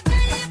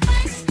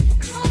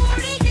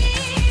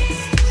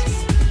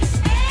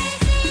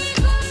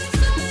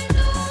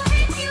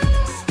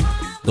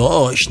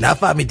 داش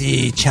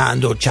نفهمیدی چند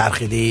دور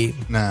چرخیدی؟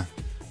 نه.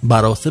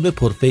 مراسم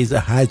پرفیض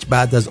حج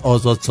بعد از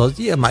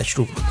آزادسازی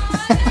مشروط.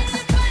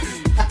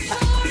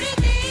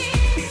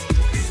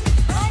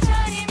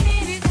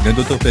 یه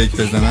دوتا پیک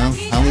بزنم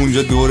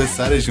همونجا دور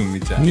سرشون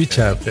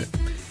میچرخه.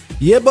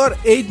 یه بار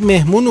عید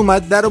مهمون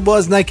اومد در رو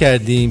باز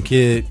نکردیم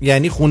که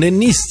یعنی خونه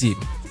نیستیم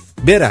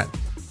برن،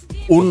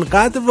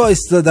 اونقدر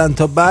وایستادن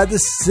تا بعد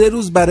 3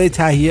 روز برای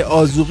تهیه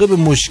آذوقه به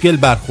مشکل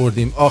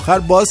برخوردیم. آخر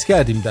باز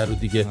کردیم در رو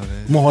دیگه.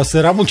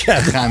 محاصرمون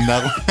کرد.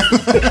 خندق.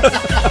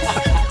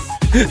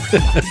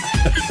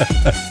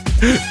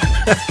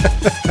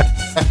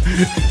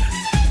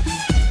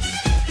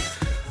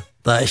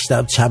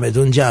 داشتم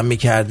چمدون جمع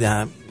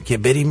میکردم که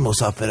بریم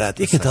مسافرت.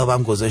 یه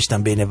کتابم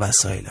گذاشتم بین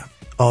وسایلم.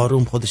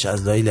 آروم خودش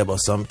از لای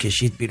لباسام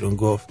کشید بیرون،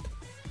 گفت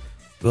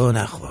گو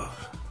نخور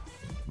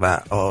و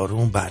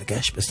آروم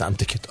برگشت به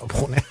سمت کتاب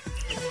خونه.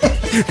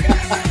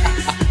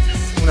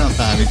 اونم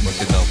فهمید ما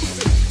کتاب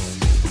خونه.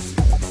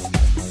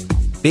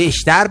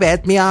 بیشتر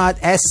بهت میاد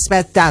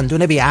اسمت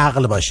دندون بی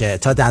عقل باشه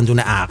تا دندون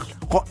عقل.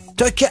 خب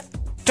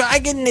تو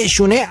اگه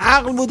نشونه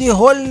عقل بودی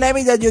هل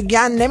نمیدادی و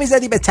گن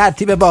نمیزدی به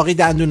ترتیب باقی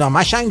دندونا.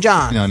 مشنگ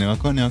جان نگاه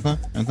کن.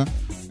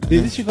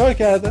 دیدی چی کار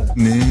کرده؟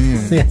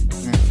 نه.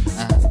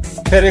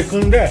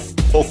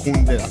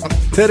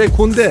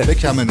 ترکونده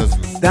بکم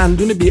نزدو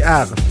دندون بی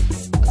عقل.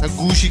 اصلا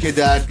گوشی که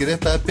درد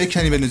گرفت باید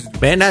بکنی بنزدو.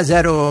 به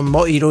نظر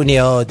ما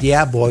ایرونیا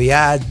دیگه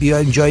باید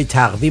بیایم جای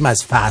تقویم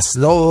از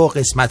فصل‌ها و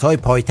قسمت‌های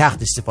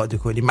پایتخت استفاده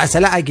کنیم.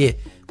 مثلا اگه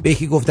به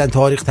یکی گفتن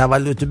تاریخ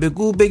تولدت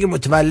بگو، بگی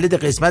متولد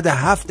قسمت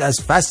 7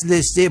 از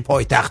فصل 3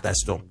 پایتخت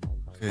هستم.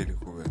 خیلی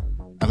خوبه.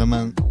 الان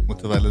من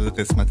متولد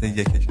قسمت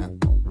 1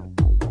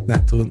 نه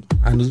تو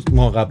هنوز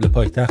ما قبل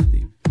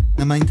پایتختیم.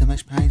 نه من این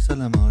تمش 5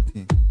 سالمه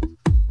آرتین.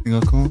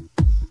 نگاه کن.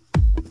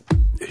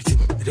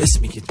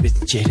 درست میگید به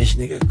چهرش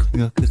نگاه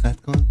کن.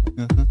 دقت کن.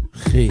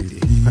 خیلی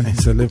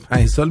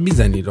 5 سال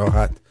میزنی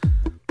راحت.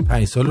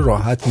 5 سال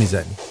راحت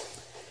میزنی.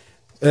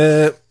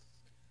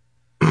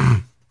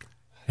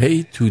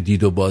 هی تو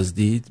دید و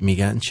بازدید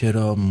میگن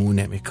چرا مو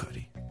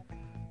نمیکاری.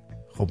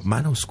 خب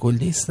من اسکل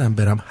نیستم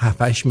برم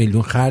 7-8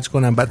 میلیون خرج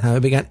کنم بعد همه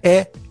بگن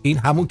این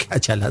همون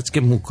کچل هست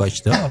که مو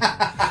کاشته.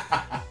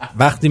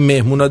 وقتی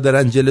مهمونا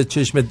دارن جلو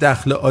چشم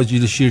دخل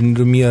آجیل شیرینی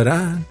رو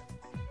میارن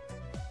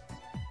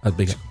بعد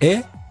بگن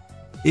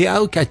ای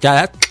او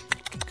کچل.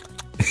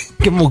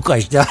 که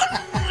موکاش دار.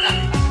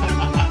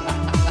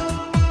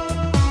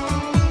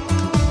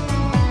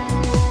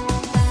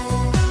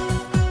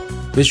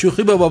 به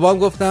شوخی با بابام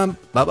گفتم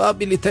بابا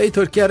بلیطای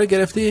ترکیه رو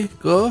گرفتی؟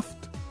 گفت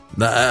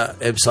نه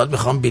امسال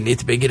میخوام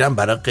بلیط بگیرم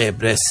برای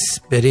قبرس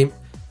بریم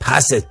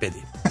پست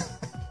بدیم.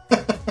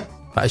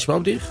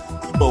 پشمام ریخ.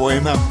 بابای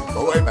من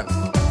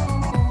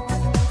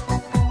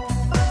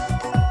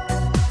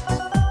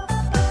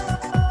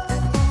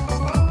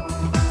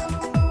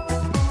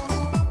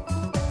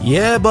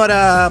یه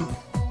بارم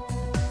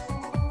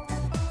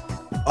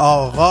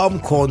آقام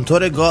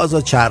کنتور گاز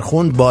و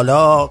چرخوند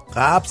بالا،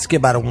 قبض که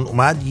برامون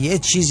اومد یه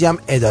چیزی هم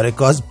اداره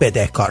گاز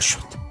بدهکار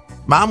شد.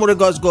 مأمور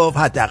گاز گفت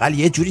حداقل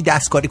یه جوری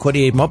دستکاری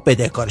کنید ما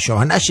بدهکار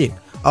شما نشیم.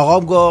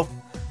 آقام گفت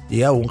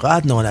دیگه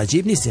اونقدر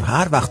نانجیب نیستیم،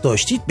 هر وقت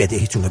داشتید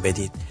بدهیتون رو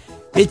بدید.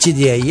 هیچی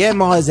دیگه یه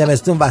ماه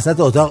زمستون وسط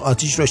اتاق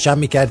آتیش روشن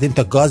میکردیم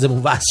تا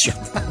گازمون وصل شد.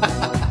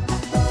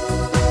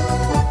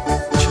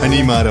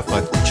 چنی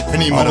معرفت.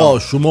 آقا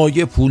شما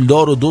یه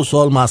پولدار رو 2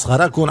 سال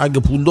مسخره کن، اگه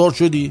پولدار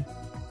شدی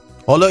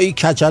حالا این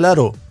کچله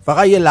رو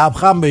فقط یه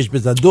لبخند بهش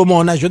بزن 2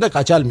 ماه نشده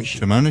کچل میشه.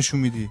 چه من نشون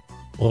میدی؟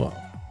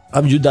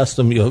 همینجور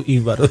دستو میگم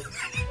این برو.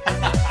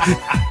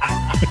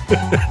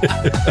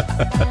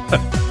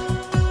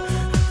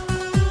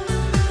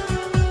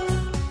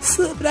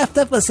 صبح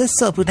رفتم واسه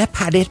صابونه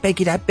پنیر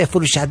بگیرم، به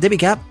فروشنده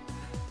میگم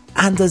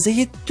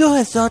اندازه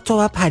 2000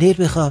 تومان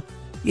پنیر میخوام.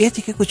 یه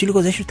تیکه کوچولو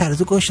گذاشت رو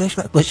ترازو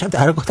گوشم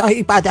در گفتم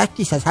این بدک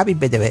نیست از همین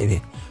بده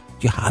ببین.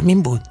 دیگه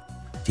همین بود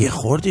دیگه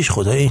خوردیش.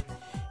 خدای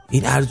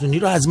این ارزونی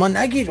رو از ما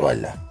نگیر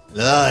والله.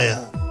 لا یا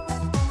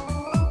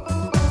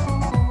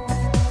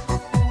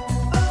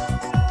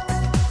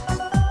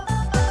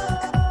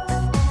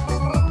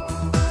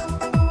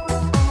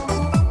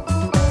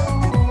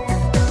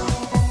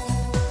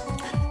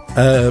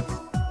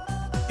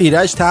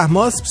ایرج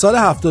طهماسب سال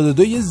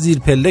 72 یه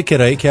زیرپله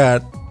کرایه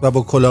کرد و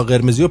با کلاه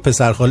قرمزی و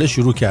پسرخاله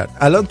شروع کرد.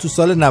 الان تو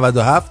سال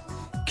 97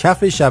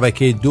 کف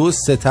شبکه 2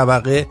 3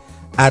 طبقه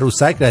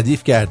عروسک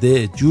ردیف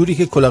کرده، جوری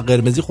که کلاه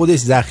قرمزی خودش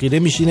ذخیره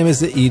میشینه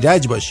مثل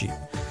ایرج باشی.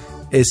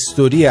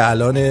 استوری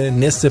الان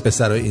نصف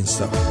پسرای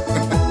اینستا.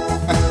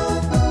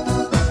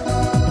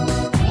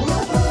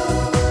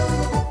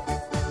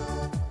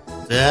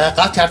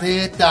 دقت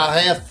کردید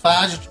دهه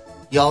فجر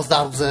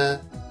 11 روزه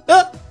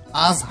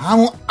از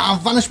همون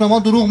اولش به ما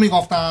دروغ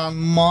میگفتن،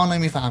 ما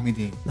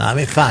نمیفهمیدیم.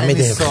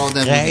 نمیفهمیدیم،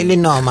 خیلی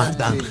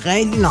نامردن،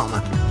 خیلی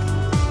نامردن.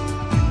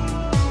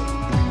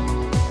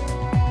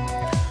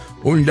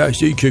 اون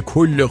لحظه ای که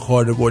کل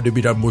خانواده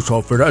میرن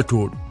مسافرت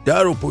و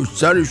در و پشت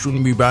سرشون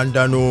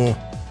میبندن و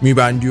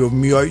میبندی و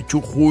میای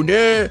تو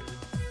خونه،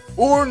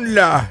 اون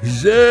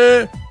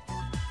لحظه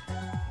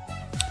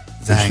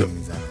زنگ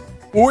میزنه.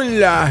 اون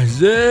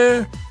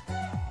لحظه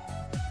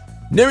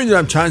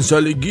نمیدونم چند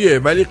سالگیه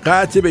ولی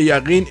قطع به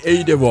یقین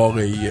عید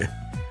واقعیه.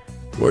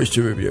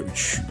 وایسته ببینم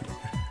چی.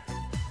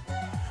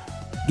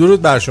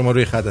 درود بر شما،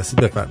 روی خط هستید،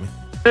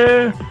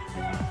 بفرمایید.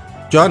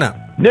 جانم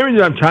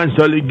نمیدونم چند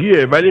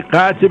سالگیه ولی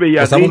قطع به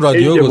یقین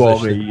عید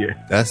واقعیه.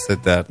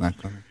 دستت درد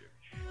نکنه.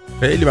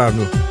 خیلی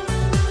ممنون.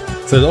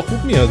 صدا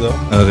خوب میاد.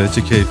 آره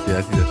چه کیفیتی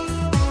داره.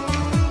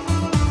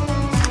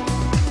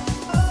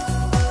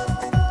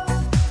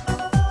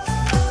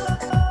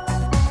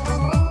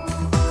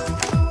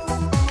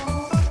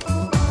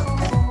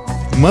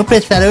 ما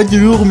پسرها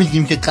دروغ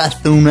میگیم که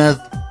قصدمون از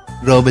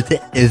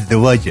رابطه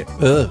ازدواجه.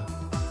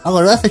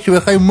 آقا راستشو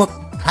بخوایم ما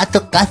حتی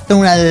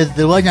قصدمون از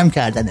ازدواج هم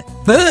کردنه.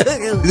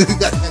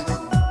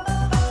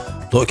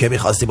 تو که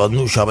میخواستی با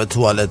نوشابه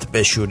توالت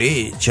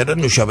بشوری چرا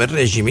نوشابه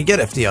رژیمی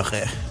گرفتی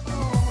آخه؟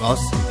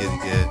 راست میگه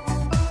دیگه.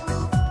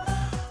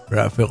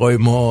 رفقای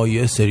ما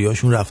یه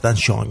سریاشون رفتن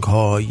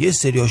شانگهای، یه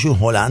سریاشون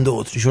هلند و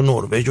اتریش و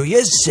نروژ و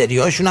یه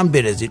سریاشون هم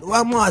برزیل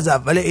و ما از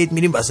اول عید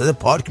میریم وسط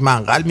پارک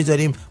منقل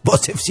میذاریم با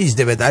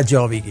 13 به در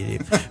جا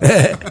میگیریم.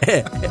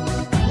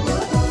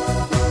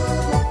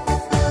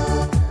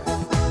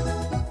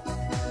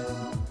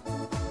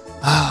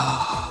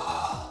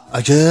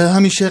 اگه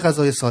همیشه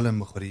غذای سالم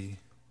بخوری،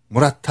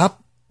 مرتب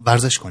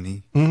ورزش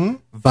کنی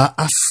و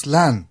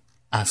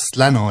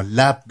اصلا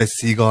لب به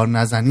سیگار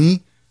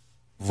نزنی،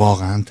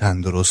 واقعا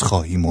تندرست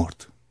خواهی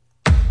مرد.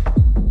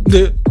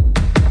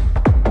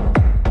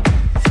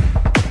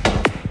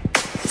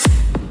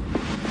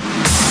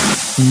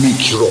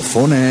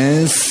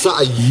 میکروفون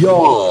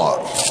سیار.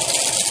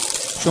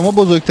 شما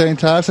بزرگترین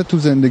ترس تو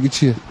زندگی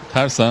چیه؟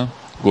 ترسم؟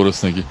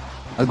 گرسنگی.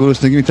 از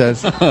گرسنگی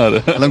میترسی؟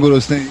 آره. الان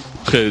گرسنگی؟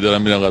 خیلی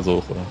دارم میرم غذا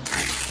بخورم.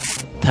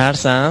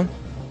 ترسم؟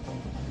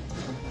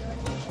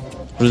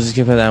 روزی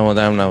که پدر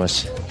مادرم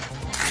نباشه.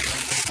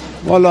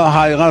 والا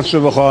حقیقت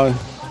رو بخوای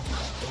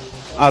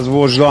از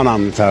وجدانم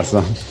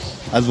میترسم.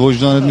 از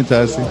وجدانت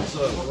میترسی؟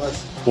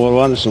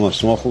 قربان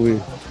شما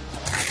خوبی؟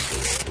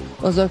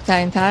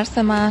 بزرگترین ترس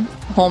من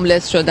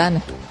هوملس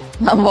شدنه.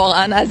 من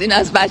واقعا از این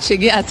از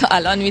بچگی حتی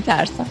الان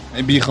میترسم.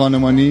 بی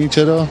خانمانی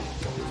چرا؟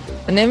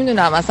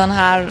 نمیدونم، اصلا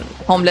هر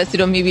هوملسی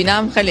رو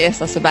میبینم خیلی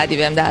احساس بدی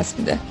بهم دست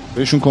میده.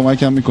 بهشون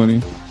کمک هم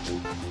میکنی؟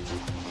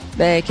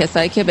 به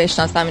کسایی که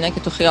بشناسم اینا که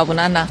تو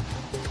خیابونن نه.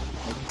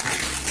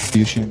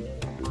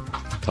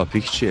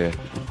 تاپیک چیه؟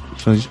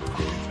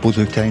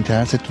 بزرگترین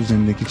ترس تو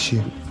زندگی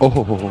چیه؟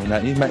 اوه نه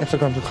این من فکر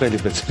کنم تو خیلی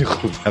بتونی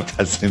خوب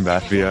تصمیم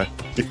بر بیار.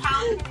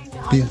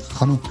 بیا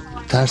خانم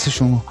ترس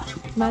شما.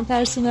 من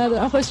ترسی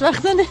ندارم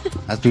خوشبختانه.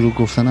 از دروغ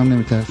گفتنم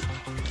نمیترسی؟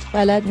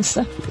 بلد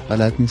نیستم.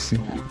 بلد نیستی؟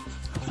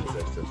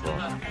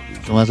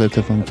 شما از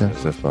ارتفاع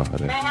میترسی؟ ارتفاع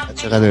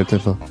چقدر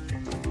ارتفاع؟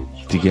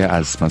 دیگه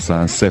از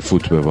مثلا 3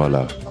 فوت به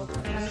بالا.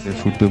 3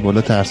 فوت به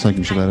بالا ترسناک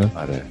میشه برای؟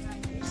 آره.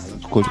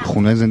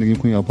 خونه زندگی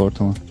میکنی یا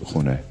آپارتمان؟ تو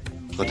خونه.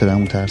 خاطر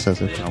همون ترس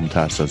از ارتفاع. همون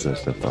ترس از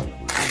ارتفاع.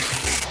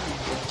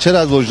 چرا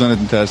از وجدانت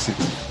میترسی؟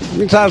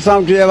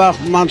 میترسم که یه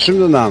وقت من چی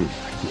میدونم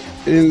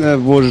این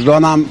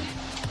وجدانم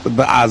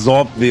به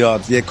عذاب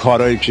بیاد یه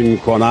کارایی که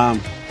میکنم.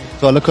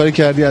 تا حالا کاری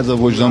کردی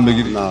عذاب وجدان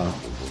بگیری؟ نه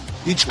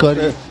هیچ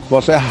کاری؟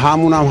 واسه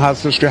همونم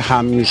هستش که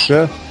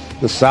همیشه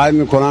سعی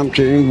میکنم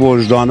که این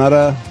وجدانه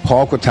رو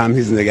پاک و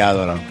تمیز نگه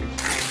دارم.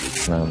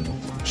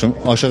 شما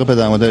عاشق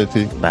پدر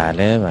مادرتی؟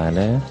 بله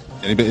بله.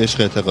 یعنی به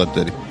عشق اعتقاد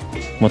داری؟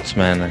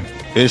 مطمئنم.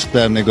 عشق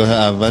در نگاه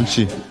اول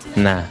چی؟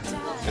 نه.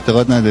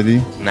 اعتقاد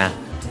نداری؟ نه.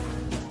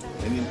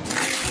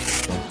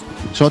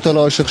 شما تا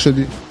حالا عاشق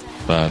شدی؟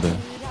 بله.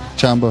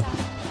 چند بار؟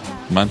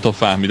 من تا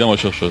فهمیدم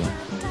عاشق شدم.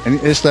 یعنی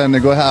عشق در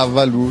نگاه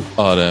اول بود؟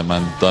 آره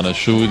من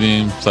دانشجو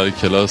بودیم سر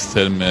کلاس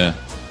ترم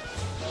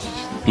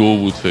 2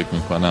 بود فکر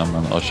میکنم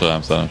من عاشق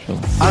همسرم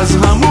شدم. از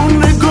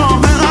همون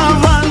نگاه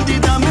اول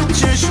دیدم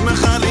چشم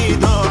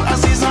خریدار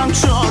عزیزم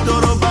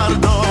چادر رو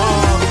بردار.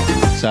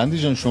 سندی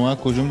جان شما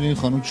کجا میدونی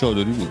خانم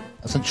چادری بود؟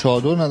 اصلا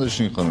چادر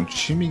نداشتی این خانم.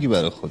 چی میگی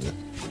برای خودت؟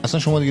 اصلا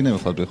شما دیگه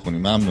نمیخواد بخونی.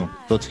 ممنون.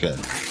 لطف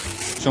کردی.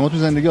 شما تو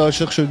زندگی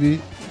عاشق شدی؟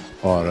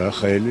 آره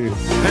خیلی.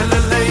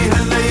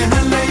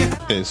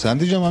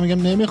 سندی جان من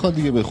میگم نمیخواد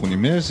دیگه بخونی.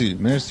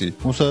 مرسی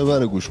مصاحبه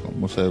رو گوش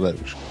کن.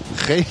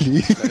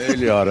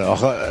 خیلی آره.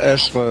 آخه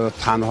عشق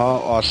تنها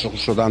عاشق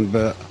شدن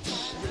به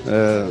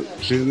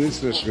چیز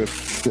نیستش که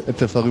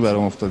اتفاقی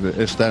برام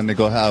افتاده. عشق در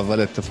نگاه اول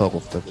اتفاق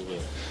افتاد.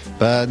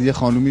 بعد یه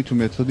خانومی تو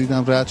مترو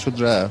دیدم رد شد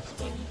رفت.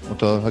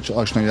 تا هیچ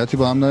آشناییتی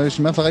با هم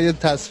نداشتیم. من فقط یه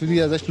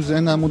تصویری ازش تو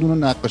ذهنم بود اونو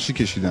نقاشی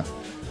کشیدم.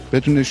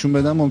 بهتون نشون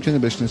بدم ممکنه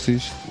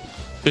بشناسیش؟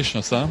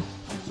 بشناسم؟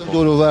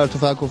 دور و بر تو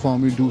فک و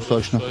فامیل دوست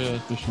آشنا.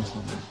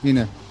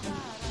 اینه.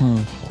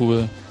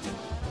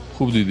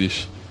 خوب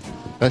دیدیش.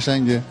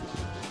 قشنگه.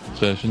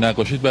 خیلی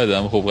نقاشیت بده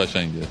اما خوب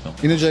قشنگه.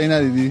 اینو جایی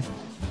ندیدی؟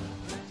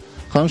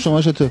 خانم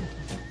شما چطور؟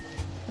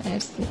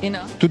 مرسی. اینا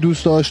تو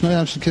دوست آشنایی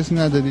همچین کسی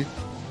نداری؟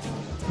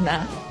 نه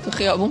تو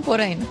خیابون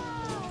پره اینا.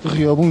 تو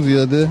خیابون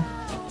زیاده؟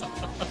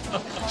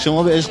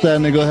 شما به عشق در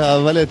نگاه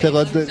اول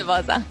اعتقاد داری؟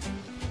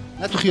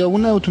 نه تو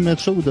خیابون نه تو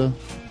مترو بوده.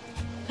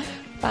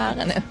 فرق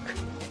نمیکنه.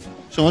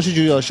 شما چه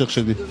جوری عاشق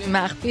شدی؟ دوبی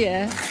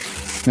مخفیه؟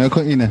 نگاه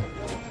کن اینه.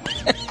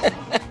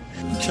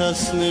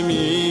 کس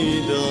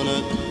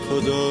نمیداند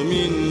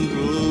کدامین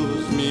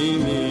روز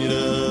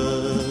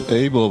میمیرد.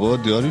 ای بابا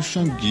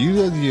داریوشان گیر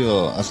دادی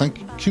یا اصلا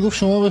کی گفت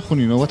شما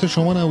بخونی؟ نوبت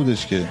شما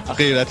نبودش که.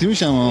 غیرتی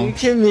میشم ها. این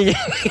که میگه.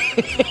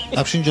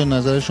 افشین جان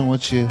نظر شما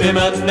چیه؟ به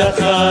من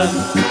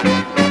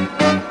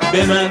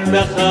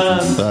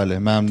نخند. بله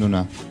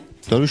ممنونم.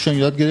 داریوشان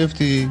یاد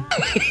گرفتی؟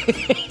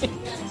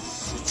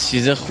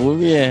 چیز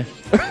خوبیه.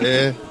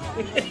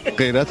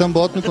 غیرتم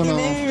باد میکنه.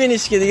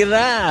 نمیبینیش که دیگه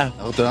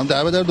رفت. دارم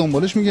در به در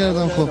دنبالش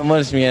میگردم. خب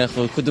دنبالش میگردم.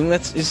 خب کدوم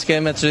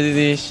متر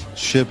دیدیش؟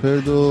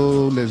 شپرد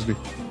و لزبی.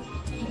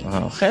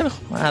 خیلی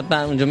خوب.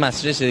 حتما اونجا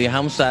مسیرش دیگه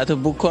همون ساعتو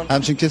بوک کن.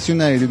 همچین کسی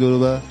رو ندیدی دورو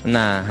بر؟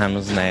 نه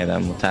هنوز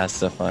ندیدم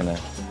متاسفانه.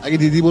 اگه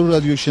دیدی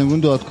برو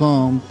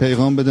radioshemrun.com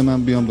پیغام بده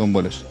من بیام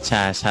دنبالش.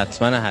 چش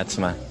حتما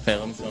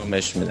پیغامتون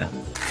بهش میدم.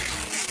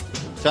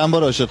 چند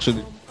بار عاشق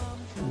شدی؟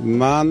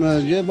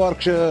 من یه بار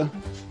که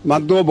من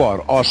 2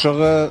 بار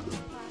عاشق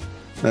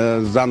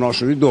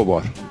زناشویی 2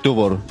 بار. 2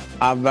 بار.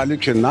 اولی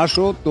که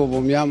نشد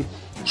دومی هم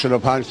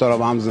 45 سال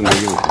با هم زندگی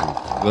میکنیم.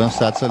 برام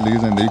 100 سال دیگه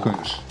زندگی کنیم.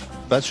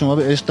 بعد شما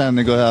به عشق در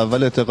نگاه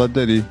اول اعتقاد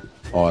داری؟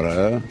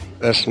 آره.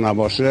 عشق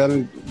نباشه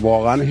یعنی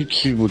واقعا هیچ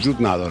چی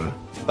وجود نداره.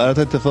 برات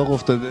اتفاق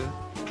افتاده؟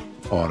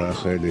 آره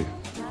خیلی.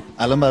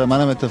 الان برای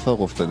منم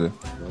اتفاق افتاده.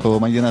 خب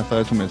من یه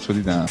نفر تو مترو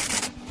دیدم.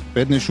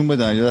 بهت نشون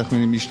بدن یه وقت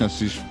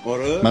میشناسیش.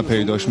 آره. من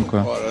پیداش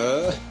میکنم.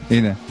 آره.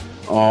 اینه.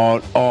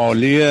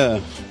 عالیه.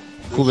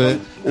 خوبه؟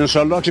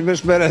 انشالله که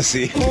بهش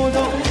برسی.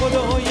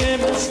 خدای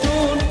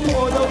مستون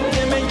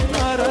خدای می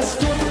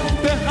پرستون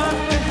به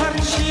هر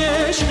چی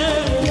عشق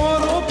ما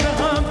رو به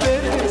هم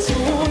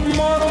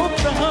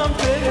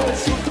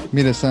برسون.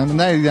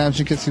 میرسن. ندیدی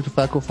همچین کسی تو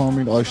فک و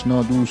فامیل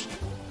آشنا دوست؟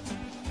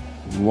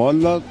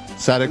 والا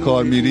سر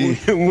کار میری؟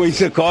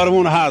 محیط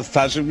کارمون هست.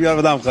 تشریف بیار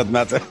بدم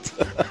خدمتت.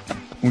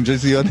 اونجا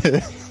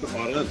زیاده؟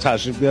 آره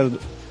تشریف بیار.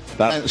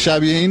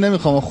 شبیه این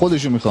نمیخوام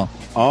خودشو میخوام.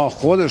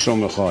 خودشو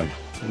میخوای؟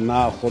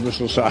 نه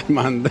خودشو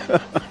شرمنده.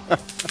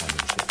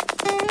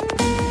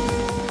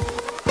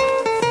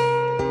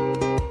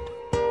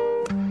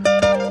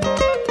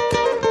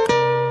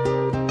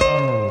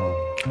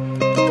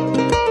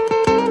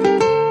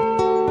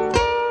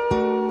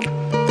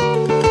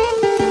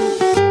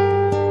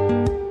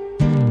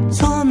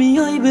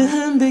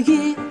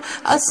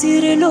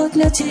 اسیر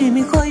لعنتی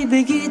میخوای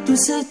بگی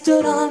دوست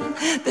دارم،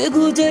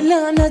 بگو دل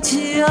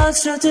لعنتی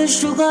حسرتش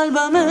تو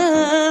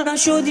قلبمه.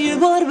 نشد یه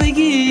بار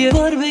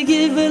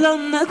بگی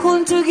ولم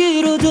نکن تو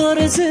گیر و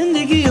دار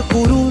زندگی.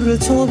 غرور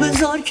تو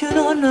بذار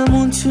کنار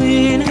نمون توی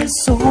این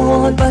حس و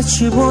حال.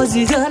 بچه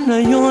بازی در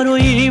نیار و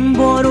این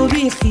بارو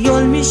بی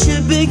خیال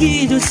میشه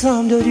بگی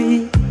دوستم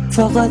داری،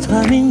 فقط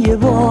همین یه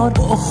بار.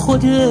 با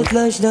خودت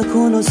لج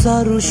نکن و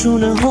سر رو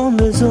شونه هم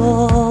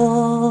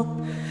بذار.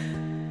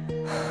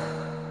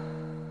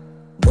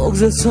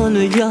 بغض تو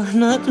نگه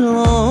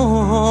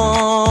ندار.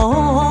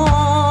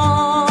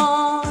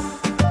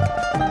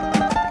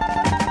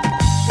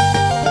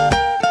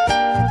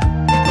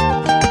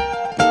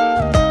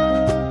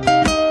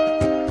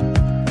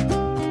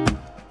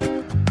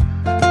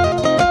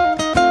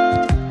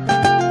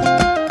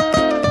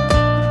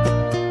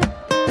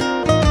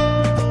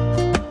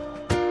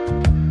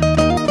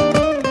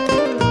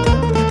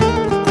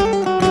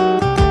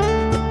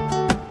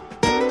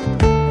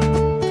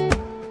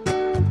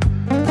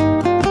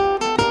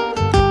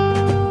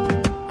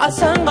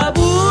 اصلا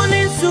قبول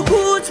این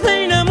سکوت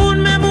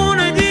بینمون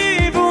ممونه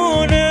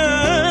دیوونه.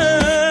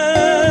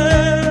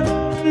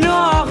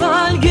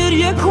 لااقل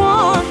گریه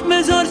کن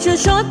بذار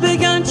چشات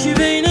بگن چی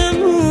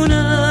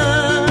بینمونه.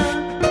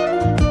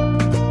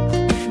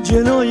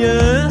 جلوی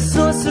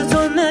احساس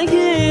تو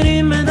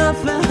نگیریم به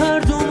نفع هر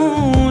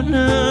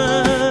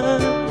دومونه.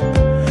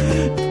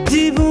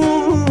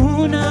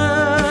 دیوونه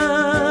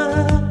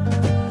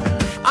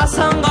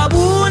اصلا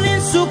قبول این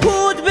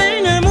سکوت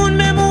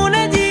بینمون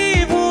ممونه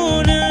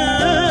دیوونه.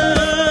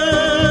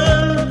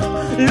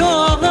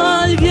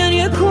 لااقل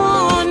گریه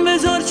کن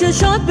بذار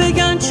چشات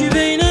بگن چی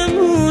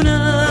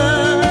بینمونه.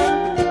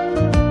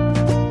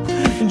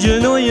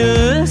 جلوی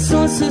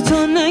احساس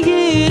تو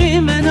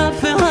نگیریم به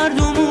نفع هر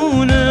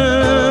دومونه.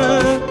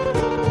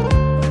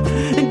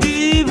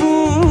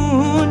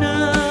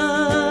 دیوونه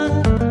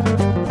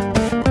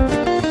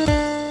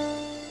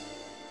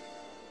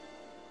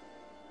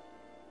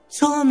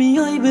تو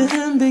میای به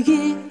هم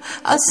بگی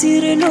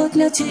اسیر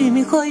لعنتی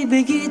میخوای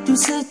بگی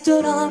دوست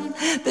دارم،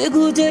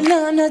 بگو دل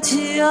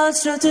لعنتی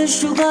حسرتش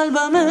تو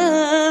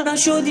قلبمه.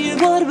 نشد یه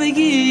بار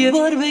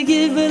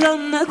بگی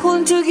ولم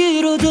نکن تو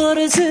گیر و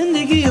دار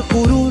زندگی.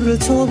 غرور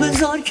تو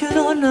بذار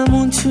کنار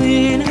نمون توی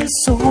این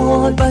حس و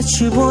حال.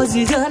 بچه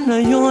بازی در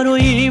نیار و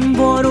این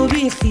بارو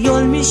بی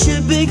خیال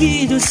میشه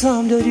بگی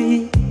دوستم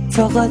داری،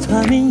 فقط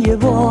همین یه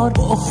بار.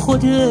 با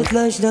خودت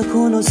لج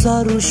نکن و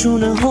سر رو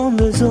شونه هم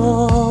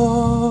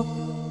بذار.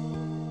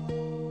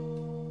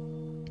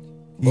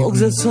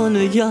 بغض تو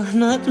نگه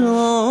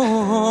ندار.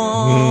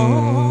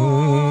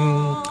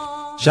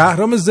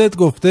 شهرام زد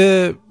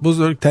گفته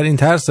بزرگترین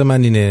ترس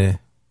من اینه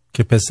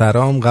که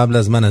پسرام قبل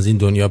از من از این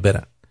دنیا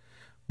برن.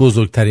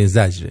 بزرگترین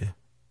زجره.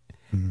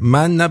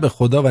 من نه به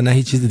خدا و نه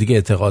هیچ چیز دیگه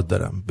اعتقاد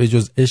دارم به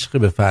جز عشق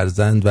به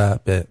فرزند و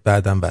به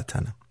بعدم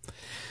وطنم.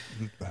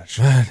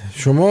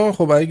 شما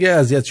خب اگه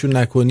اذیتشون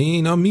نکنی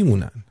اینا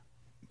میمونن.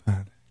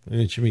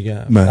 بله. چی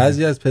میگم؟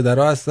 بعضی از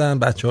پدرها هستن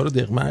بچه‌ها رو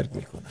دغمرگ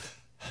میکنن.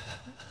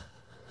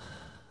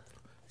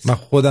 من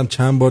خودم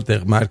چند بار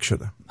دغمرگ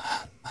شدم.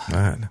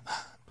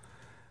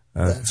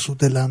 بله. سو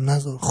دلم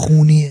نذار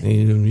خونیه.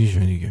 اینو میشه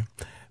دیگه.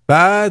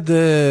 بعد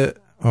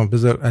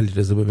بذار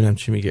علیرضا ببینم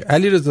چی میگه.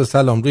 علیرضا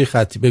سلام، روی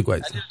خطی بگو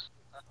عزیزم.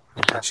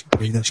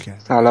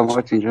 سلام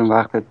آقا جون،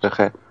 وقتت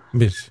بخیر.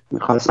 مرسی.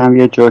 میخواستم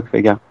یه جوک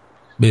بگم.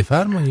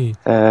 بفرمایید.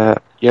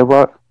 یه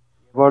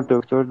بار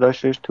دکتر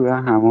داشتش توی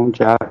همون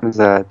جرق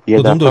میزد.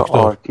 یه دفعه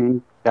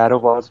آرتین درو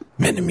باز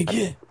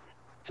میگه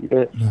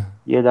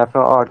یه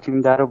دفعه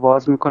آرتین درو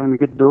باز میکنه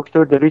میگه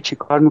دکتر داری چی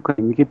کار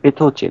میکنی؟ میگه به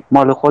تو چه؟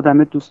 مال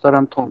خودمه، دوست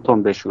دارم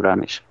تون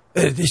بشورمش.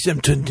 داشتم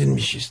تون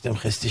میشستم،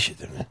 خسته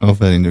شدم.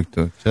 آفرین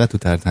دکتر، چقدر تو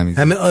ترتمیز.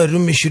 همه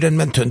آروم میشورن،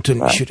 من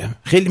تون میشورم.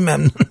 خیلی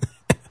ممنون.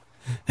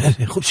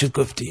 خوب شد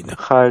گفتی اینا.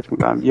 خواهش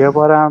میکنم. یه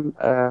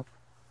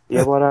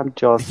بارم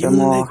جاسم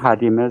و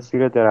حلیمه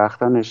زیر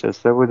درختان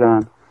نشسته بودن.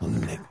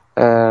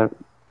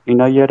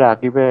 اینا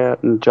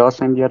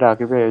جاسم یه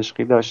رقیب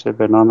عشقی داشته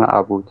به نام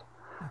عبود.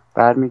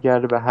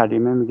 برمیگرده به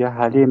حلیمه میگه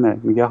حلیمه،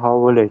 میگه ها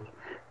ولک،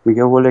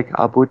 میگه ولک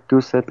عبود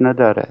دوستت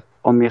نداره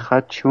و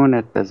میخواد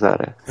چونت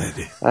بذاره.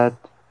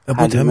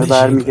 حلیمه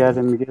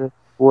برمیگرده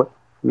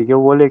میگه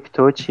ولک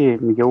تو چی؟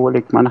 میگه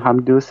ولک من هم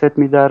دوستت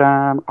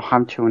میدارم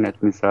هم چونت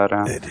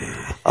میذارم.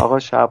 آقا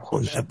شب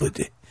خوش.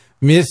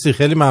 مرسی،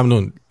 خیلی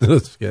ممنون،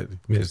 درست کردی.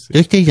 مرسی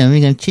دکتر جان.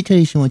 میگم چی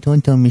طوری شما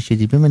تون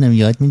میشدی؟ به منم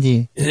یاد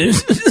میدی؟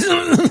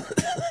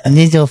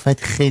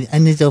 نظافت خیلی،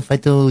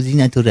 نظافت و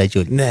زینت و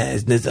رجل. نه،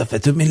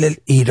 نظافت و ملل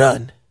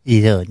ایران.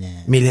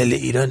 ایرانه. ملل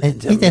ایران.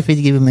 این دفعه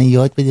دیگه به من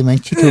یاد بده. من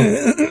چی تو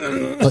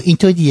این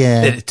تو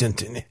دیگه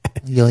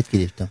یاد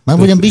گرفتم. من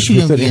بودم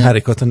بشورم. این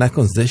حرکاتو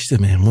نکن،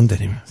 زشته، مهمون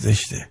داریم،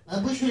 زشته.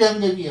 من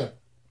بشورم نبیا.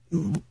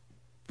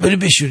 ولی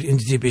بشور، این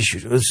دیگه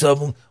بشور.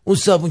 اون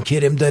صابون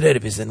کرم داره رو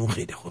بزن، اون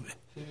خیلی خوبه.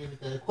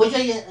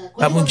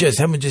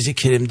 همونجاست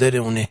کرم داره،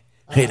 اونه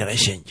خیلی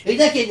قشنگه.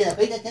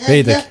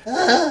 پیدا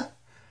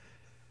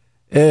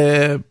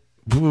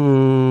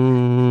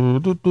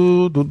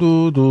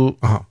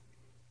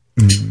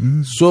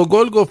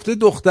سوگل گفته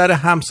دختر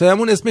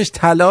همسایمون اسمش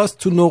طلاست،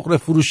 تو نقره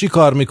فروشی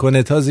کار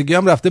میکنه، تازگی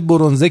هم رفته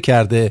برنزه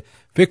کرده،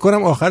 فکر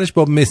کنم آخرش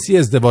با مسی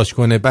ازدواج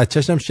کنه،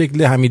 بچه‌ش هم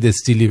شکل حمید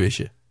استیلی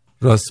بشه.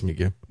 راست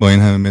میگه. با این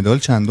همه مدال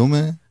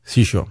چندمه؟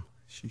 سیشم.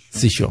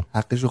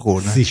 حقشو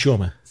خوردن.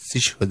 سیشمه.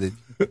 شده.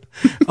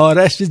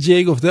 آرش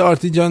جی گفته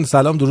آرتین جان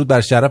سلام درود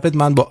بر شرفت،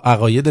 من با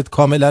عقایدت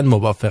کاملا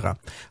موافقم.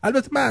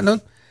 البته من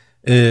الان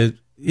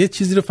یه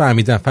چیزی رو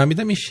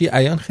فهمیدم این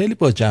شیعیان خیلی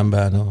با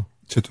جنبه‌اند.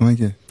 چطور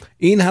میگه؟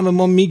 این همه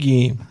ما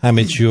میگیم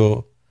همه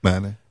چیو،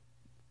 بله،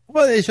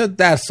 شاید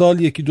در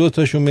سال یکی دو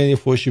تاشون یه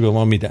فوشی به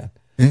ما میدن،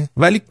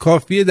 ولی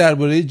کافیه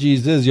درباره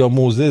جیزس یا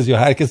موزس یا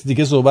هر کس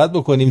دیگه صحبت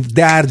بکنیم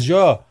در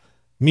جا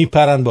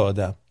میپرن با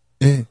آدم.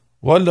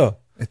 والا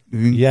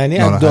یعنی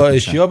از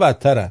داعشیا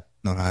بدترن،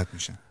 ناراحت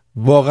میشن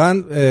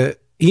واقعا.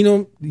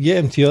 اینو یه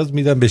امتیاز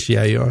میدم به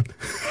شیعیان.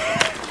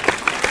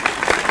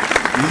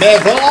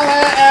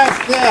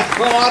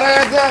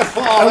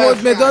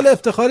 مدال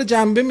افتخار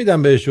جنبه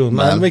میدم بهشون،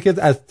 معلومه که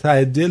از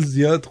ته دل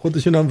زیاد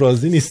خودشون هم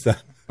راضی نیستن،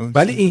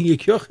 ولی این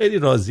یکی ها خیلی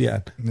راضی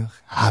هن،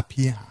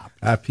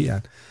 هپی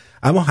هن.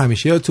 اما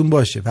همیشه یادتون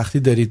باشه وقتی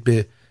دارید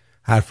به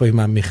حرفای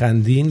من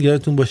میخندین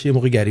یادتون باشه یه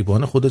موقع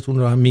گریبان خودتون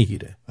رو هم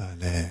میگیره.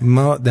 بله.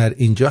 ما در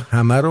اینجا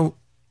همه رو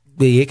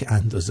به یک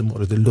اندازه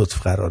مورد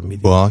لطف قرار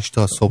میدیم. باش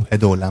تا صبح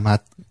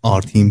دولمت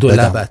آرتین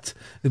دولبت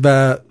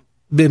و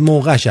به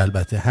موقعش،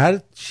 البته هر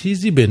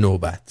چیزی به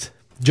نوبت.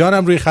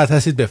 جانم روی خط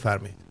هستید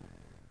بفرمایید.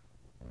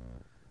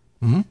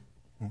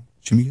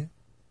 چی میگه؟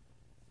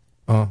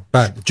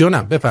 بله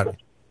جانم بفرمایید.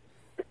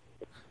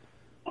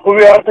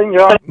 خوبی آرتین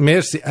جان؟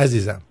 مرسی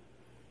عزیزم.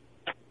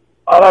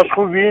 آرش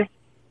خوبی؟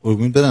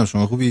 قربونت برم،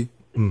 شما خوبی؟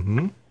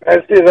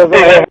 مرسی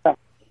رضا.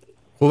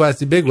 خوب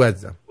هستی بگو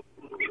عزیزم.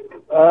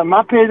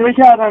 من پیدا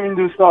کردم این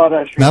دوست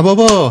آرش. نه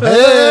بابا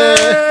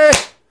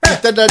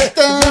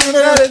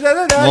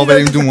ما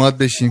بریم دومات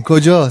بشیم.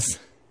 کجاست؟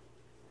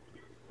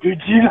 تو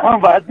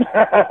جیلم.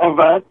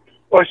 بعد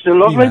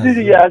مشتلق بدی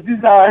دیگه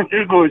عزیزم.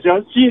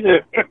 کجاست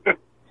چیه؟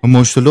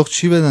 مشتلق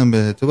چی بدم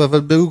به تو؟ اول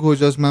بگو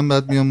کجاست، من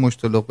بعد میام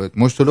مشتلق بهت.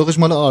 مشتلقش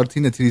مال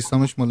آرتینه،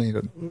 تریسامش مال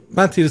ایرانه.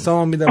 من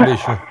تریسامم میدم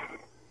بهشون.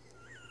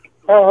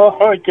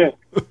 اوکی.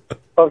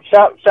 خب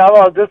شب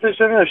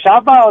آدرسشو میدم.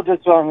 شب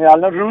آدرسشو میدم.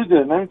 الان روزه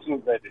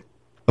نمیتونید برید.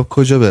 خب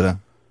کجا برم؟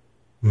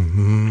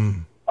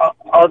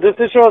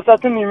 آدرسشو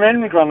واسهتون ایمیل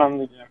میکنم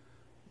دیگه.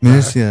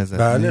 مرسی ازت.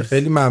 بله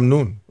خیلی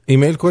ممنون.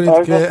 ایمیل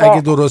کنید که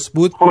اگه درست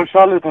بود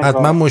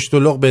حتما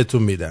مشتلق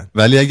بهتون میدن،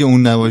 ولی اگه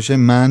اون نباشه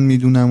من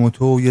میدونم و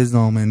تو یه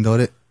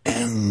زامندار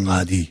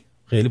انقدی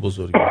خیلی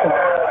بزرگی.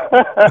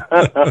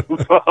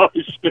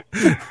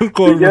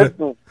 قربونت.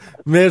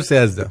 مرسی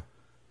عزیزم.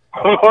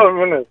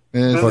 قربونت.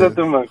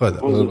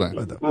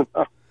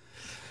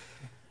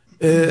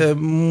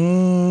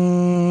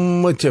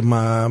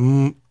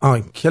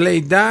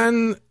 کلیدن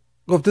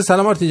گفته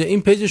سلام آرتین جان،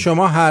 این پیج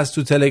شما هست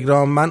تو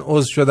تلگرام، من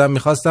عضو شدم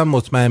میخواستم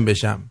مطمئن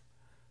بشم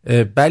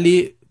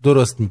بلی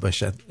درست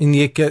میباشد.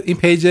 این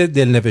پیج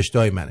دلنوشته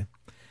های منه.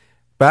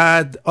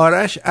 بعد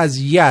آرش از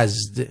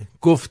یزد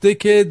گفته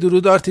که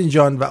درود آرتین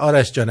جان و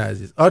آرش جان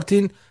عزیز.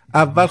 آرتین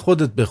اول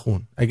خودت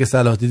بخون، اگه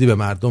صلاح دیدی به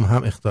مردم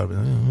هم اخطار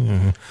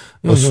بدن.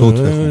 با صوت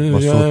بخون.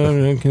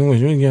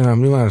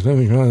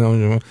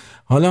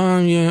 حالا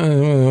هم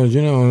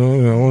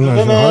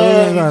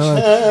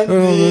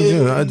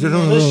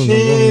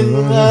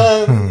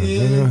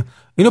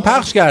اینو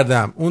پخش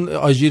کردم، اون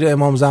آژیر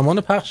امام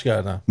زمان پخش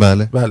کردم.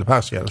 بله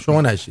پخش کردم،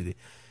 شما نشیدی.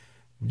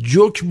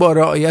 جوک با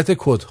رعایت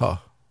کدها.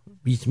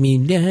 بسم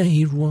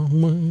الله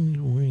الرحمن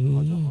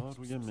الرحیم.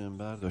 روی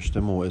منبر داشته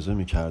موعظه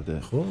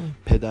می‌کرده.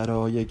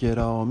 پدرای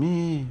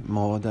گرامی،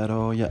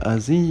 مادرای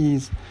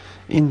عزیز،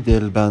 این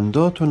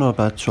دلبنداتون و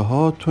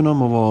بچه‌هاتون رو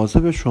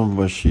مواظبشون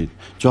باشید.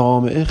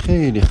 جامعه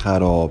خیلی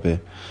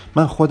خرابه.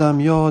 من خودم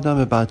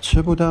یادم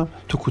بچه بودم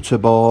تو کوچه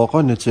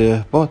باغا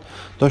نجهباد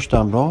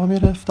داشتم راه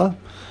میرفتم،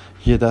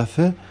 یه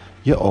دفعه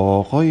یه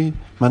آقایی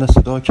من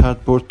صدا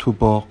کرد برد تو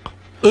باغ،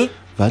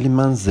 ولی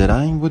من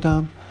زرنگ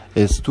بودم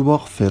از تو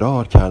باغ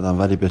فرار کردم،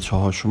 ولی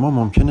بچه‌ها شما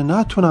ممکنه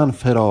نتونن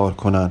فرار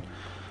کنن.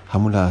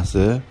 همون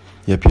لحظه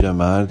یه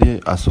پیرمردی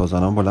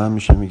اساساً بلند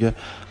میشه میگه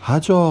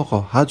حاج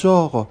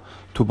آقا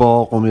تو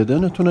باغ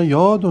اومدنتون رو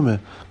یادمه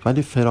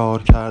ولی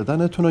فرار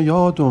کردنتون رو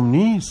یادم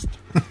نیست.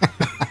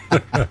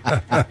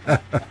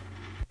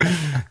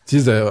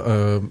 چیز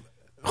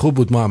خوب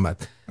بود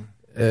محمد.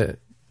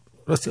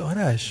 راستی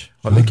آرش،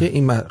 حالا که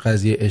این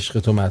قضیه عشق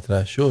تو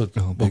مطرح شد،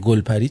 با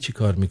گلپری چی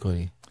کار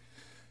میکنی؟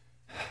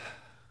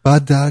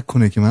 بعد درک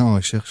کنه که من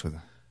عاشق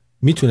شدم.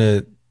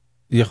 میتونه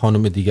یه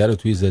خانم دیگر رو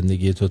توی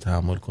زندگی تو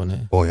تحمل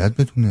کنه؟ باید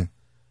بتونه.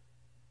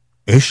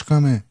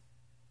 عشقمه.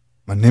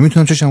 من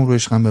نمیتونم چشم رو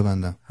عشقم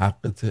ببندم.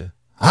 حقته.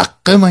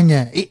 حق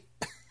منه.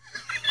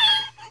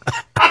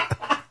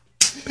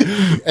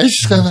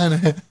 عشق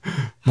منه.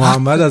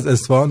 محمد از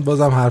اصفهان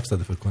بازم حرف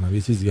زده فکر کنم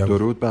یه چیزی هم.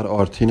 درود بر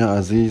آرتین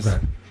عزیز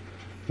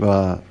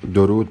و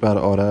درود بر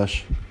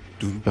آرش.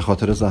 به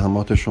خاطر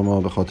زحمات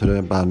شما، به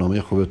خاطر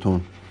برنامه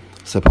خوبتون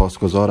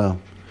سپاسگزارم.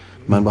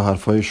 من با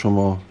حرفای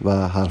شما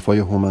و حرفای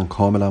هومن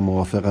کاملا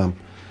موافقم،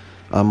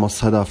 اما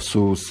صد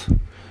افسوس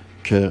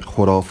که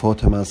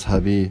خرافات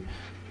مذهبی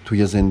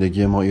توی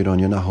زندگی ما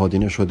ایرانی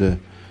نهادینه شده،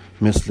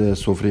 مثل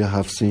سفره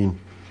 7 سین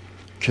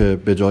که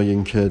به جای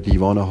اینکه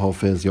دیوان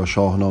حافظ یا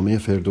شاهنامه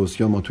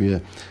فردوسی ما توی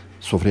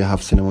سفره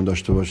 7 سینمون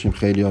داشته باشیم،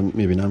 خیلی ها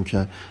میبینم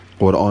که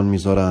قرآن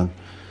میذارن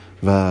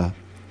و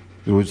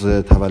روز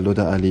تولد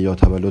علی یا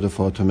تولد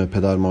فاطمه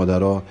پدر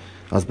مادرها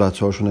از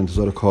بچه هاشون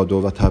انتظار کادو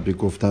و تبریک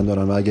گفتن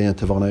دارن و اگه این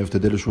اتفاق نیفته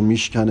دلشون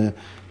میشکنه،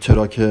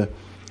 چرا که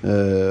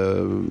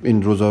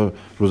این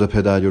روز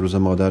پدر یا روز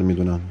مادر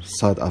میدونن.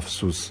 صد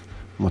افسوس،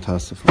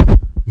 متاسفم.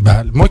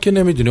 بله ما که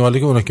نمیدونیم، حالا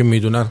که اونا که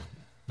میدونن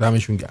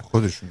دمشون گرم،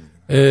 خودشون.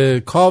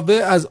 کاوه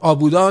از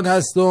آبودان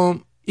هستم.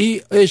 این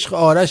عشق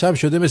آرش هم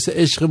شده مثل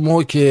عشق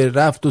ما که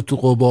رفت و تو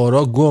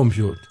قبارا گم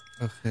شد.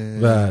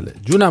 بله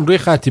جونم روی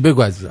خطی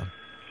بگو عزیزم.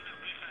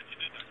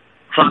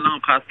 سلام،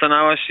 خسته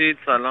نباشید.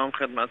 سلام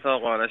خدمت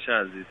آقا آرش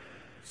عزیز.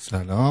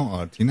 سلام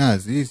آرتین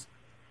عزیز.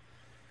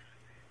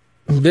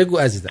 بگو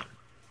عزیزم.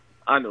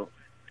 الو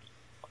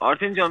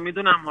آرتین جان،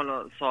 میدونم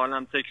حالا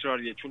سوالم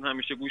تکراریه چون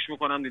همیشه گوش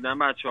میکنم، دیدم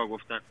بچه‌ها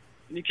گفتن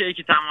اینی که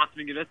یکی تماس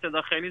میگیره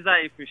صدا خیلی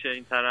ضعیف میشه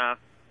این طرف.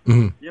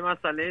 یه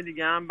مسئله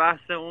دیگه هم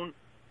بحث اون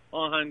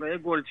آهنگای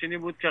گلچینی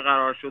بود که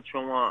قرار شد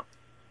شما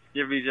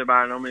یه ویژه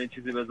برنامه یه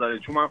چیزی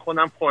بذارید، چون من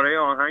خودم خوره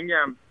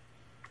آهنگم،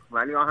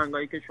 ولی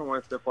آهنگایی که شما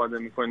استفاده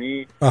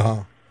میکنی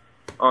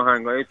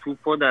آهنگای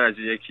توپ و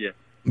درجه یکیه.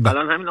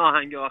 الان همین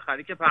آهنگ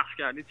آخری که پخش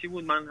کردی چی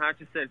بود؟ من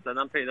هرچی سرچ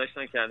زدم پیداش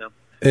نکردم.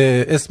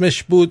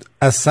 اسمش بود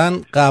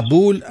اصلا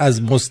قبول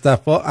از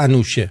مصطفی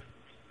انوشه.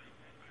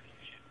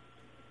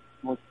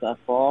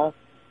 مصطفی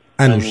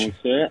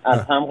انوشه از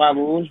هم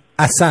قبول.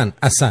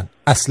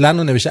 اصلا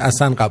رو نوشته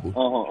اصلا قبول.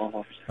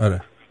 آها.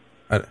 آره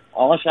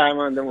آقا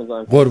شرمنده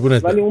مزاحم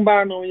قربونت. ولی اون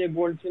برنامه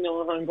گلچین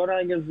آهنگا رو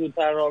اگه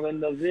زودتر راه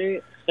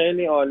بندازی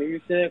خیلی عالی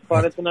میشه.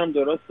 کارتون هم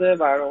درسته،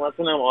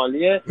 برنامه‌تون هم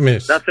عالیه.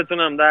 دستتون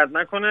هم درد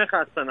نکنه.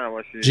 خسته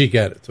نباشید.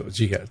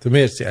 جیگر تو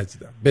مرسی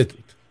عزیزم.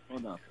 بدرود.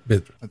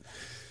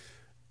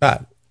 بله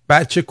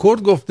بچه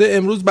کرد گفته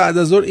امروز بعد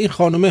از ظهر این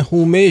خانم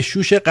هومه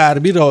شوش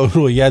غربی را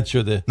رویت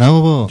شده. نه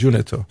بابا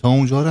جون تو تا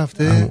اونجا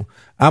رفته.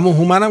 اما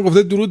هومن هم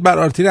گفته درود بر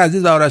آرتین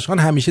عزیز و آرش خان،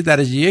 همیشه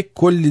درجه 1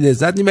 کلی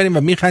لذت میبریم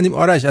و میخندیم.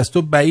 آرش از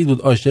تو بعید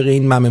بود عاشق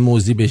این ممه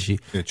موزی بشی،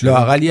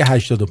 لااقل یه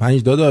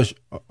 85 داداش.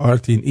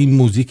 آرتین این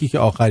موزیکی که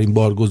آخرین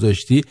بار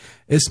گذاشتی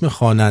اسم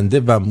خواننده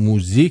و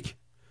موزیک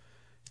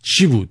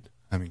چی بود؟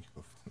 همین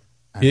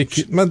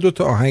گفت. من 2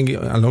 تا آهنگ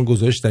الان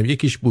گذاشتم،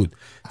 یکیش بود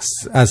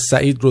از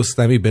سعید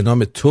رستمی به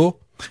نام تو،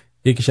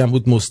 یکیش هم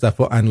بود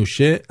مصطفی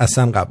انوشه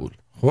اصلا قبول.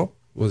 خب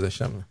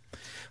گذاشتم.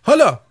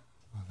 حالا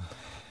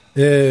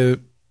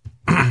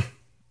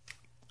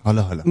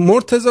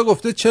مرتضی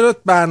گفته چرا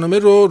برنامه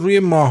رو روی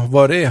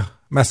ماهواره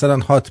مثلا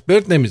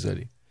هاتبرد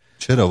نمیذاری؟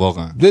 چرا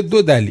واقعا؟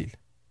 2 دلیل.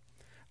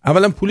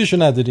 اولا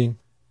پولشو نداریم.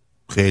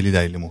 خیلی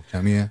دلیل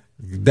محکمیه.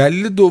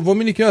 دلیل دوم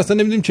اینه که اصلا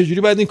نمیدونیم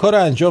چجوری باید این کار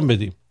رو انجام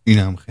بدیم.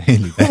 اینم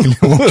خیلی دلیل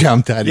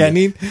محکم تریه.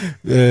 یعنی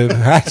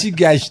هرچی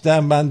گشتم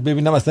من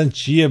ببینم اصلا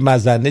چیه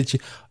مزنه چی.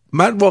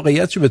 من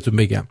واقعیتشو بهتون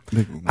بگم.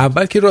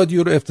 اول که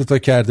رادیو رو افتتاح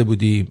کرده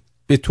بودیم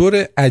به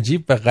طور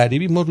عجیب و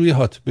غریبی ما روی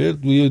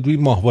هاتبرد روی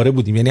ماهواره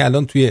بودیم. یعنی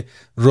الان توی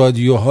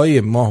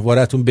رادیوهای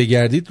ماهواره‌تون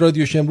بگردید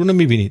رادیو شمرون رو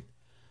میبینید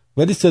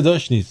ولی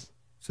صداش نیست.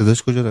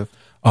 صداش کجا رفت؟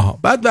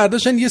 بعد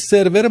برداشتن یه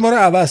سرور ما رو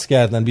عوض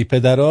کردن بی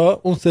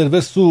پدرها. اون سرور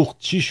سوخت.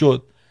 چی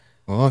شد؟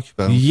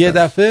 یه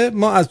دفعه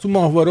ما از تو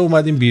ماهواره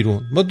اومدیم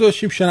بیرون. ما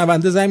داشتیم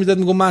شنونده زنگ می‌زد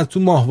میگم من از تو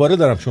ماهواره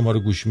دارم شما رو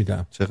گوش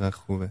میدم. چقدر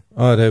خوبه.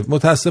 آره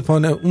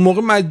متاسفانه اون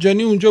موقع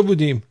مجانی اونجا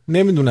بودیم.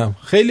 نمیدونم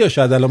خیلی ها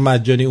شاید الان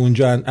مجانی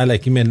اونجا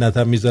الکی منت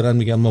هم میذارن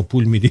میگن ما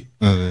پول میدیم.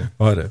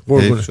 آره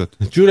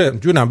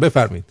جونم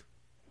بفرمایید.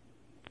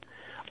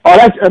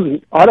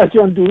 آرش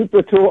جان درود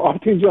به تو.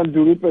 آرتین جان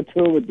درود به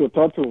تو و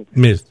دوتاتون.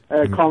 مرسی.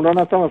 کامران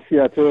هستم از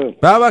سیاتل.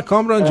 بابا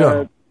کامران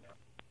جان.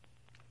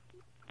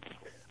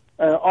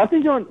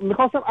 آرتین جان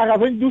میخواستم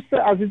عقب این دوست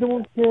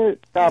عزیزمون که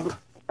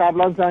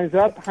قبلا زنگ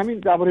زد همین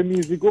درباره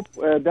میوزیک گفت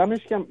دمش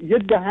کم یه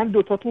دهن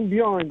دوتاتون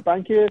بیاین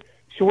بلکه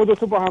شما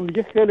دوتا با هم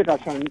دیگه خیلی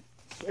قشنگ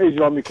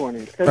اجرا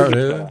میکنید.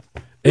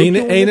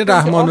 عین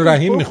رحمان و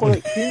رحیم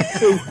میخونید.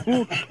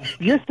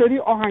 یه سری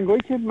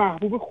آهنگایی که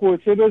محبوب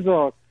خودته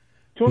بذار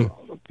چون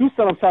دوست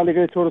دارم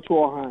سلیقه تو رو تو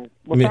آهنگ.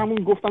 واسه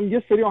همون گفتم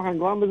یه سری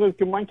آهنگا هم بذار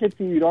که من که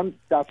تو ایران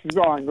دسترسی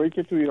به آهنگایی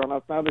که تو ایران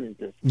هست نداریم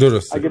که.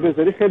 درسته. اگه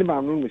بذاری خیلی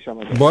ممنون میشم.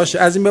 باشه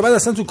از این به بعد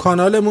اصلا تو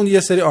کانالمون یه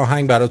سری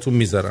آهنگ براتون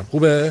میذارم.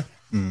 خوبه؟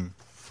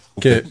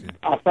 که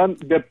اصلا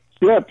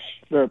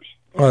بپش.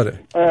 آره.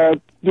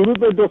 درود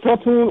به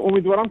دوتاتون.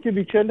 امیدوارم که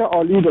ویکند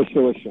عالی داشته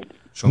باشه.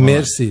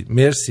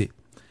 مرسی.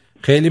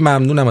 خیلی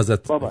ممنونم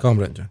ازت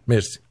کامران جان.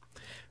 مرسی.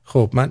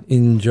 خب من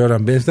اینجا رو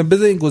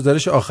بذار این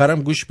گزارش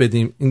آخرم گوش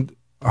بدیم.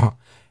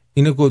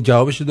 اینو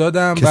جوابشو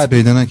دادم. کسی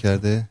پیدا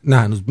نکرده؟ نه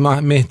هنوز.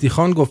 مهدی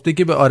خان گفته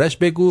که به آرش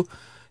بگو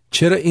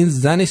چرا این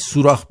زن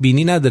سوراخ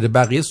بینی نداره،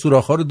 بقیه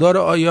سوراخ‌ها رو داره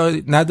آیا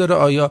نداره؟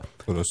 آیا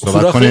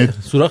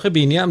سوراخ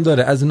بینی هم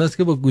داره؟ از اوناست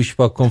که با گوش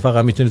پاک کن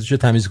فقط میتونه توشو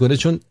تمیز کنه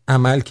چون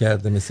عمل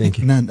کرده مثل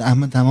اینکه. نه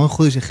اما دماغ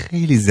خودش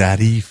خیلی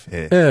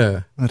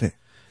ظریفه. آره.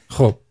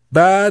 خب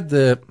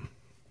بعد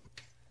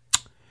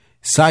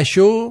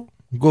ساشو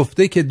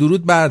گفته که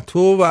درود بر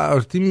تو و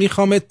آرتین،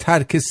 میخوام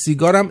ترک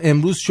سیگارم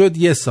امروز شد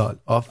 1 سال.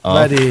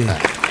 آفرین.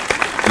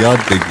 یاد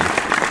بگیر.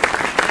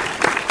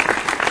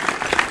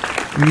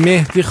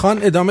 مهدی خان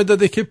ادامه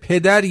داده که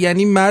پدر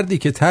یعنی مردی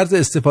که طرز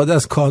استفاده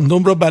از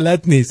کاندوم رو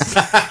بلد نیست.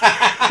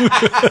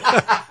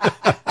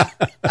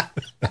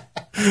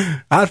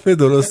 حرف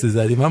درستی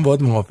زدی، من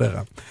باهات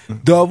موافقم.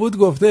 داوود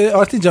گفته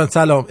آرتین جان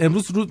سلام،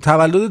 امروز رو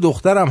تولد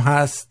دخترم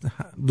هست،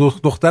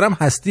 دخترم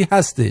هستی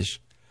هستش،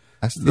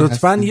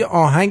 لطفاً یه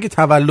آهنگ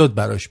تولد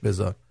براش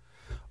بذار.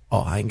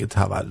 آهنگ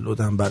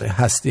تولدم برای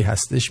هستی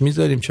هستش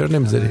میذاریم، چرا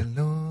نمیذاریم؟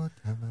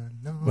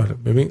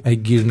 ببین اگه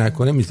گیر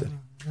نکنه میذاریم.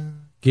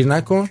 گیر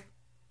نکن.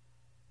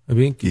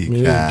 ببین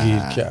گیر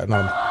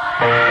کردم.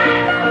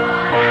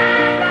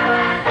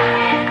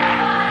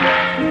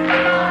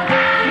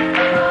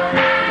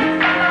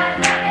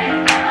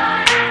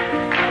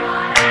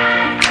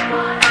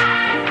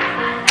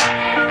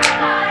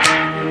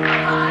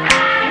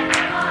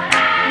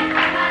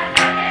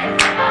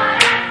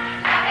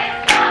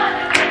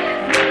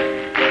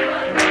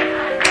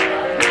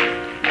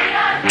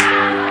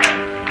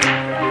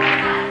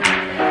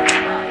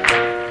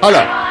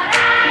 حالا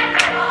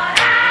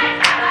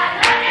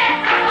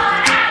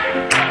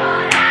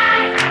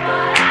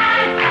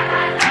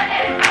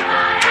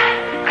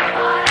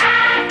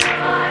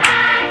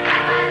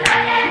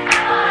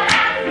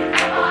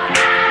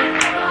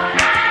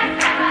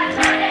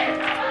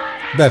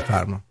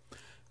بفرما.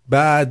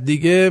 بعد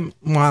دیگه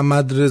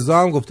محمد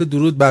رضا هم گفته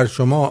درود بر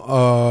شما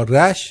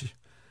آرش.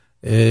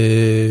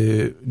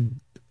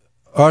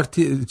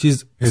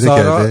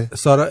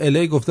 سارا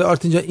الی گفته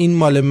آرتین جان این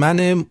مال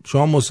منه،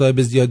 شما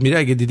مصاحبه زیاد میره،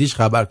 اگه دیدیش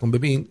خبر کن.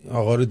 ببین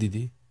آقا رو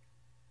دیدی؟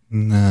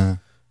 نه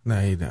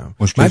دیدم.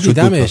 من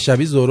دیدم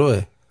شبیه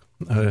زوروه.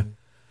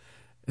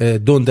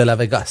 دون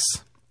دلاوگاس.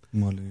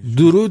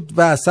 درود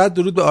و صد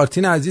درود به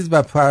آرتین عزیز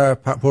و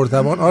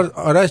پرتوان.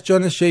 آرش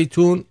جان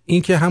شیطون،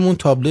 این که همون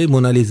تابلوی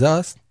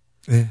مونالیزاست.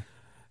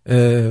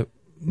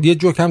 یه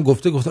جوک هم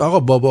گفته آقا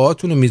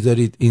باباهاتون رو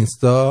میذارید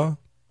اینستا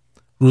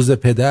روز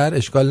پدر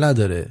اشکال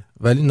نداره،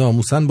 ولی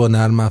ناموسن با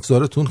نرم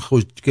افزارتون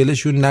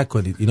خوشگلشون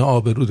نکنید، اینا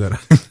آبرو دارن.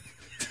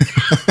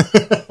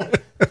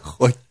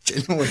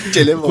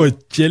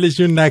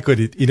 خوشگلشون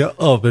نکنید، اینا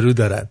آبرو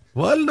دارن.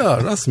 والا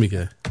راست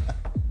میگه.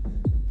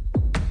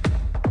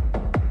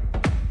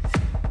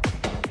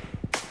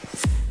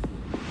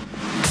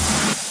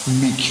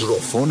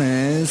 میکروفون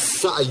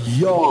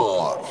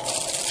سیار.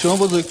 شما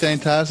بزرگترین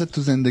ترس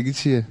تو زندگی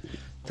چیه؟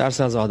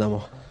 ترس از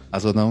آدما.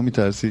 از آدما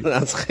میترسی؟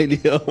 از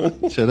خیلی‌ها.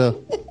 چرا؟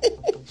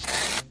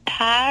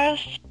 ترس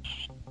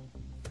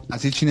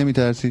از هیچی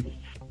نمیترسی؟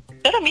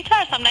 چرا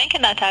میترسم، نه اینکه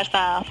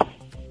نترسم،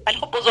 ولی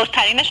خب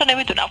بزرگترینشو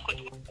نمیدونم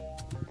کدوم.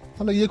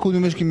 حالا یه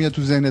کدومش که میاد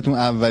تو ذهنتون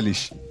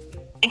اولیش؟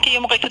 اینکه یه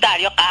موقعی تو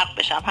دریا غرق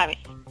بشم، همین.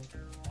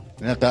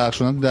 نه غرق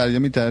شدن تو دریا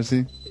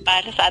میترسی؟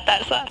 بله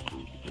 100%.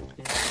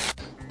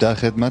 در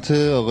خدمت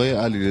آقای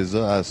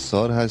علیرضا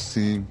عصار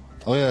هستیم.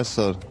 آقای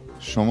عصار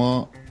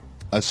شما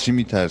از چی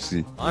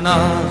میترسی؟ من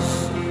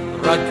از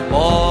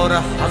رگبار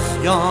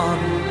هسیان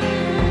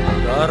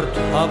در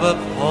تب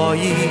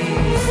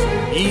پاییز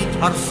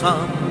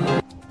میترسم.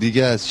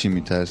 دیگه از چی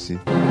میترسی؟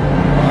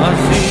 از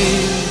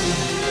این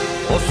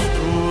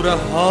اسطوره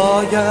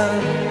های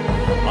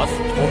از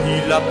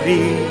توهی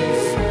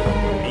لبریز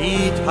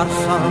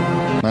میترسم.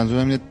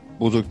 منظورم اینه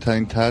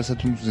بزرگترین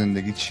ترستون تو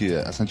زندگی چیه؟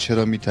 اصلا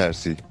چرا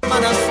میترسی؟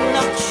 من از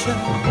نقش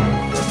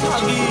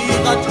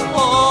حقیقت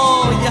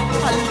های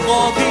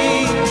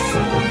حلقاویز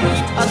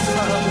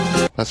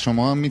میترسم. پس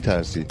شما هم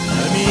میترسی؟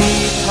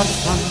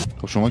 میترسم.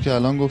 خب شما که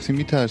الان گفتی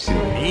میترسی.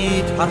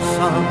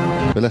 میترسم.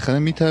 بالاخره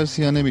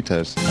میترسی یا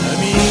نمیترسی؟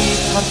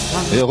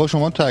 میترسم. ای آقا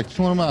شما تکلیف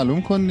ما رو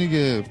معلوم کن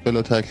دیگه،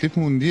 بلا تکلیف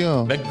موندی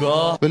ها.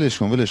 ولش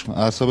کن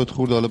اعصابت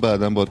خورد، حالا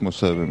بعداً باهات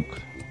مصاحبه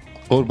میکنه.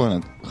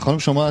 قربانت. خانم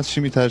شما از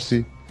چی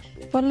میترسی؟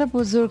 والا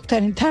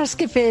بزرگترین ترس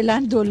که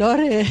فعلا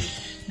دلاره.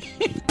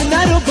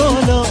 نرو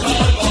بالا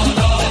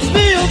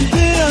بیفته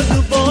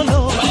از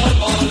بالا.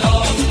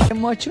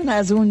 ما چون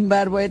از اون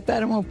بر باید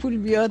بر ما پول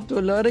بیاد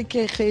دلاره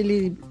که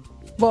خیلی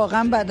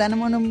واقعا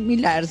بدنمونو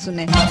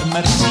میلرزونه.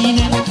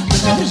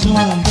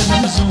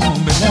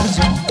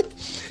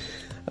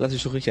 البته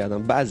شوخی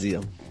کردم.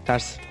 بعضیم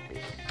ترس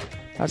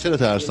چرا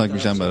ترسناک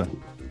میشن برای؟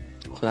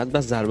 خودت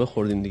بس ضربه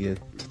خوردیم دیگه،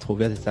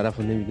 هویت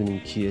طرفو نمیدونیم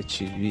کیه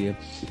چیه.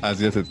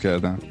 اذیتت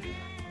کردن؟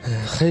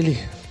 خیلی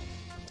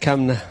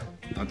کم نه.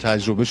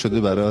 تجربه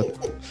شده برات؟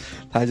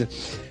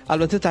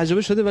 البته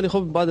تجربه شده، ولی خب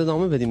باید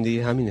ادامه بدیم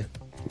دیگه. همینه.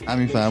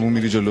 همین فرمون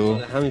میری جلو؟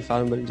 همین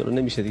فرمون بریم جلو،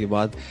 نمیشه دیگه،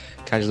 باید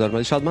کجدار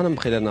بدی. شاید منم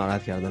خیلی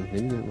ناراحت کردم،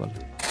 نمیدونم والا.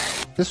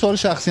 یه سوال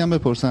شخصی هم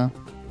بپرسم،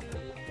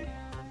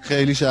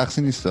 خیلی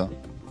شخصی نیستا.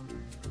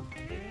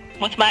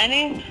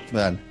 مطمئنی؟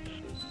 بله.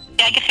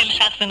 اگه خیلی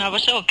شخصی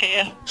نباشه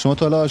اوکیه. شما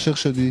تا حالا عاشق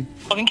شدی؟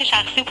 خب این که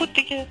شخصی بود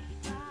دیگه.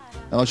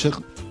 عاشق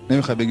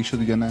نمیخوای بگی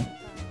شدی یا نه؟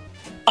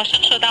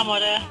 عاشق شدم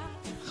آره.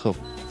 خب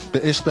به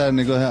عشق در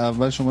نگاه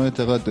اول شما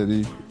اعتقاد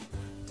داری؟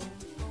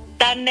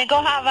 در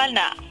نگاه اول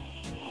نه.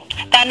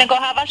 در نگاه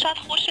اول شاید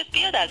خوشت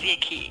بیاد از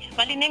یکی،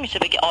 ولی نمیشه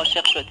بگی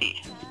عاشق شدی.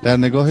 در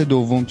نگاه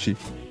دوم چی؟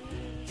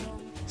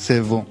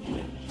 سوم.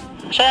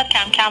 شاید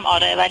کم کم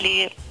آره،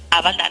 ولی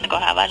اول در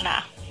نگاه اول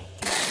نه.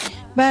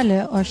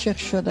 بله عاشق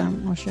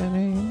شدم،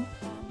 عاشق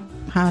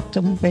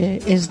حتی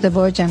به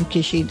ازدواجم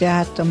کشیده.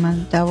 حتی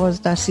من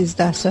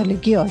 12-13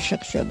 سالگی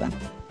عاشق شدم.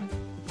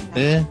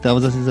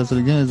 12-13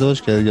 سالگی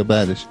ازدواج کردی یا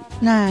بعدش؟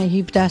 نه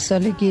 17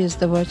 سالگی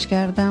ازدواج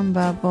کردم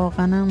و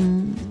واقعا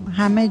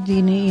همه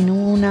دین اینو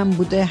اونم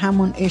بوده،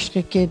 همون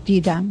عشقی که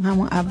دیدم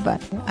همون اول.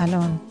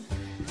 الان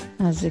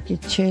نزدیک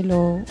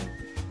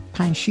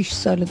 45-6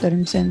 سال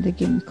داریم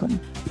زندگی میکنیم.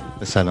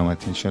 به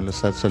سلامتی، انشالله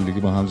 100 سال دیگه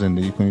با هم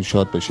زندگی کنید،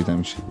 شاد باشید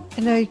همیشه.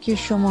 الهی که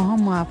شماها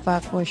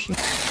موفق باشید.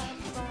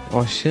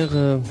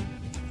 عاشق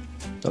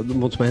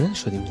مطمئنا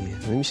شدیم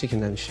دیگه، نمیشه که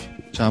نمیشه.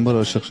 چند بار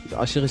عاشق شدی؟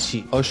 عاشق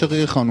چی؟ عاشق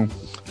یه خانوم.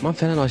 من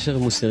فعلا عاشق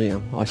موسیقی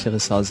ام، عاشق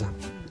سازم.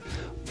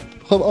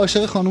 خب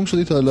عاشق خانوم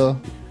شدی تا حالا؟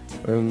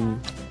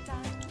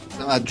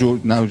 از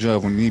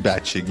نوجوانی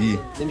بچگی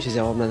نمیشه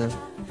جواب ندم.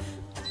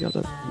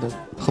 یادم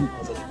خب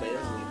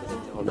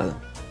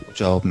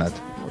جواب نده.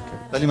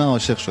 ولی من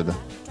عاشق شدم.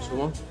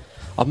 شما؟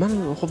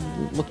 من خب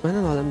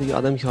مطمئنا آدم دیگه،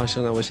 آدمی که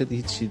عاشق نباشه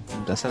دیگه چی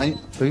اصلا.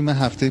 ببین من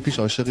هفته پیش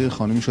عاشق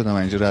خانومی شدم،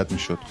 اینجا رد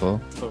میشد. خب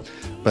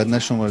بعد نه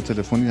شماره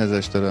تلفنی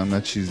ازش دارم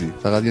نه چیزی،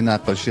 فقط یه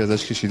نقاشی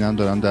ازش کشیدم،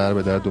 دارم در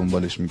به در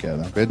دنبالش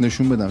میکردم. بهت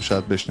نشون بدم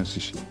شاید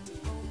بشناسیش.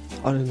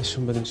 آره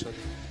نشون بدین شاید.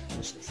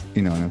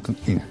 اینا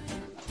اینه.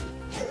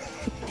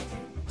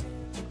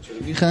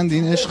 میخندی؟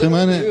 این عشق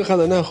منه.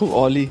 میخندم. نه خوب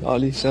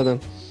عالی شدم.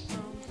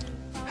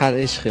 هر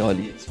عشق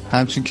عالیه.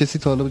 همچین کسی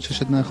تا حالا به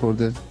چشت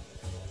نخورده؟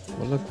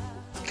 والا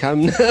کم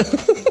نه.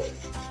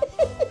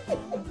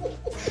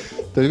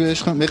 داری به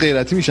عشق به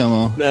غیرتی میشم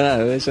ها؟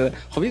 نه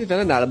خب این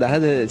فعلا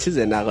نقد چیز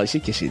نقاشی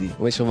کشیدی،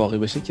 اونش واقعی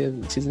باشه که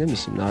چیز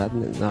نمیشیم.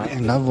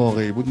 نه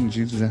واقعی بود،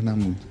 اینجوری تو ذهنم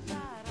بود.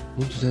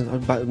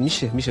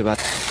 میشه بعد.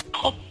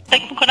 خب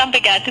فکر میکنم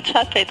بگردید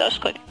شاید پیداش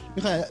کنید.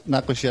 میخوای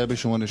نقاشی رو به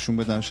شما نشون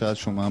بدم، شاید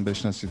شما هم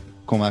بشناسید،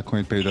 کمک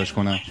کنید پیداش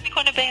کنم.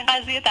 میکنه به این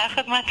قضیه در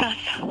خدمت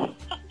هستم.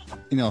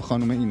 اینا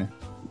خانومه اینه.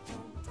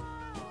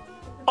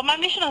 خب من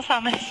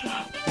میشناسم اسمو.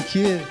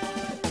 کیه؟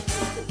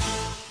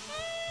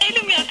 خیلی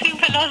میاد تو این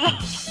پلازا.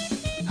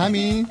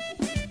 همین؟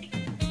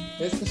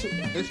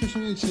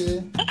 اسمشون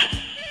چیه؟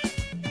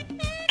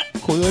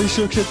 خدای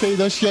شکر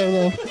پیداش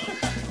کردم.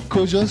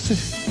 کجاست؟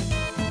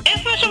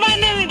 اسمشو من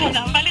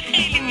نمیدونم ولی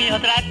خیلی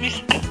میاد رد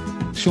میشه.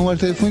 شماره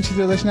تلفن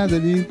چیزی ازش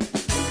نداری؟ دیدمش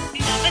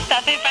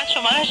دفعه بعد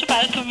شمارهشو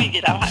براتون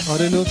میگیرم.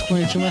 آره لطف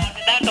کنید چون من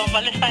در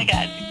دنبالش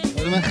نگردید.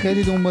 آره من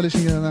خیلی دنبالش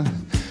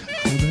میگردم.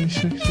 خدای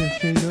شکر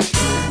پیداش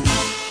کردم.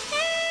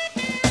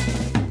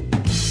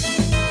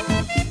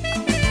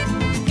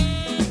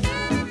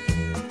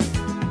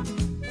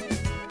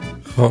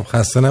 خب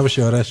خسته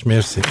نباشی آرش،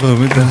 مرسی.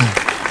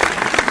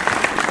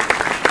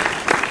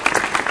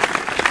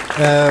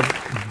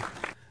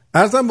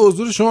 عرضم به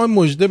حضور شما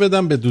مژده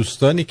بدم به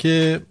دوستانی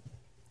که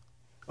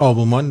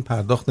آبومان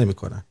پرداخت نمی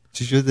کنن.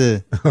 چی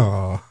شده؟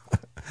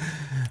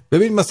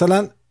 ببین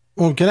مثلا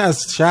ممکنه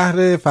از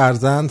شهر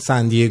فرزند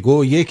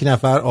سندیگو یک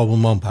نفر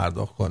آبومان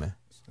پرداخت کنه.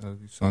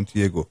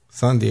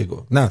 سندیگو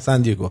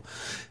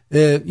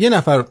یه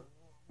نفر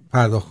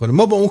پرداخت کنه،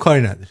 ما با اون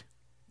کاری نداریم،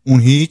 اون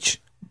هیچ.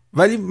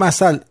 ولی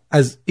مثلا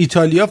از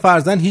ایتالیا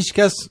فرزند هیچ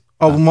کس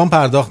آبومان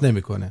پرداخت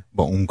نمیکنه،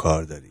 با اون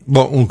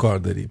کار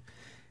داریم.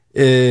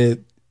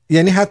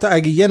 یعنی حتی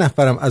اگه یه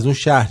نفرم از اون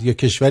شهر یا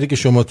کشوری که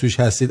شما توش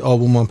هستید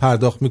آبومان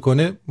پرداخت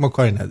میکنه، ما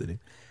کاری نداریم.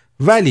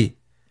 ولی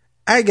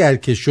اگر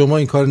که شما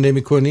این کار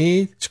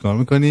نمیکنید، چیکار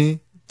میکنی؟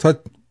 تا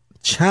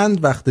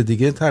چند وقت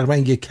دیگه، تقریبا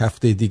یک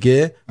هفته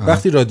دیگه،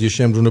 وقتی رادیو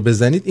شمرون رو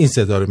بزنید این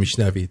صدا رو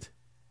میشنوید.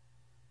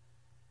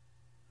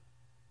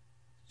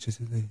 چه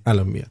صدایی؟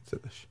 الان میاد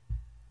صداش.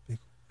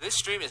 This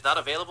stream is not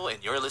available in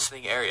your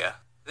listening area.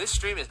 This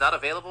stream is not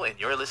available in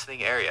your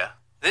listening area.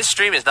 This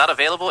stream is not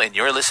available in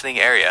your listening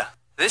area.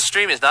 This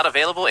stream is not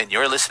available in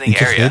your listening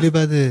area. خیلی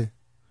بده.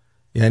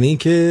 یعنی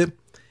اینکه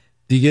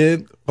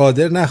دیگه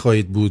قادر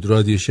نخواهید بود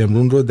رادیو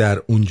شمرون رو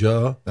در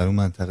اونجا، در اون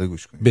منطقه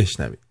گوش کنید،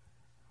 بشنوید.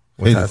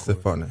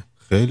 متاسفانه.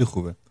 خیلی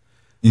خوبه.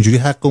 اینجوری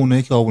حق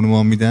اونایی که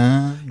آبونمان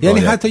میدن، یعنی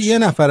حتی یه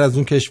نفر از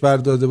اون کشور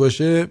داده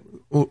باشه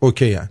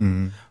اوکی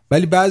هن.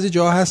 ولی بعضی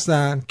جاها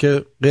هستن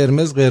که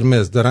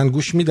قرمز دارن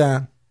گوش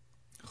میدن،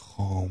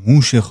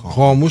 خاموش.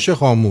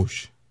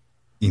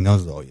 اینا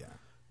زاین.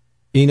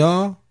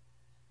 اینا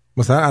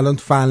مثلا الان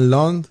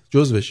فنلاند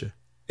جز بشه.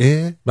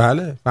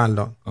 بله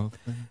فنلاند.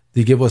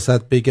 دیگه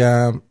واسط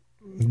بگم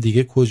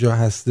دیگه کجا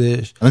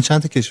هستش؟ الان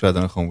چند تا کشور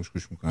دارن خاموش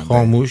گوش میکنن؟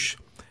 خاموش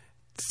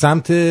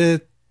سمت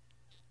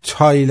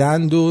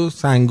تایلند و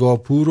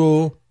سنگاپور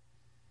و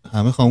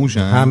همه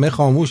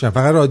خاموشن.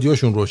 فقط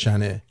رادیوشون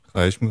روشنه.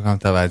 خواهش میکنم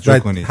توجه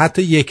کنید.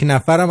 حتی یک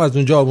نفرم از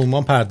اونجا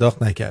آبونمان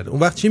پرداخت نکرده. اون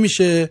وقت چی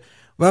میشه؟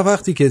 و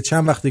وقتی که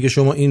چند وقتی که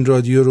شما این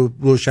رادیو رو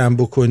روشن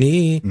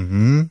بکنی،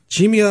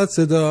 چی میاد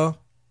صدا؟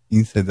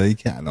 این صدایی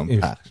که الان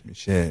پخش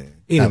میشه.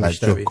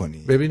 توجه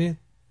کنید. ببینید.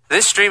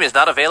 This stream is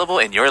not available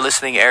in your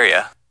listening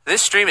area.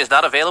 This stream is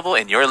not available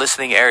in your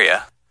listening area.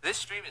 This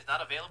stream is not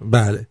available.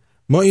 بله.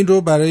 ما این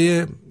رو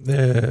برای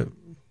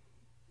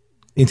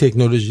این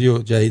تکنولوژی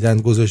رو جدیداً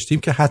گذاشتیم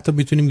که حتی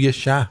میتونیم یه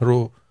شهر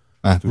رو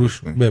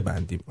محدودش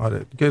ببندیم.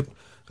 آره که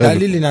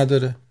دلیلی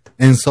نداره،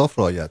 انصاف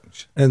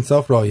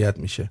رعایت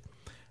میشه.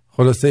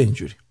 خلاصه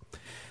اینجوری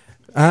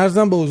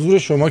عرضم به حضور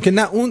شما که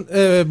نه اون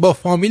با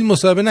فامیل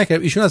مصاحبه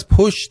نکرد، ایشون از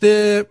پشت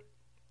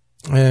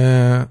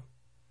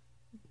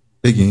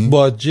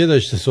باجه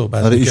داشته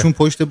صحبت. آره ایشون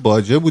پشت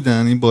باجه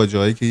بودن، این باجه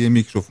هایی که یه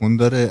میکروفون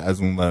داره از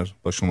اونور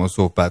با شما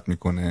صحبت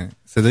میکنه،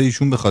 صدای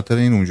ایشون به خاطر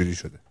این اونجوری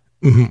شده.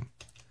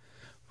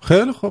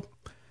 خیلی خب،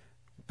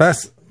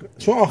 پس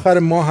چون آخر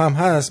ماه هم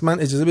هست من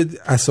اجازه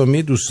بدید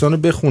اسامی دوستانو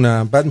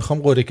بخونم، بعد میخوام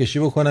قرعه کشی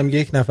بکنم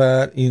یک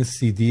نفر این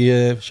سی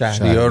دی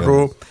شهریار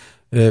رو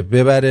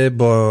ببره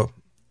با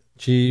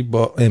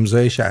با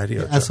امضای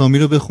شهریار. اسامی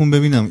رو بخون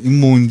ببینم این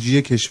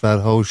منجی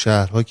کشورها و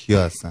شهرها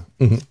کیا هستن.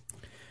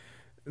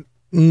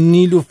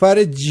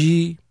 نیلوفر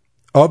جی،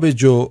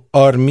 آبجو،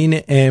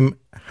 آرمین ام،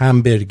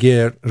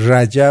 همبرگر،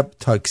 رجب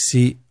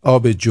تاکسی،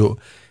 آبجو،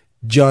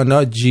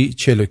 جانا جی،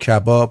 چلو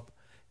کباب،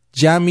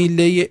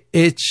 جمیله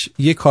اچ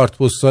یک کارت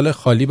پستال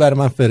خالی بر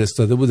من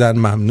فرستاده بودن،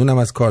 ممنونم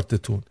از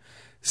کارتتون.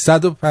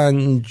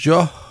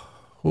 150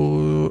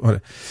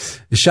 آره.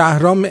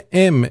 شهرام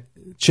ام،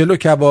 چلو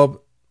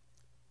کباب،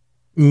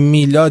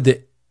 میلاد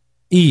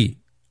ای،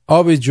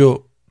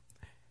 آبجو،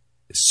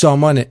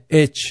 سامان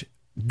اچ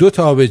 2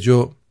 تا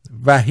آبجو،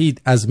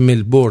 وحید از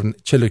ملبورن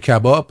چلو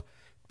کباب،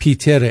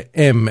 پیتر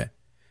ام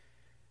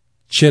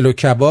چلو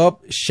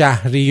کباب،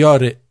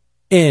 شهریار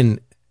ان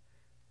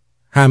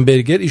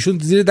همبرگر. ایشون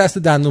زیر دست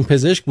دندون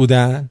پزشک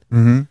بودن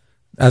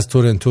از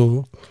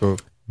تورنتو.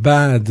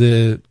 بعد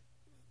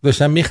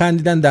داشتن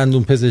میخندیدن،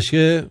 دندون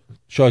پزشک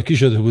شاکی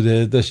شده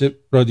بوده، داشته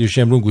رادیو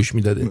شمرون گوش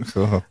میداده.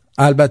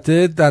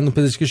 البته دندون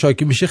پزشک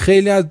شاکی میشه،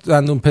 خیلی از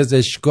دندون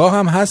پزشکا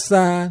هم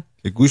هستن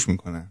که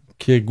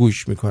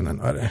گوش میکنن.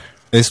 آره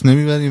اسم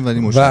نمیبریم ولی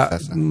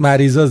مشخصن.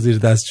 مریضا زیر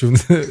دستشون.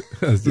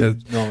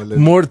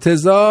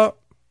 مرتضی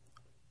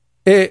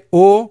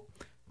او،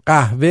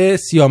 قهوه،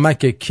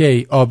 سیامک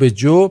کی،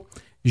 آبجو،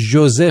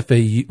 جوزف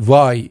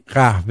وای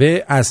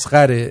قهوه،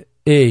 اصغر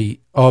ای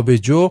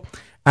آبجو،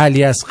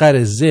 علی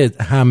اصغر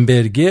زد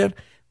همبرگر،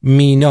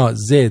 مینا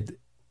زد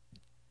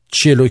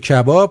چلو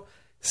کباب،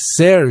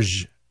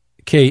 سرژ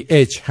کی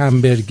اچ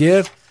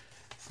همبرگر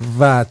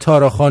و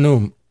تارا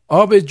خانوم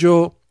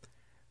آبجو،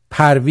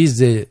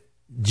 پرویز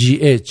جی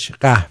اچ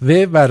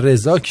قهوه و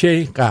رضا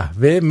کی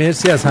قهوه.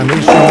 مرسی از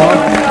همه شما.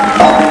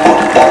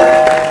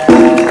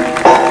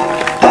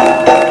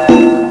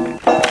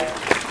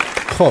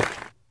 خب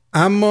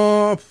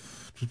اما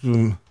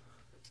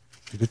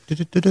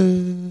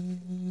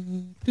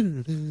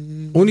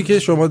اونی که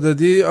شما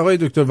دادی آقای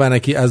دکتر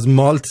ونکی از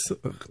مالت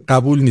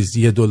قبول نیست،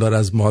 $1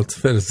 از مالت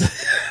فرسته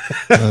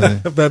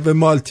و به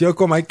مالتیا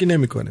کمکی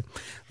نمیکنه.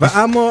 و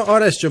اما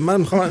آرش جان من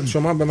میخوام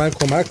شما به من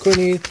کمک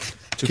کنید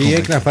که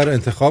یک نفر رو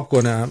انتخاب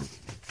کنم.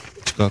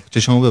 چه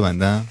شما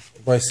ببندم؟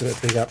 وایس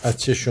بگم از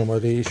چه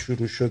شماره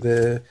شروع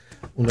شده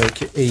اونایی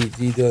که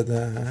ایدی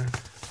دادن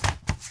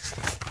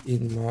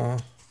این ما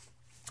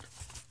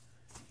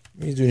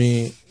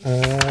میدونی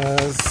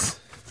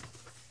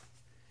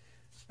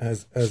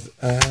از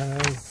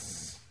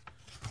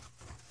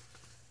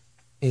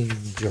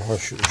اینجاها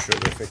شروع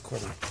شده فکر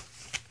کنم.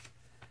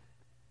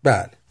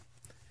 بله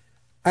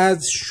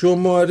از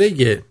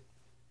شماره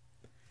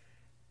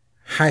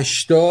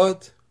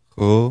 80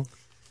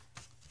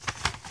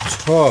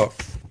 تا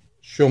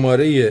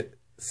شماره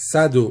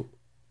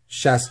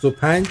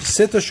 165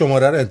 3 تا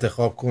شماره رو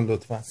انتخاب کن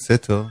لطفا. 3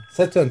 تا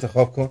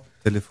انتخاب کن.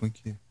 تلفن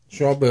کیه؟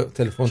 شما به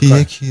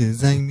تلفن کیه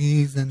زنگ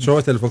میزنه.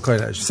 شما تلفن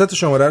کاری نشه. 3 تا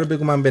شماره رو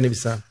بگو من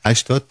بنویسم.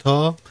 80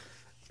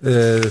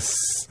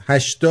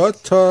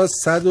 تا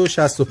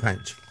 165.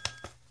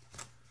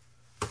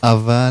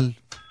 اول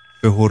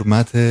به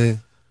حرمت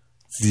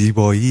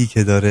زیبایی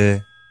که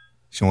داره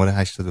شماره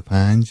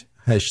 85.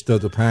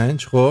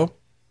 خب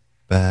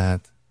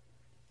بعد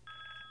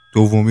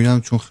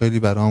دومینم چون خیلی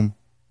برام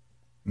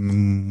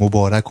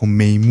مبارک و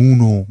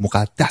میمون و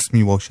مقدس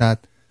می باشد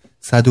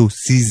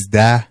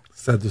 113.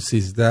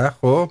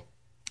 خب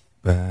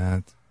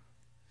بعد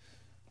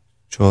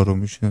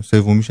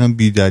سومیشم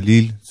بی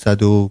دلیل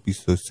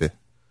 123.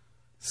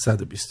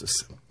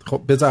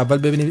 خب بذار اول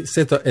ببینیم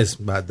 3 تا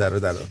اسم بعد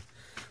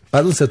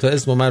بعد اون 3 تا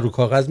اسم من رو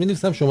کاغذ می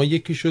نویسم، شما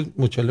یکیشو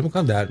مچاله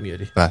میکنم در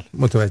میاری. بله.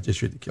 متوجه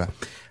شدی که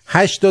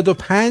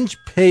 85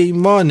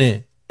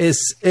 پیمان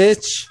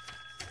SH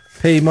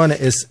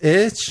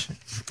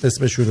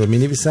اسمشون رو می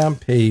نویسم،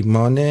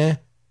 پیمان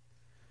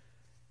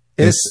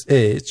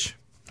SH.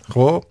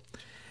 خب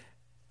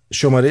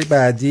شماره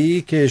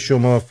بعدی که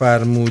شما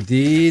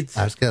فرمودید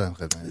عرض کردم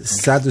خدمت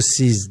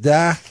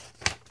 113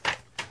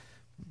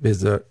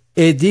 بذار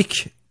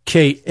ادیک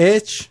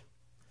KH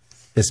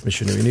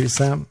اسمشون رو می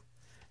نویسم،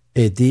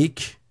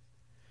 ادیک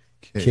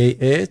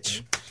KH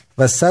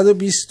و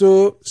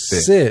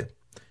 123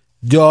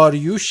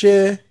 داریوش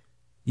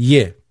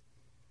یه.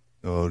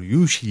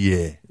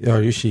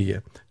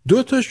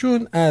 2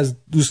 تاشون از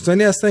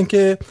دوستانی هستن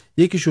که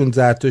یکیشون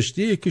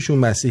زرتشتی یکیشون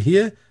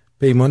مسیحیه.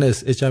 پیمان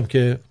SH هم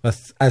که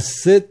از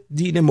 3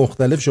 دین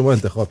مختلف شما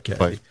انتخاب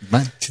کردی.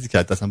 من چیزی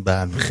که دستم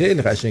برمیاد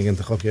خیلی قشنگ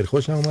انتخاب کردی،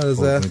 خوشم اومد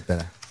ازت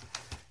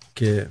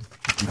که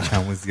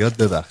کم و زیاد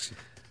ببخشید.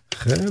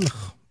 خیلی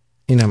خوب،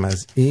 اینم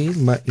از این.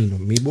 من اینو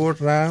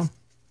میبرم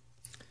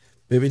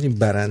ببینیم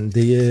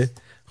برنده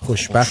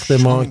خوشبخت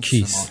ما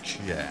کیست.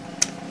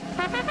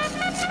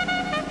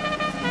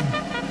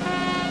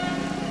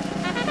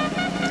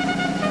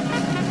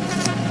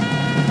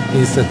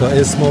 این سه تا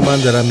اسمو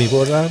من دارم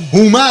میبرم.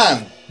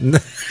 هومن.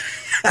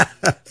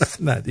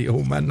 نه دیگه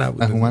هومن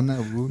نبود. هومن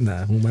نبود.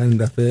 نه هومن این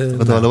دفعه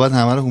حالا باید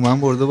همه رو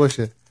هومن برده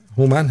باشه.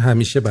 هومن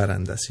همیشه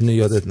برنده است، اینو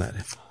یادت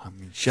نره.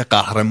 همیشه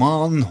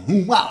قهرمان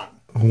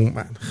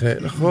هومن.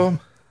 خیلی خوب،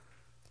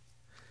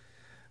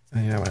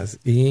 اینم از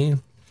این.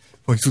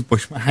 وایسود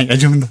باش، من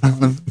هیجان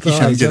دارم.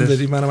 دیشم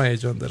گرفت. منم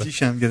هیجان دارم.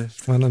 دیشم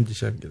گرفت. منم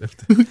دیشم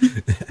گرفته.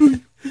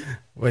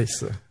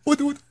 وایسا.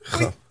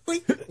 خب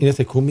اینو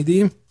تکون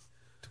میدیم.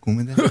 تکون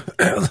میده.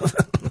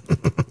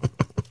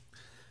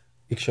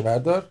 یکشو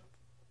بردار.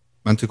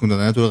 من تکون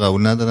دادن تو رو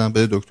قبول ندارم،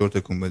 بده دکتر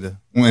تکون بده.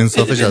 اون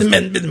انصافش از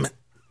بده من.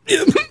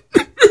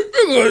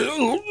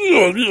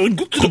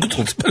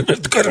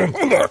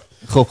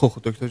 خب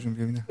دکتر جون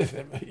ببینم.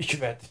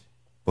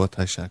 با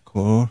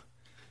تشکر.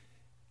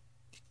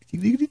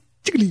 بده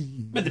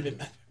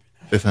من.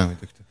 بفهمید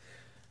دکتر.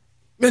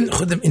 من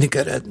خودم اینو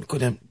قرارت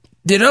میکنم.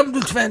 درام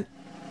لطفاً.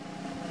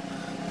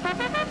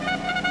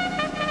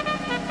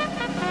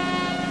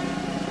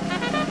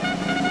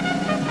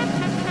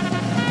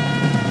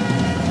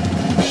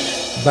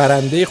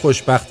 برنده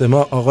خوشبخت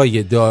ما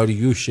آقای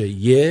داریوش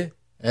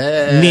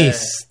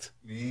نیست.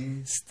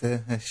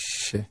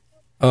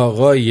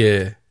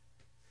 آقای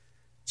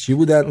چی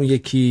بودن اون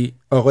یکی؟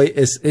 آقای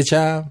اس اچ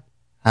هم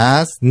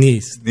هست؟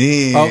 نیست.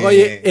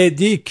 آقای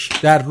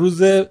ادیک در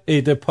روز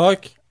عید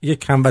پاک،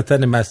 یک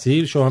هموطن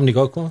مسیحی، شما هم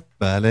نگاه کن.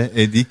 بله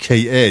ادیک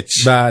کی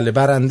اچ. بله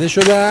برنده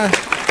شده.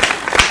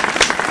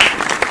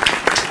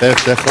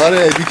 افتخار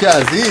ادیک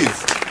عزیز.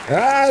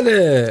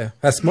 بله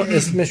پس ما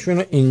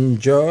اسمشونو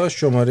اینجا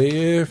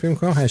شماره فیلم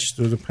کنم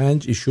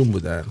 85 ایشون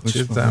بودن.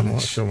 چه زمان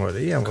شماره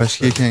ای هم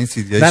کاش یک این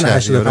سی دی ای نه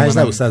 85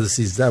 نبود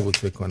 113 بود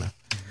فکر کنم.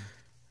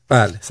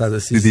 بله 113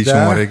 سی دی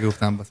شماره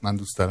گفتم بس من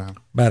دوست دارم.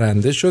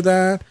 برنده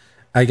شدن.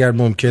 اگر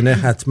ممکنه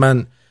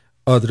حتما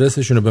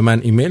آدرسشونو به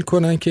من ایمیل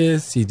کنن که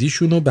سی دی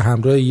شونو به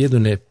همراه یه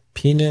دونه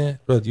پین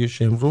رادیو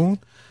شمرون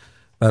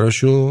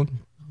براشون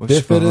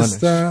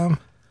بفرستم.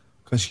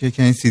 کاش یک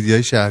این سی دی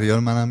ای شهریار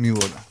منم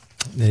میبردم.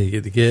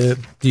 دیگه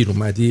دیر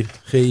اومدی،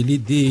 خیلی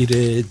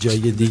دیره،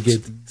 جای دیگه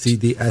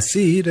سیدی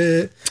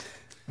اسیره.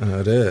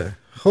 آره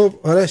خب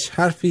آرش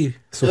حرفی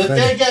دکتر جان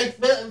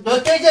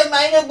من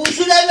اینو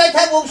بوشونم و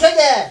تموم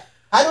شده.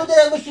 هنو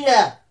دارم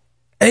بوشونم.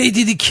 ای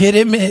دیدی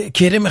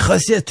کرم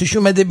خاصی از توش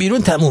اومده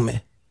بیرون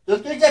تمومه.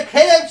 دکتر جان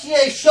کرم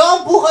چیه؟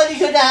 شامپو خالی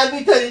شده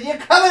همینطوری دیگه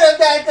کامرم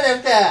درد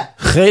گرفته.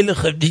 خیلی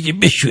خوب دیگه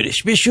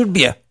بشورش، بشور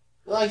بیا.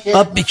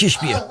 آب بکش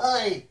بیا.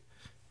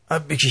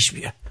 آب بکش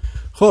بیا.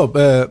 خب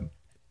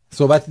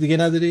صحبت دیگه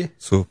نداری؟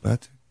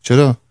 صحبت؟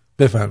 چرا؟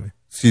 بفرمایید.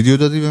 سیدیو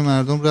دادی به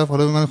مردم رفت،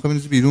 حالا به من خواهی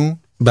بنویسی بیرون؟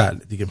 بله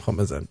دیگه میخوام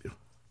بزن بیرون.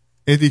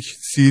 ادیک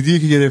سیدی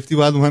که گرفتی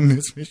باید من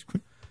نصفش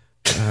کنی.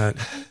 بله.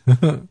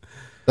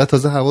 بعد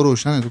تازه هوا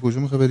روشنه، تو کجا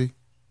میخوای بری؟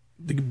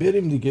 دیگه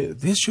بریم دیگه.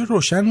 چه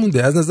روشن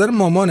مونده از نظر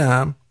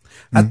مامانم.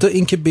 حتی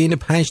این که بین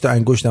 5 تا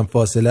انگشتم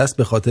فاصله است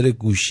به خاطر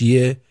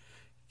گوشیه.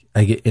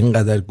 اگه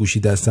اینقدر گوشی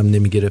دستم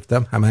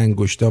نمیگرفتم همه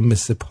انگشتام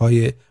مثل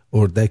پای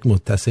اردک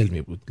متصل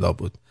می بود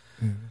لابد.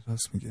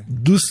 راست میگه.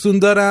 دوستون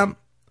دارم.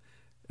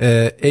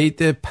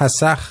 عید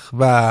پسخ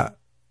و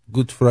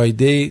گود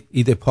فرایدی،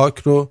 عید پاک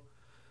رو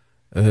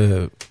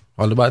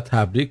حالا باید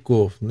تبریک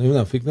گفت.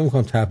 نمیدونم، فکر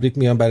نمیکنم تبریک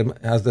میگم برای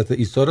حضرت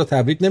عیسی رو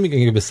تبریک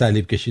نمیگن که به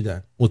صلیب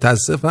کشیدن.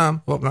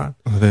 متاسفم واقعا.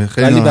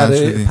 ولی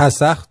برای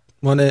پسخ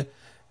مال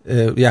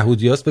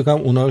یهودیاست بکنم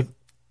اونا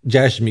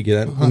جشن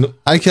میگیرن.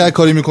 هر کی هر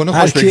کاری میکنه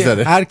خوش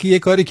بگذره. هر کی یه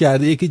کاری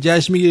کرده، یکی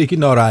جشن میگیره یکی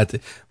ناراحته.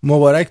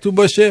 مبارک تو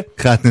باشه.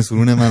 ختن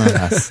سرون من هم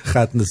هست.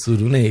 ختن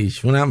سرون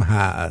ایشون هم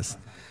هست.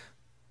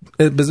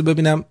 بذار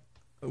ببینم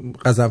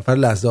غضنفر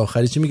لحظه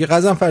آخری چی میگه.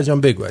 غضنفر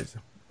جان بگو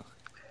عزیزم.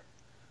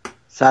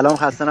 سلام،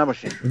 خسته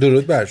نباشید.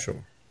 درود بر شما.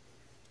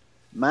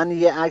 من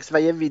یه عکس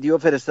و یه ویدیو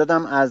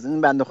فرستادم از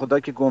این بنده خدا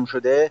که گم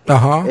شده.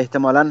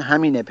 احتمالاً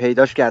همینه،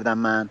 پیداش کردم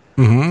من.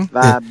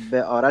 و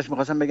به آرش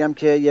میخواستم بگم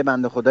که یه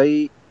بنده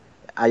خدایی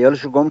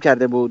عیالش رو گم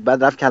کرده بود،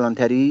 بعد رفت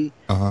کلانتری.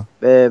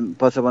 به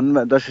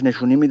پاسبان داشت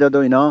نشونی میداد و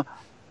اینا.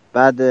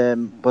 بعد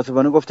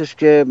پاسبان گفتش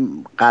که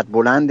قد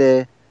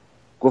بلنده.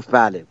 گفت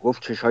بله.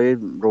 گفت چشای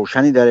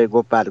روشنی داره.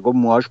 گفت بله. گفت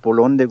موهاش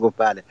بلنده. گفت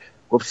بله.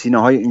 گفت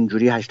سینه های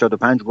اینجوری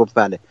 85. گفت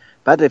بله.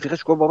 بعد رفیقش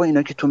گفت بابا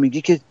اینا که تو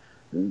میگی که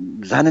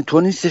زن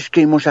تو نیستش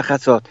که این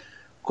مشخصات.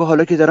 گفت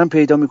حالا که دارن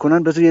پیدا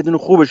میکنن بذار یه دونه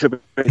خوبشو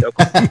پیدا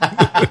کن.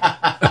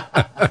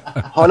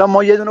 حالا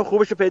ما یه دونه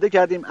خوبشو پیدا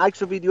کردیم،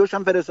 عکس و ویدیوش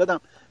هم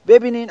فرستادم،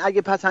 ببینین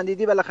اگه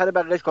پسندیدی بالاخره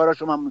بقیه‌اش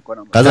کاراشو من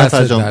میکنم.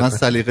 قدر جان من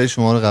سلیقه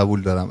شما رو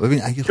قبول دارم.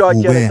 ببین اگه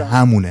خوبه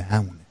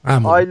همونه. I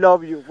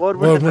love you.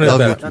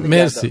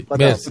 مرسی.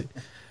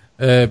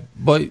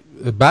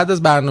 بعد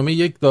از برنامه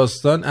یک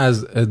داستان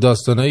از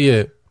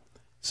داستانای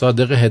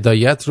صادق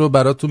هدایت رو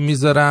براتون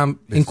میذارم.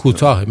 این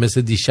کوتاه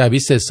مثل دیشبی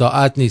 3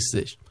 ساعت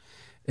نیستش.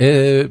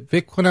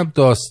 فکر کنم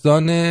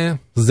داستان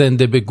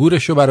زنده به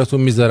گورشو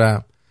براتون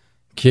میذارم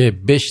که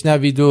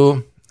بشنوید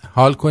و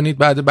حال کنید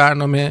بعد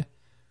برنامه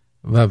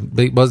و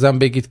بازم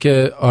بگید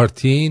که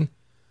آرتین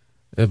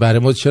برای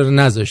ما چرا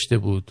نذاشته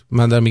بود.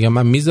 من دارم میگم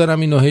من میذارم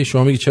اینو، هی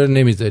شما میگی چرا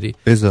نمیذاری.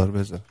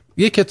 بذار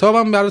یه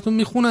کتابم براتون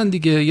میخونن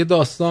دیگه، یه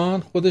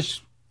داستان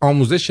خودش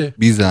آموزشه.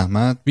 بی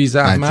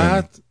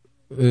زحمت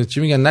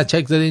چی میگن، نه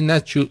چک زدی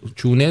نه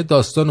چونه،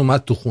 داستان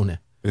اومد تو خونه.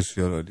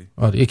 بسیار عالی.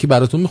 آره یکی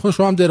براتون میخونه،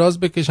 شما هم دراز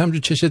بکش،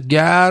 همجور چشت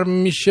گرم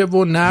میشه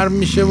و نرم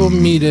میشه و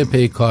میره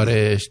پی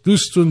کارش.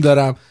 دوستون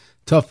دارم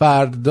تا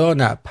فردا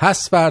نه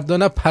پس فردا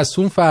نه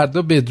پسون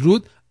فردا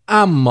بدرود.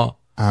 اما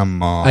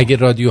اگه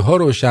رادیوها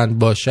روشن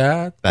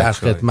باشد در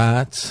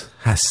خدمت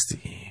هستی.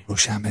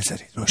 روشن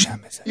بذارید.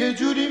 یه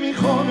جوری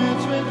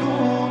میخوامت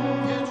بدون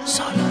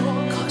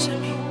سالار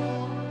کاظمی.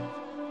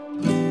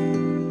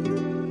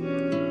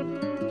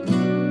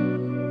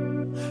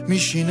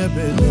 میشینه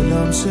به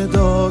دلم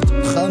صدات،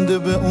 خنده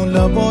به اون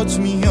لبات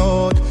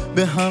میاد،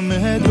 به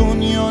همه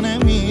دنیا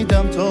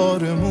نمیدم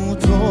تار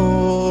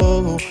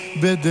موتو،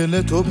 به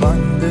دل تو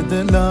بند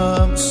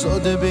دلم،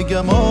 ساده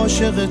بگم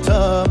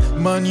عاشقتم،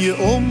 من یه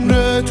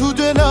عمر تو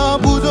دلم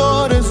بود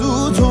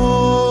آرزو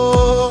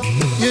تو.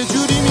 یه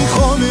جوری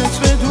میخوامت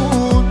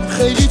بدون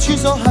خیلی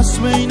چیزا هست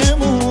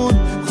بینمون،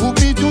 خوب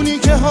میدونی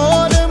که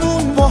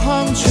حالمون با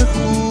هم چه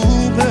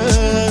خوبه،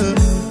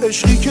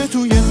 عشقی که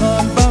توی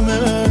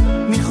قلبمه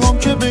میخوام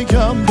که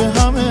بگم به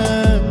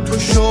همه، تو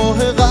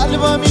شاه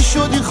قلبمی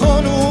شدی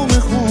خانوم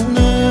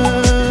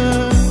خونه.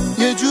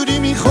 یه جوری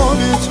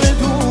میخوامت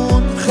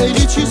بدون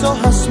خیلی چیزا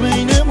هست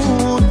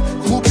بینمون،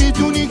 خوب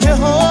میدونی که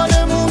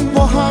حالمون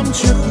با هم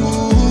چه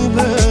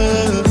خوبه،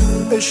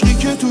 عشقی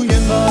که توی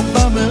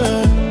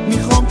قلبمه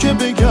میخوام که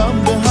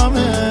بگم به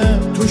همه،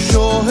 تو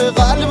شاه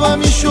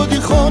قلبمی شدی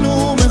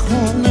خانوم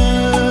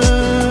خونه.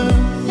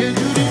 یه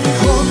جوری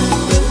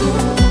میخوامت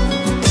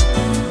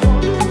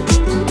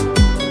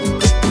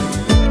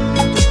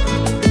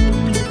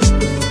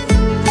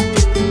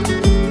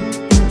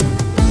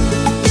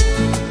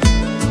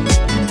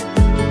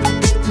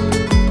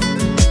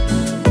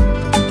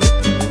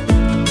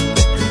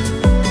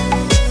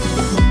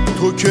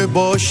تو که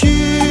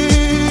باشی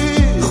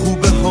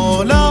خوب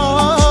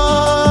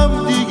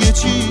حالم، دیگه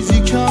چیزی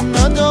کم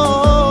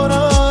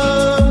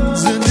ندارم،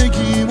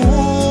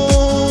 زندگیمون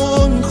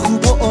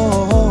خوب و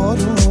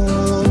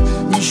آروم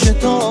میشه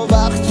تا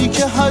وقتی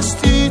که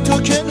هستی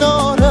تو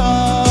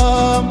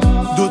کنارم.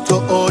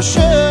 دوتا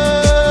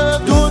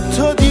عاشق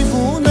دوتا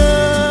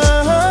دیوونه،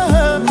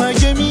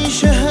 مگه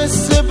میشه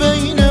حس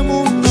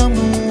بینمون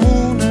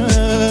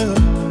نمونه،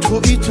 تو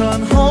بی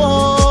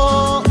تنها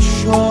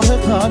شاه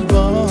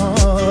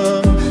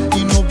قلبم،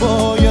 اینو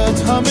باید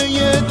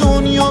همه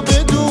دنیا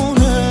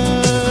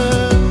بدونه.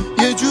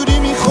 یه جوری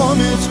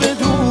میخوامت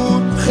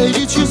بدون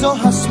خیلی چیزا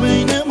هست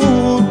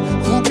بینمون،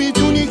 خوب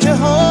میدونی که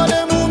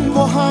حالمون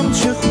با هم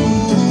چه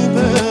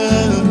خوبه،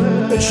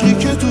 عشقی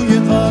که توی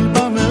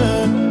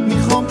قلبمه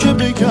میخوام که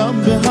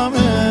بگم به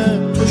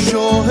همه، تو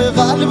شاه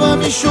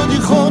قلبمی شدی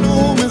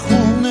خانوم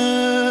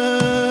خونه.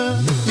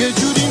 یه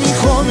جوری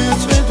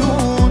میخوامت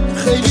بدون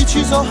خیلی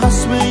چیزا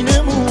هست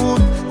بینمون،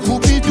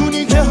 خوب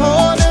میدونی که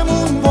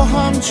حالمون با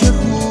هم چه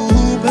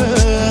خوبه،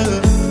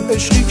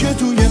 عشقی که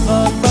توی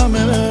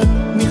قلبمه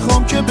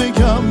میخوام که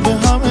بگم به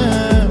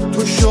همه،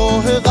 تو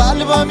شاه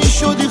قلبمی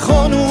شدی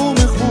خانوم